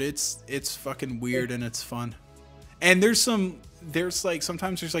game, but it's fucking weird and it's fun. And there's like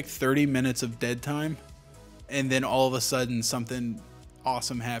sometimes there's like 30 minutes of dead time, and then all of a sudden something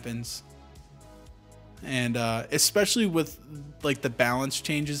awesome happens. And especially with like the balance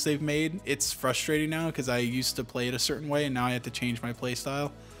changes they've made, it's frustrating now because I used to play it a certain way and now I have to change my play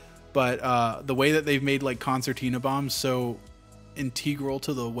style. But the way that they've made like concertina bombs so integral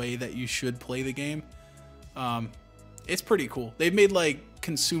to the way that you should play the game. It's pretty cool. They've made like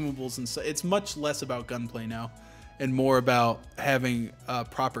consumables and so it's much less about gunplay now and more about having a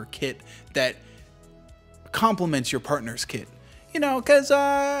proper kit that complements your partner's kit. You know, because,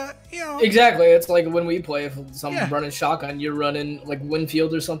 you know. Exactly. It's like when we play, if someone's Yeah. running shotgun, you're running like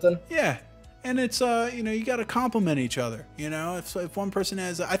Winfield or something. Yeah. And it's, you know, you got to compliment each other. You know, if one person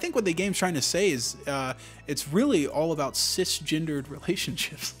has, I think what the game's trying to say is it's really all about cisgendered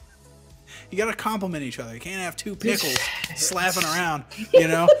relationships. You got to compliment each other. You can't have two pickles slapping around, you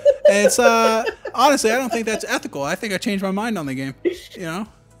know? And it's, honestly, I don't think that's ethical. I think I changed my mind on the game, you know?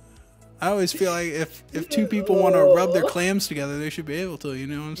 I always feel like if two people want to rub their clams together, they should be able to. You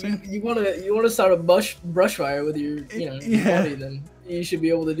know what I'm saying? You want to start a brush fire with your your buddy, then you should be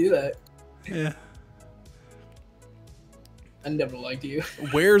able to do that. Yeah. I never liked you.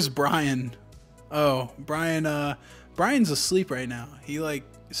 Where's Brian? Oh, Brian's asleep right now. He like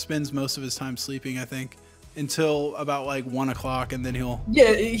spends most of his time sleeping, I think, until about like 1 o'clock, and then he'll.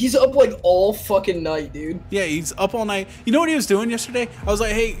 Yeah, he's up like all fucking night, dude. Yeah, he's up all night. You know what he was doing yesterday? I was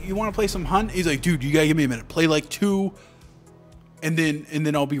like, "Hey, you want to play some hunt?" He's like, "Dude, you gotta give me a minute. Play like 2, and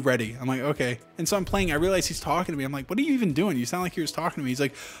then I'll be ready." I'm like, "Okay." And so I'm playing. I realize he's talking to me. I'm like, "What are you even doing? You sound like you was talking to me." He's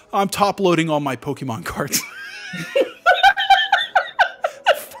like, "I'm top loading all my Pokemon cards."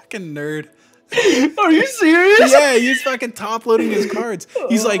 Fucking nerd. Are you serious? Yeah, he's fucking top loading his cards.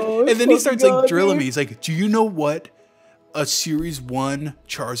 He's like, and then he starts like drilling me. He's like, "Do you know what a Series 1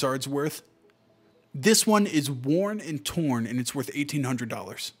 Charizard's worth? This one is worn and torn, and it's worth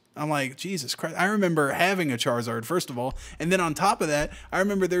 $1,800. I'm like, Jesus Christ. I remember having a Charizard, first of all. And then on top of that, I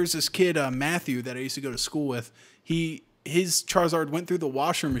remember there was this kid, Matthew, that I used to go to school with. His Charizard went through the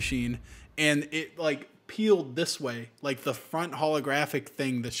washer machine, and it like peeled this way. Like the front holographic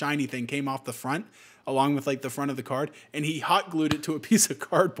thing, the shiny thing came off the front, along with like the front of the card, and he hot glued it to a piece of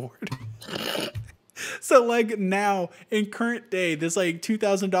cardboard. So like now, in current day, this like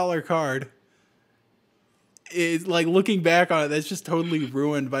 $2,000 card is like, looking back on it, that's just totally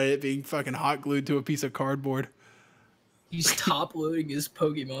ruined by it being fucking hot glued to a piece of cardboard. He's top loading his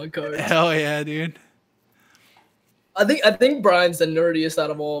Pokemon cards. Hell yeah, dude. I think Brian's the nerdiest out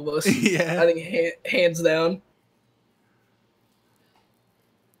of all of us. Yeah. I think hands down.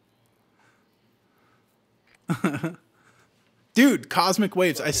 Dude, Cosmic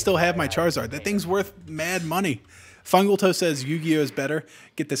Waves. I still have my Charizard. That thing's worth mad money. Fungalto says Yu-Gi-Oh is better.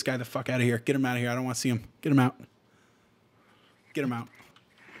 Get this guy the fuck out of here. Get him out of here. I don't want to see him. Get him out. Get him out.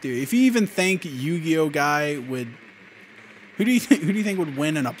 Dude, if you even think Yu-Gi-Oh guy would... Who do you think would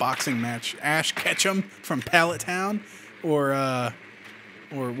win in a boxing match? Ash Ketchum from Pallet Town? Or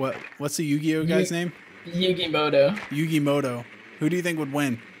what? What's the Yu-Gi-Oh guy's name? Yugimoto. Yugimoto. Who do you think would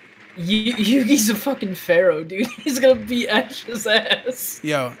win? Yugi's a fucking pharaoh, dude. He's gonna beat Ash's ass.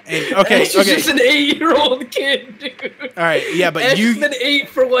 Yo, and, okay, Ash is just an 8-year-old kid, dude. All right, yeah, but Ash has been 8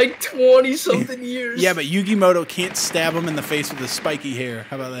 for like 20-something years. Yeah, but Yugimoto can't stab him in the face with his spiky hair.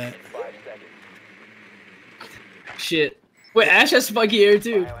 How about that? 5 seconds. Shit. Wait, Ash has spiky hair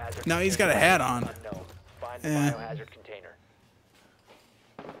too. Biohazard No, he's got a hat on. unknown. Find the Eh. biohazard container.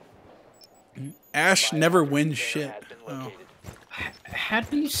 Ash never wins Container shit. has been Oh. located. How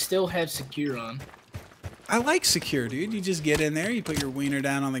do you still have secure on? I like secure, dude. You just get in there, you put your wiener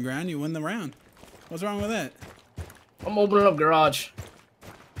down on the ground, you win the round. What's wrong with that? I'm opening up garage.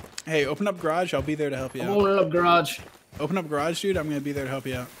 Hey, open up garage. I'll be there to help you I'm out. opening up garage. Open up garage, dude. I'm gonna be there to help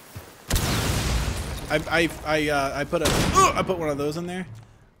you out. I put one of those in there.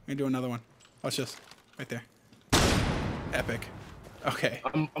 I'm gonna do another one. Watch this, right there. Epic. Okay.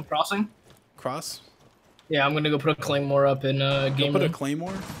 I'm crossing. Cross. Yeah, I'm gonna go put a claymore up in game Put a room.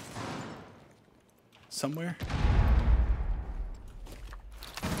 claymore somewhere.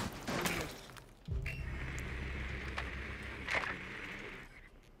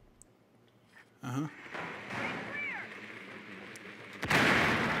 Uh-huh.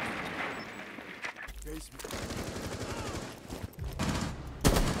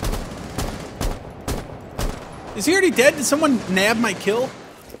 Is he already dead? Did someone nab my kill?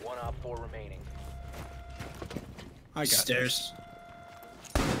 1 op 4 remaining. I got Stairs.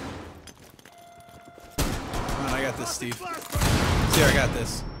 this. Come on, I got this, Steve. See, I got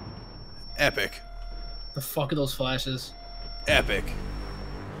this. Epic. The fuck are those flashes? Epic.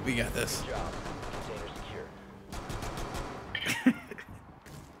 We got this. Good job. Container secure.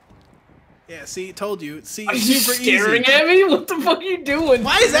 Yeah, see, told you. See, Are it's you super staring easy. at me? What the fuck are you doing?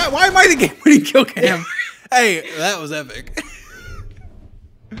 Why is that? Why am I the game-winning kill cam? Hey, that was epic.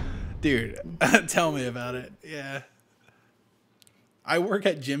 Dude, tell me about it. Yeah. I work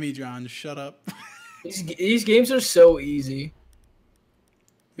at Jimmy John's. Shut up. These games are so easy.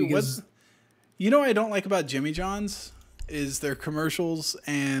 What? You know what I don't like about Jimmy John's is their commercials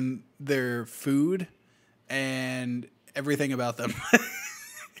and their food and everything about them.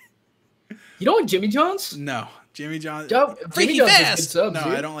 You don't like Jimmy John's? No, Jimmy John's. Jimmy Freaky John's is fast. good subs, No,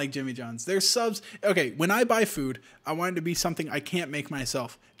 dude. I don't like Jimmy John's. Their subs. Okay, when I buy food, I want it to be something I can't make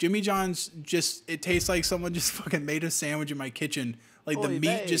myself. Jimmy John's it tastes like someone just fucking made a sandwich in my kitchen. Like the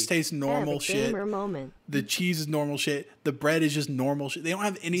meat just tastes normal shit. Moment. The cheese is normal shit. The bread is just normal shit. They don't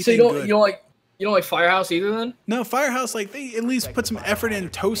have anything So good. you don't like Firehouse either then? No, Firehouse, like, they at least put some effort in,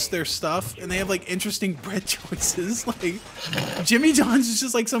 toast their stuff, and they have, like, interesting bread choices. Like, Jimmy John's is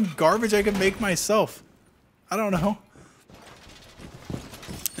just, like, some garbage I could make myself. I don't know.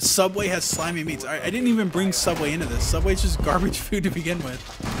 Subway has slimy meats. I didn't even bring Subway into this. Subway's just garbage food to begin with.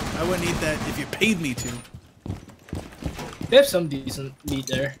 I wouldn't eat that if you paid me to. They have some decent meat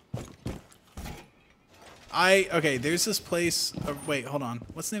there. Okay, there's this place. Wait, hold on.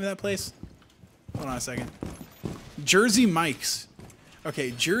 What's the name of that place? Hold on a second. Jersey Mike's.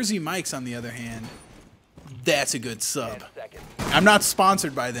 Okay, Jersey Mike's, on the other hand, that's a good sub. I'm not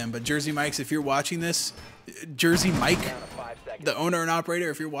sponsored by them, but Jersey Mike's, if you're watching this, Jersey Mike, the owner and operator,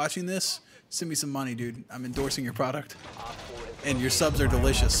 if you're watching this, send me some money, dude. I'm endorsing your product. And your subs are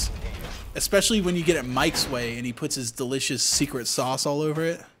delicious. Especially when you get it Mike's way and he puts his delicious secret sauce all over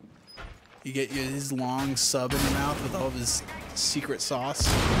it. You get his long sub in your mouth with all of his secret sauce.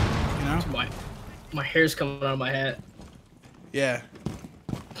 You know? My hair's coming out of my hat. Yeah.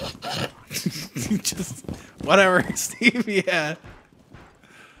 Just whatever, Steve. Yeah.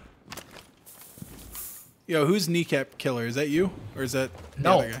 Yo, who's Kneecap Killer? Is that you, or is that the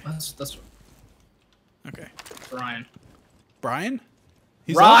No, other guy? that's Okay. Brian. Brian?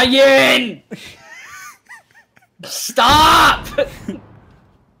 He's Ryan! Stop!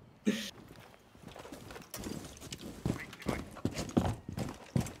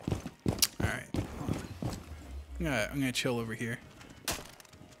 Alright. I'm gonna chill over here. Get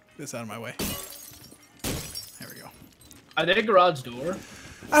this out of my way. There we go. Are they garage door?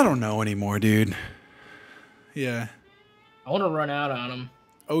 I don't know anymore, dude. Yeah. I want to run out on them.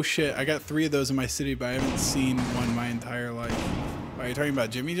 Oh shit, I got 3 of those in my city, but I haven't seen one my entire life. Are you talking about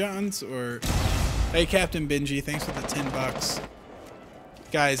Jimmy John's or... Hey, Captain Benji, thanks for the $10.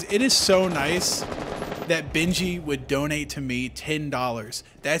 Guys, it is so nice that Benji would donate to me $10.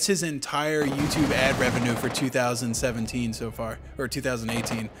 That's his entire YouTube ad revenue for 2017 so far, or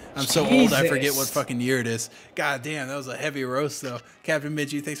 2018. I'm so old I forget what fucking year it is. God damn, that was a heavy roast though. Captain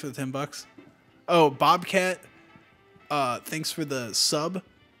Benji, thanks for the $10. Oh, Bobcat, thanks for the sub.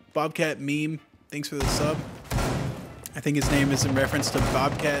 Bobcat Meme, thanks for the sub. I think his name is in reference to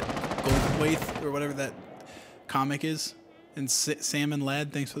Bobcat Goldthwait, or whatever that comic is. And Salmon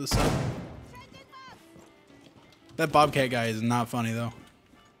Lad, thanks for the sub. That Bobcat guy is not funny, though.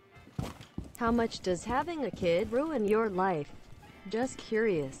 How much does having a kid ruin your life? Just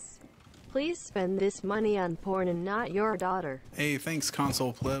curious. Please spend this money on porn and not your daughter. Hey, thanks,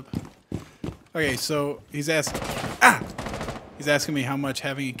 Console Pleb. Okay, so he's asking... He's asking me how much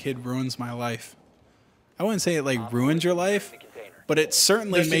having a kid ruins my life. I wouldn't say it, like, ruins your life, but it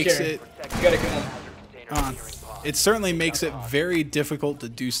certainly makes it... You gotta go. It certainly makes it very difficult to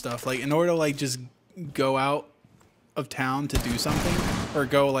do stuff. Like, in order to, like, just go out of town to do something, or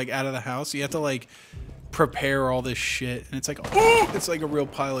go, like, out of the house, you have to, like, prepare all this shit. And it's like, oh! It's like a real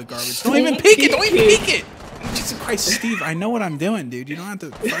pile of garbage. Don't even peek it! Don't even peek it! Jesus Christ, Steve, I know what I'm doing, dude. You don't have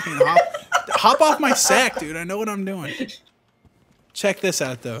to fucking hop off my sack, dude. I know what I'm doing. Check this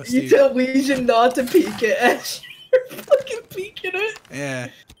out, though, Steve. You tell Legion not to peek it as you're fucking peeking it? Yeah.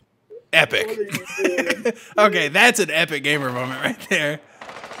 Epic. Okay, that's an epic gamer moment right there.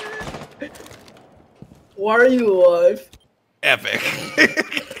 Why are you alive? Epic.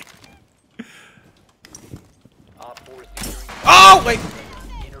 Oh, wait.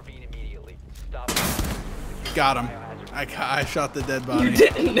 Intervene immediately. Stop. Got him. I shot the dead body. You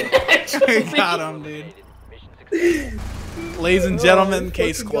didn't actually. I got him, dude. Mission successful. Ladies and gentlemen, Oh,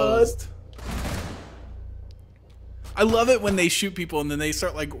 case fucking closed. I love it when they shoot people and then they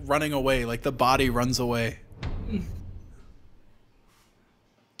start, like, running away. Like, the body runs away.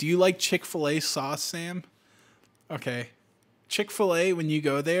 Do you like Chick-fil-A sauce, Sam? Okay. Chick-fil-A, when you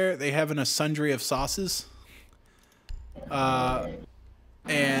go there, they have a sundry of sauces.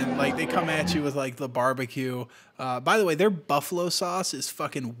 And, like, they come at you with, like, the barbecue. By the way, their buffalo sauce is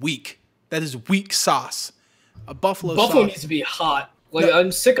fucking weak. That is weak sauce. A buffalo sauce needs to be hot. Like, no.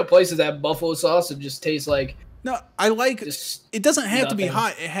 I'm sick of places that have buffalo sauce that just tastes like... No, I like... It doesn't have to be nothing.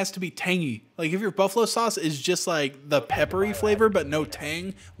 hot. It has to be tangy. Like, if your buffalo sauce is just, like, the peppery flavor but no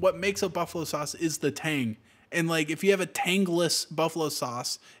tang, what makes a buffalo sauce is the tang. And, like, if you have a tangless buffalo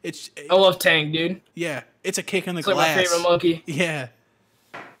sauce, it's... I love tang, dude. Yeah, it's a kick in the It's glass. like my favorite monkey. Yeah.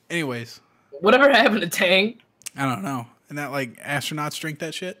 Anyways. Whatever happened to tang? I don't know. And that, like, astronauts drink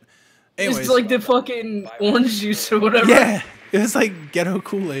that shit? Anyways, It's like the fucking orange juice or whatever. yeah, it was like ghetto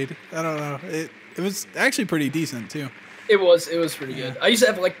Kool-Aid. I don't know. It was actually pretty decent too. It was pretty good. I used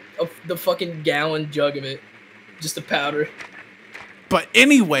to have like the fucking gallon jug of it, just the powder. But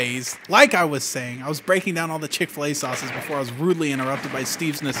anyways, like I was saying, I was breaking down all the Chick-fil-A sauces before I was rudely interrupted by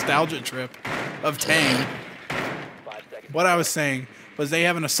Steve's nostalgia trip of Tang. What I was saying was they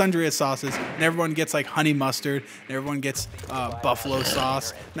have a sundry of sauces, and everyone gets like honey mustard, and everyone gets buffalo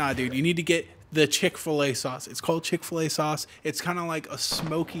sauce. Nah, dude, you need to get the Chick-fil-A sauce. It's called Chick-fil-A sauce. It's kind of like a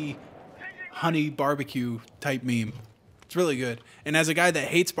smoky honey barbecue type meme. It's really good. And as a guy that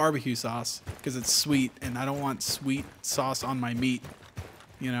hates barbecue sauce because it's sweet, and I don't want sweet sauce on my meat,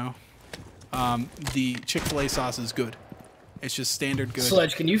 you know, the Chick-fil-A sauce is good. It's just standard good.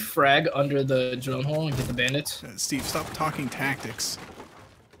 Sledge, can you frag under the drone hole and get the bandits? Steve, stop talking tactics.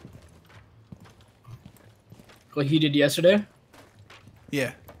 Like he did yesterday?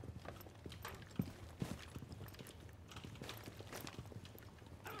 Yeah.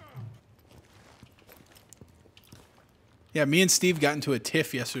 Yeah, me and Steve got into a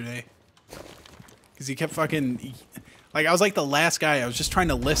tiff yesterday. Because he kept fucking... Like, I was like the last guy. I was just trying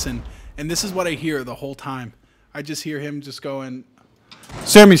to listen. And this is what I hear the whole time. I just hear him just going...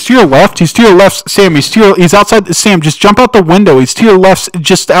 Sam, he's to your left. He's to your left. Sam, he's outside. Sam, just jump out the window. He's to your left.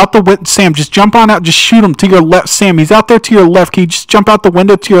 Just out the window. Sam, just jump on out. Just shoot him to your left. Sam, he's out there to your left. Can you just jump out the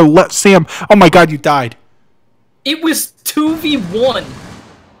window to your left? Sam, oh my God, you died. It was 2v1.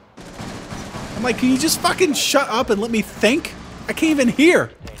 I'm like, can you just fucking shut up and let me think? I can't even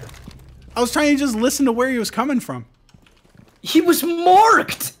hear. I was trying to just listen to where he was coming from. He was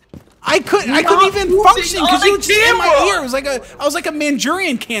marked. I couldn't even function because you were just in my ear. I was like a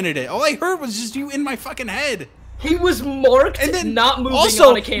Manchurian candidate. All I heard was just you in my fucking head. He was marked and then not moving also,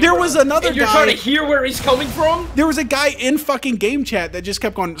 on a camera. there was another and you're guy. Trying to hear where he's coming from? There was a guy in fucking game chat that just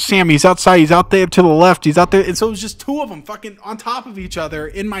kept going, Sam, he's outside. He's out there to the left. He's out there. And so it was just two of them fucking on top of each other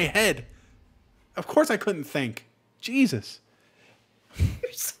in my head. Of course I couldn't think. Jesus.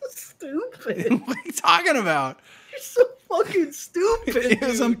 You're so stupid. What are you talking about? You're so fucking stupid. It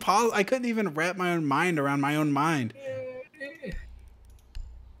was impossible. I couldn't even wrap my own mind around my own mind.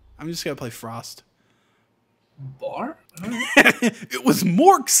 I'm just gonna play Frost. Bar? It was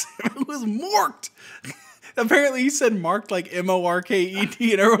Morks. It was Morked. Apparently he said marked like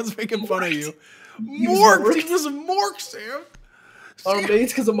M-O-R-K-E-D and everyone's making fun of you. Morked. He was Morked, Sam. Oh, maybe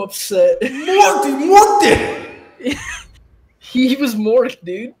it's because I'm upset. Morked. He morked it. He was morked,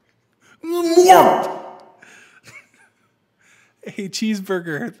 dude. Morked. Hey,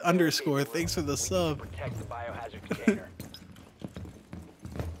 cheeseburger _ thanks for the sub. Protect the biohazard container.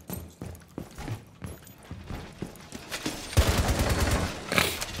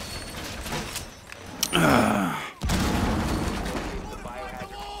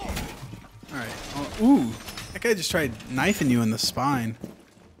 Alright. Oh, ooh. That guy just tried knifing you in the spine.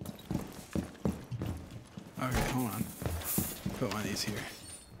 Okay, hold on. Put one of these here.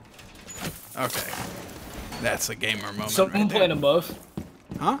 Okay. That's a gamer moment. Someone playing above.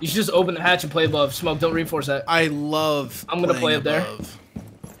 Huh? You should just open the hatch and play above. Smoke, don't reinforce that. I love I'm gonna play up there.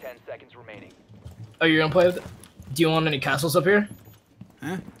 10 seconds remaining. Oh, you're gonna play up there? Do you want any castles up here?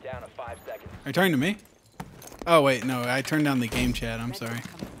 Huh? Down to 5 seconds. Are you talking to me? Oh, wait, no. I turned down the game chat. I'm sorry.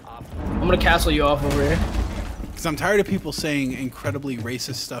 I'm gonna castle you off over here. Because I'm tired of people saying incredibly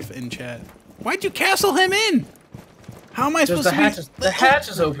racist stuff in chat. Why'd you castle him in? How am I supposed to be... The hatch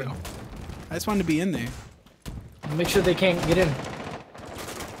is open. I just wanted to be in there. Make sure they can't get in.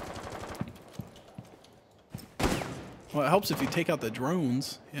 Well, it helps if you take out the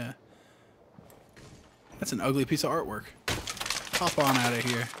drones. Yeah. That's an ugly piece of artwork. Hop on out of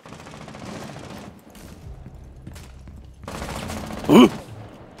here. Alright.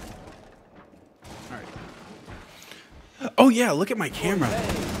 Oh yeah, look at my camera.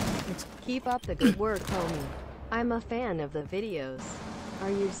 Keep up the good work, homie. I'm a fan of the videos. Are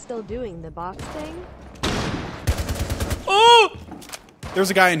you still doing the box thing? Oh! There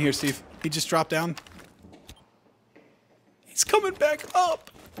was a guy in here, Steve. He just dropped down. He's coming back up.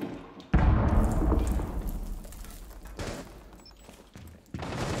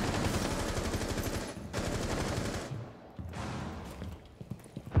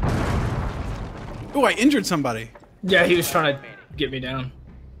 Oh, I injured somebody. Yeah, he was trying to get me down.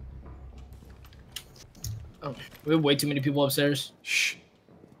 Oh, we have way too many people upstairs. Shh.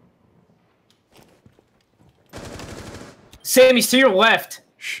 Sammy's to your left.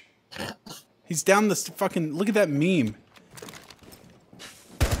 Shh. He's down this fucking... Look at that meme.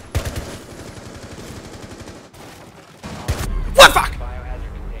 What fuck?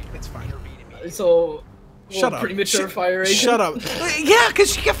 Biohazard container. It's fine. So, Shut up. Premature fire agent. Shut up. Yeah,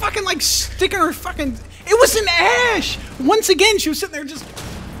 because she kept fucking like sticking her fucking. It was an Ash. Once again, she was sitting there just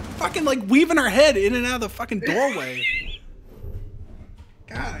fucking like weaving her head in and out of the fucking doorway.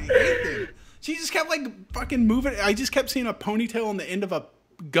 God, I hate them. She just kept like fucking moving. I just kept seeing a ponytail on the end of a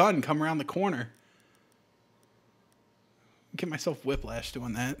gun come around the corner. Get myself whiplash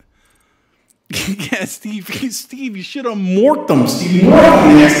doing that. Yeah, Steve, you should have morked them, Steve. Mork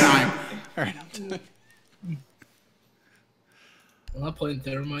them next time. All right, I'm done. I'm not playing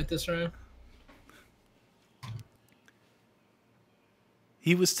Thermite this round.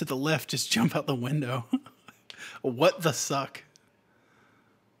 He was to the left. Just jump out the window. What the suck?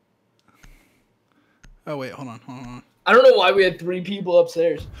 Oh, wait. Hold on. I don't know why we had 3 people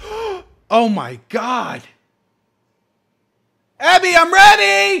upstairs. Oh, my God. Abby, I'm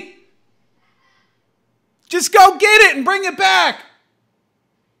ready. Just go get it and bring it back.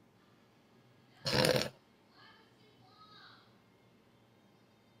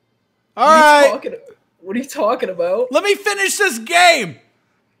 All right. What are you talking about? Let me finish this game.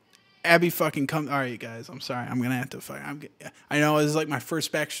 Abby fucking come. All right, guys. I'm sorry. I'm gonna have to fight. I know this is like my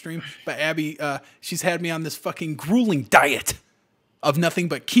first back stream, but Abby, she's had me on this fucking grueling diet of nothing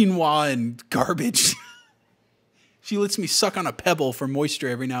but quinoa and garbage. She lets me suck on a pebble for moisture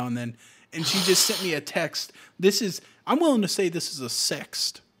every now and then, and she just sent me a text. I'm willing to say this is a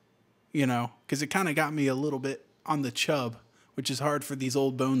sext, you know, because it kind of got me a little bit on the chub, which is hard for these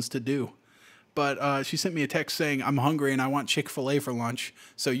old bones to do. But she sent me a text saying, I'm hungry and I want Chick-fil-A for lunch.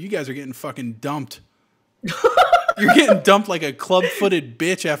 So you guys are getting fucking dumped. You're getting dumped like a club-footed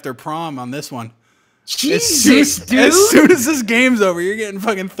bitch after prom on this one. Jesus, dude. As soon as this game's over, you're getting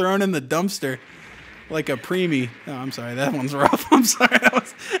fucking thrown in the dumpster like a preemie. Oh, I'm sorry. That one's rough. I'm sorry.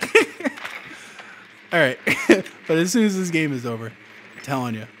 All right. But as soon as this game is over, I'm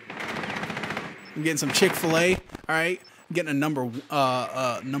telling you. I'm getting some Chick-fil-A. All right. I'm getting a number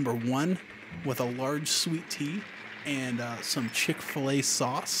 1 with a large sweet tea and some Chick-fil-A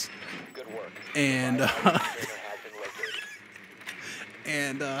sauce. Good work. And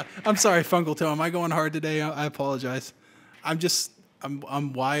I'm sorry, Funkle Toe. Am I going hard today? I apologize.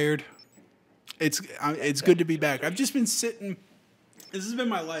 I'm wired. It's good to be back. I've just been sitting. This has been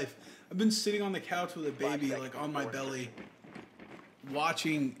my life. I've been sitting on the couch with a baby like on my belly,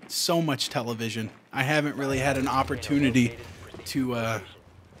 watching so much television. I haven't really had an opportunity to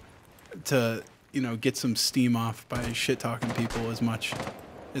get some steam off by shit talking people as much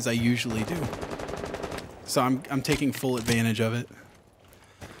as I usually do. So I'm taking full advantage of it.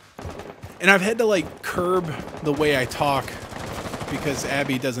 And I've had to like curb the way I talk because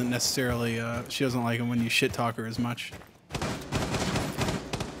Abby doesn't necessarily she doesn't like it when you shit talk her as much.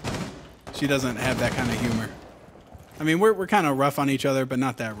 She doesn't have that kind of humor. I mean, we're kind of rough on each other, but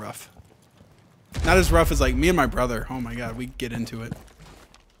not that rough. Not as rough as like me and my brother. Oh my God, we get into it.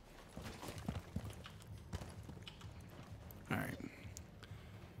 All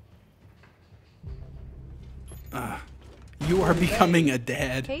right. You are becoming a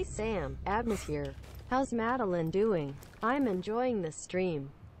dad. Hey Sam, Abmas here. How's Madeline doing? I'm enjoying the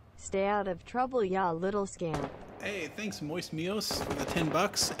stream. Stay out of trouble, ya little scamp. Hey, thanks Moist Mios for the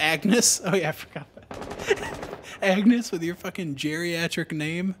 $10. Agnes. Oh yeah, I forgot that. Agnes with your fucking geriatric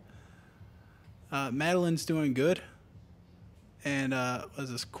name. Madeline's doing good. And what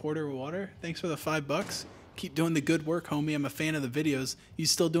is this, quarter water? Thanks for the $5. Keep doing the good work, homie. I'm a fan of the videos. You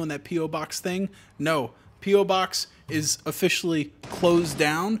still doing that P.O. Box thing? No. P.O. Box is officially closed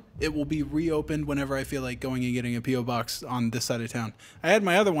down. It will be reopened whenever I feel like going and getting a P.O. Box on this side of town. I had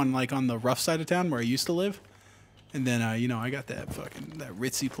my other one like on the rough side of town where I used to live. And then, I got that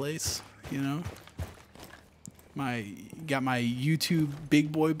ritzy place, Got my YouTube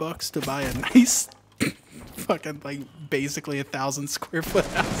big boy bucks to buy a nice fucking, like, basically 1,000 square foot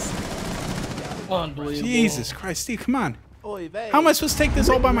house. Unbelievable. Jesus Christ, Steve, come on. How am I supposed to take this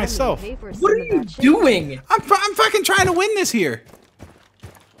all by myself? What are you doing? I'm fucking trying to win this here.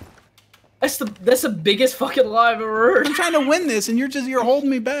 That's the biggest fucking lie I've ever heard. I'm trying to win this, and you're holding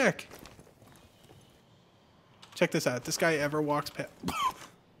me back. Check this out. This guy ever walks past.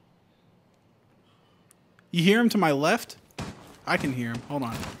 You hear him to my left? I can hear him. Hold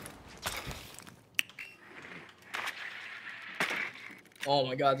on. Oh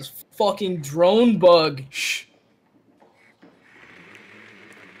my God, this fucking drone bug. Shh.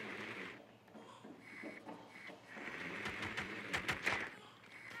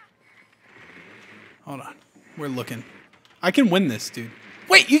 Hold on. We're looking. I can win this, dude.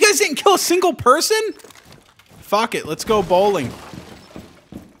 Wait, you guys didn't kill a single person? Fuck it. Let's go bowling.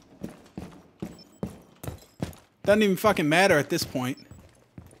 Doesn't even fucking matter at this point.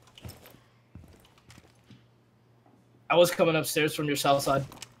 I was coming upstairs from your south side.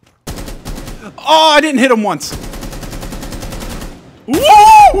 Oh, I didn't hit him once. Woo!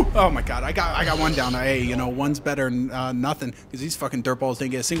 Oh my god, I got one down. Hey, you know, one's better than nothing because these fucking dirtballs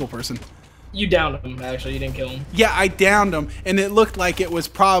didn't get a single person. You downed him, actually. You didn't kill him. Yeah, I downed him, and it looked like it was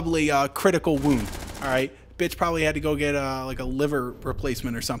probably a critical wound. All right, bitch probably had to go get like a liver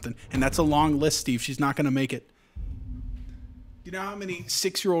replacement or something, and that's a long list, Steve. She's not gonna make it. You know how many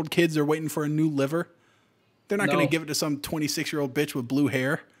 6-year-old kids are waiting for a new liver? They're not gonna give it to some 26-year-old bitch with blue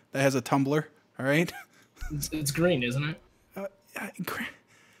hair that has a tumbler. All right. It's green, isn't it?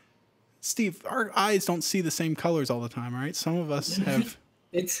 Steve, our eyes don't see the same colors all the time, all right? Some of us have.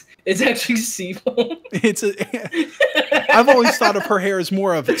 It's actually seafoam. I've always thought of her hair as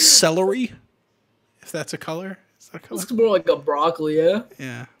more of celery, if that's a color. Is that a color? It's more like a broccoli, yeah.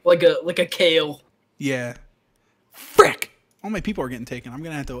 Yeah. Like a kale. Yeah. Frick! All my people are getting taken. I'm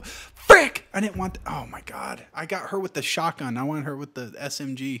gonna have to. Frick! I didn't want. Oh my god! I got her with the shotgun. I wanted her with the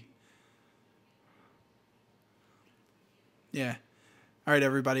SMG. Yeah. All right,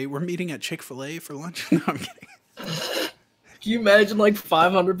 everybody. We're meeting at Chick-fil-A for lunch. No, I'm kidding. Can you imagine like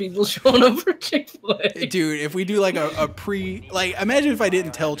 500 people showing up for Chick-fil-A? Dude, if we do like a imagine if I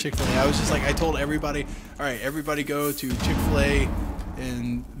didn't tell Chick-fil-A. I was just like, I told everybody, all right, everybody go to Chick-fil-A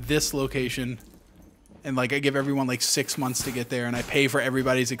in this location. And like, I give everyone like 6 months to get there, and I pay for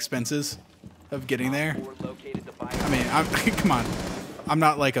everybody's expenses of getting there. I mean, come on. I'm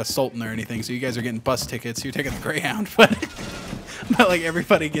not like a sultan or anything, so you guys are getting bus tickets. You're taking the Greyhound, but not like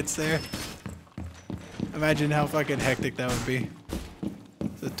everybody gets there. Imagine how fucking hectic that would be.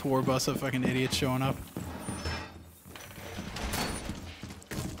 The tour bus of fucking idiots showing up.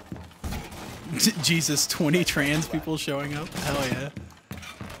 Jesus, 20 trans people showing up? Hell yeah.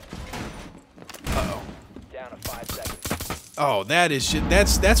 Uh-oh. Down to 5 seconds. Oh, that is shit.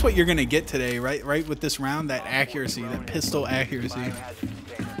 That's what you're gonna get today, right? Right with this round, that accuracy, that pistol accuracy.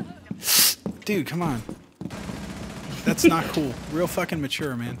 Dude, come on. That's not cool. Real fucking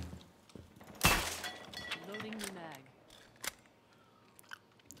mature, man.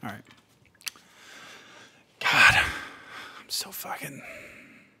 All right. God, I'm so fucking.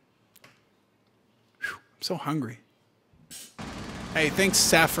 Whew, I'm so hungry. Hey, thanks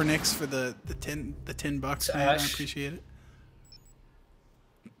Saffronix for the $10, man. I appreciate it.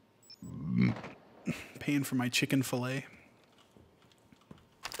 Paying for my chicken fillet.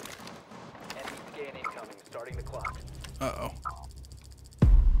 Enemy scan incoming. Starting the clock. Uh-oh.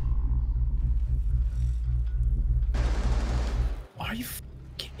 Are you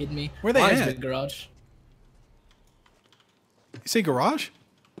kidding me? Where they Mine's at? Big garage. You say garage?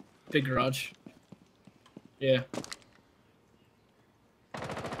 Big garage. Yeah.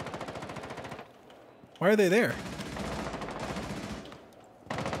 Why are they there?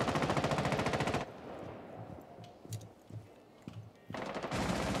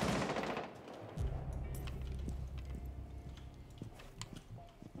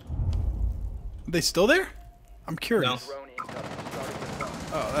 Are they still there? I'm curious. No. Drone incoming. Starting the clock.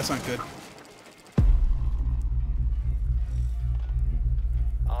 Oh, that's not good.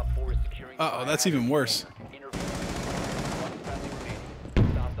 Op 4 is securing the Uh-oh, that's even worse. Intervene. One friendly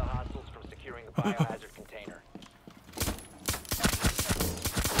remaining. Stop the hostiles from securing the biohazard container.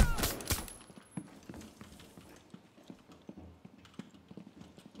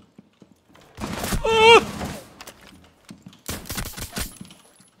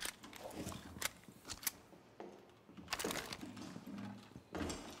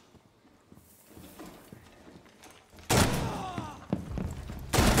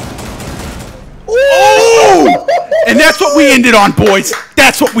 And that's what we ended on, boys.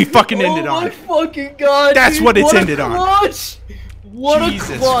 That's what we fucking ended Oh my on. fucking god! That's dude, what it's what a ended on. clutch! What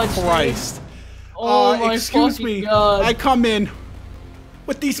Jesus a clutch! dude. Christ. Oh my excuse fucking me. god! I come in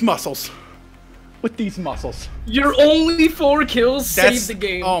with these muscles. With these muscles. Your only 4 kills saved the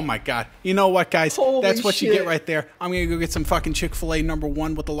game. Oh my god. You know what, guys? Holy That's what you shit. get right there. I'm going to go get some fucking Chick-fil-A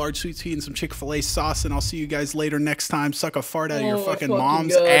 #1 with the large sweet tea and some Chick-fil-A sauce, and I'll see you guys later next time. Suck a fart out of your Oh my fucking fucking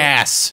mom's God. ass.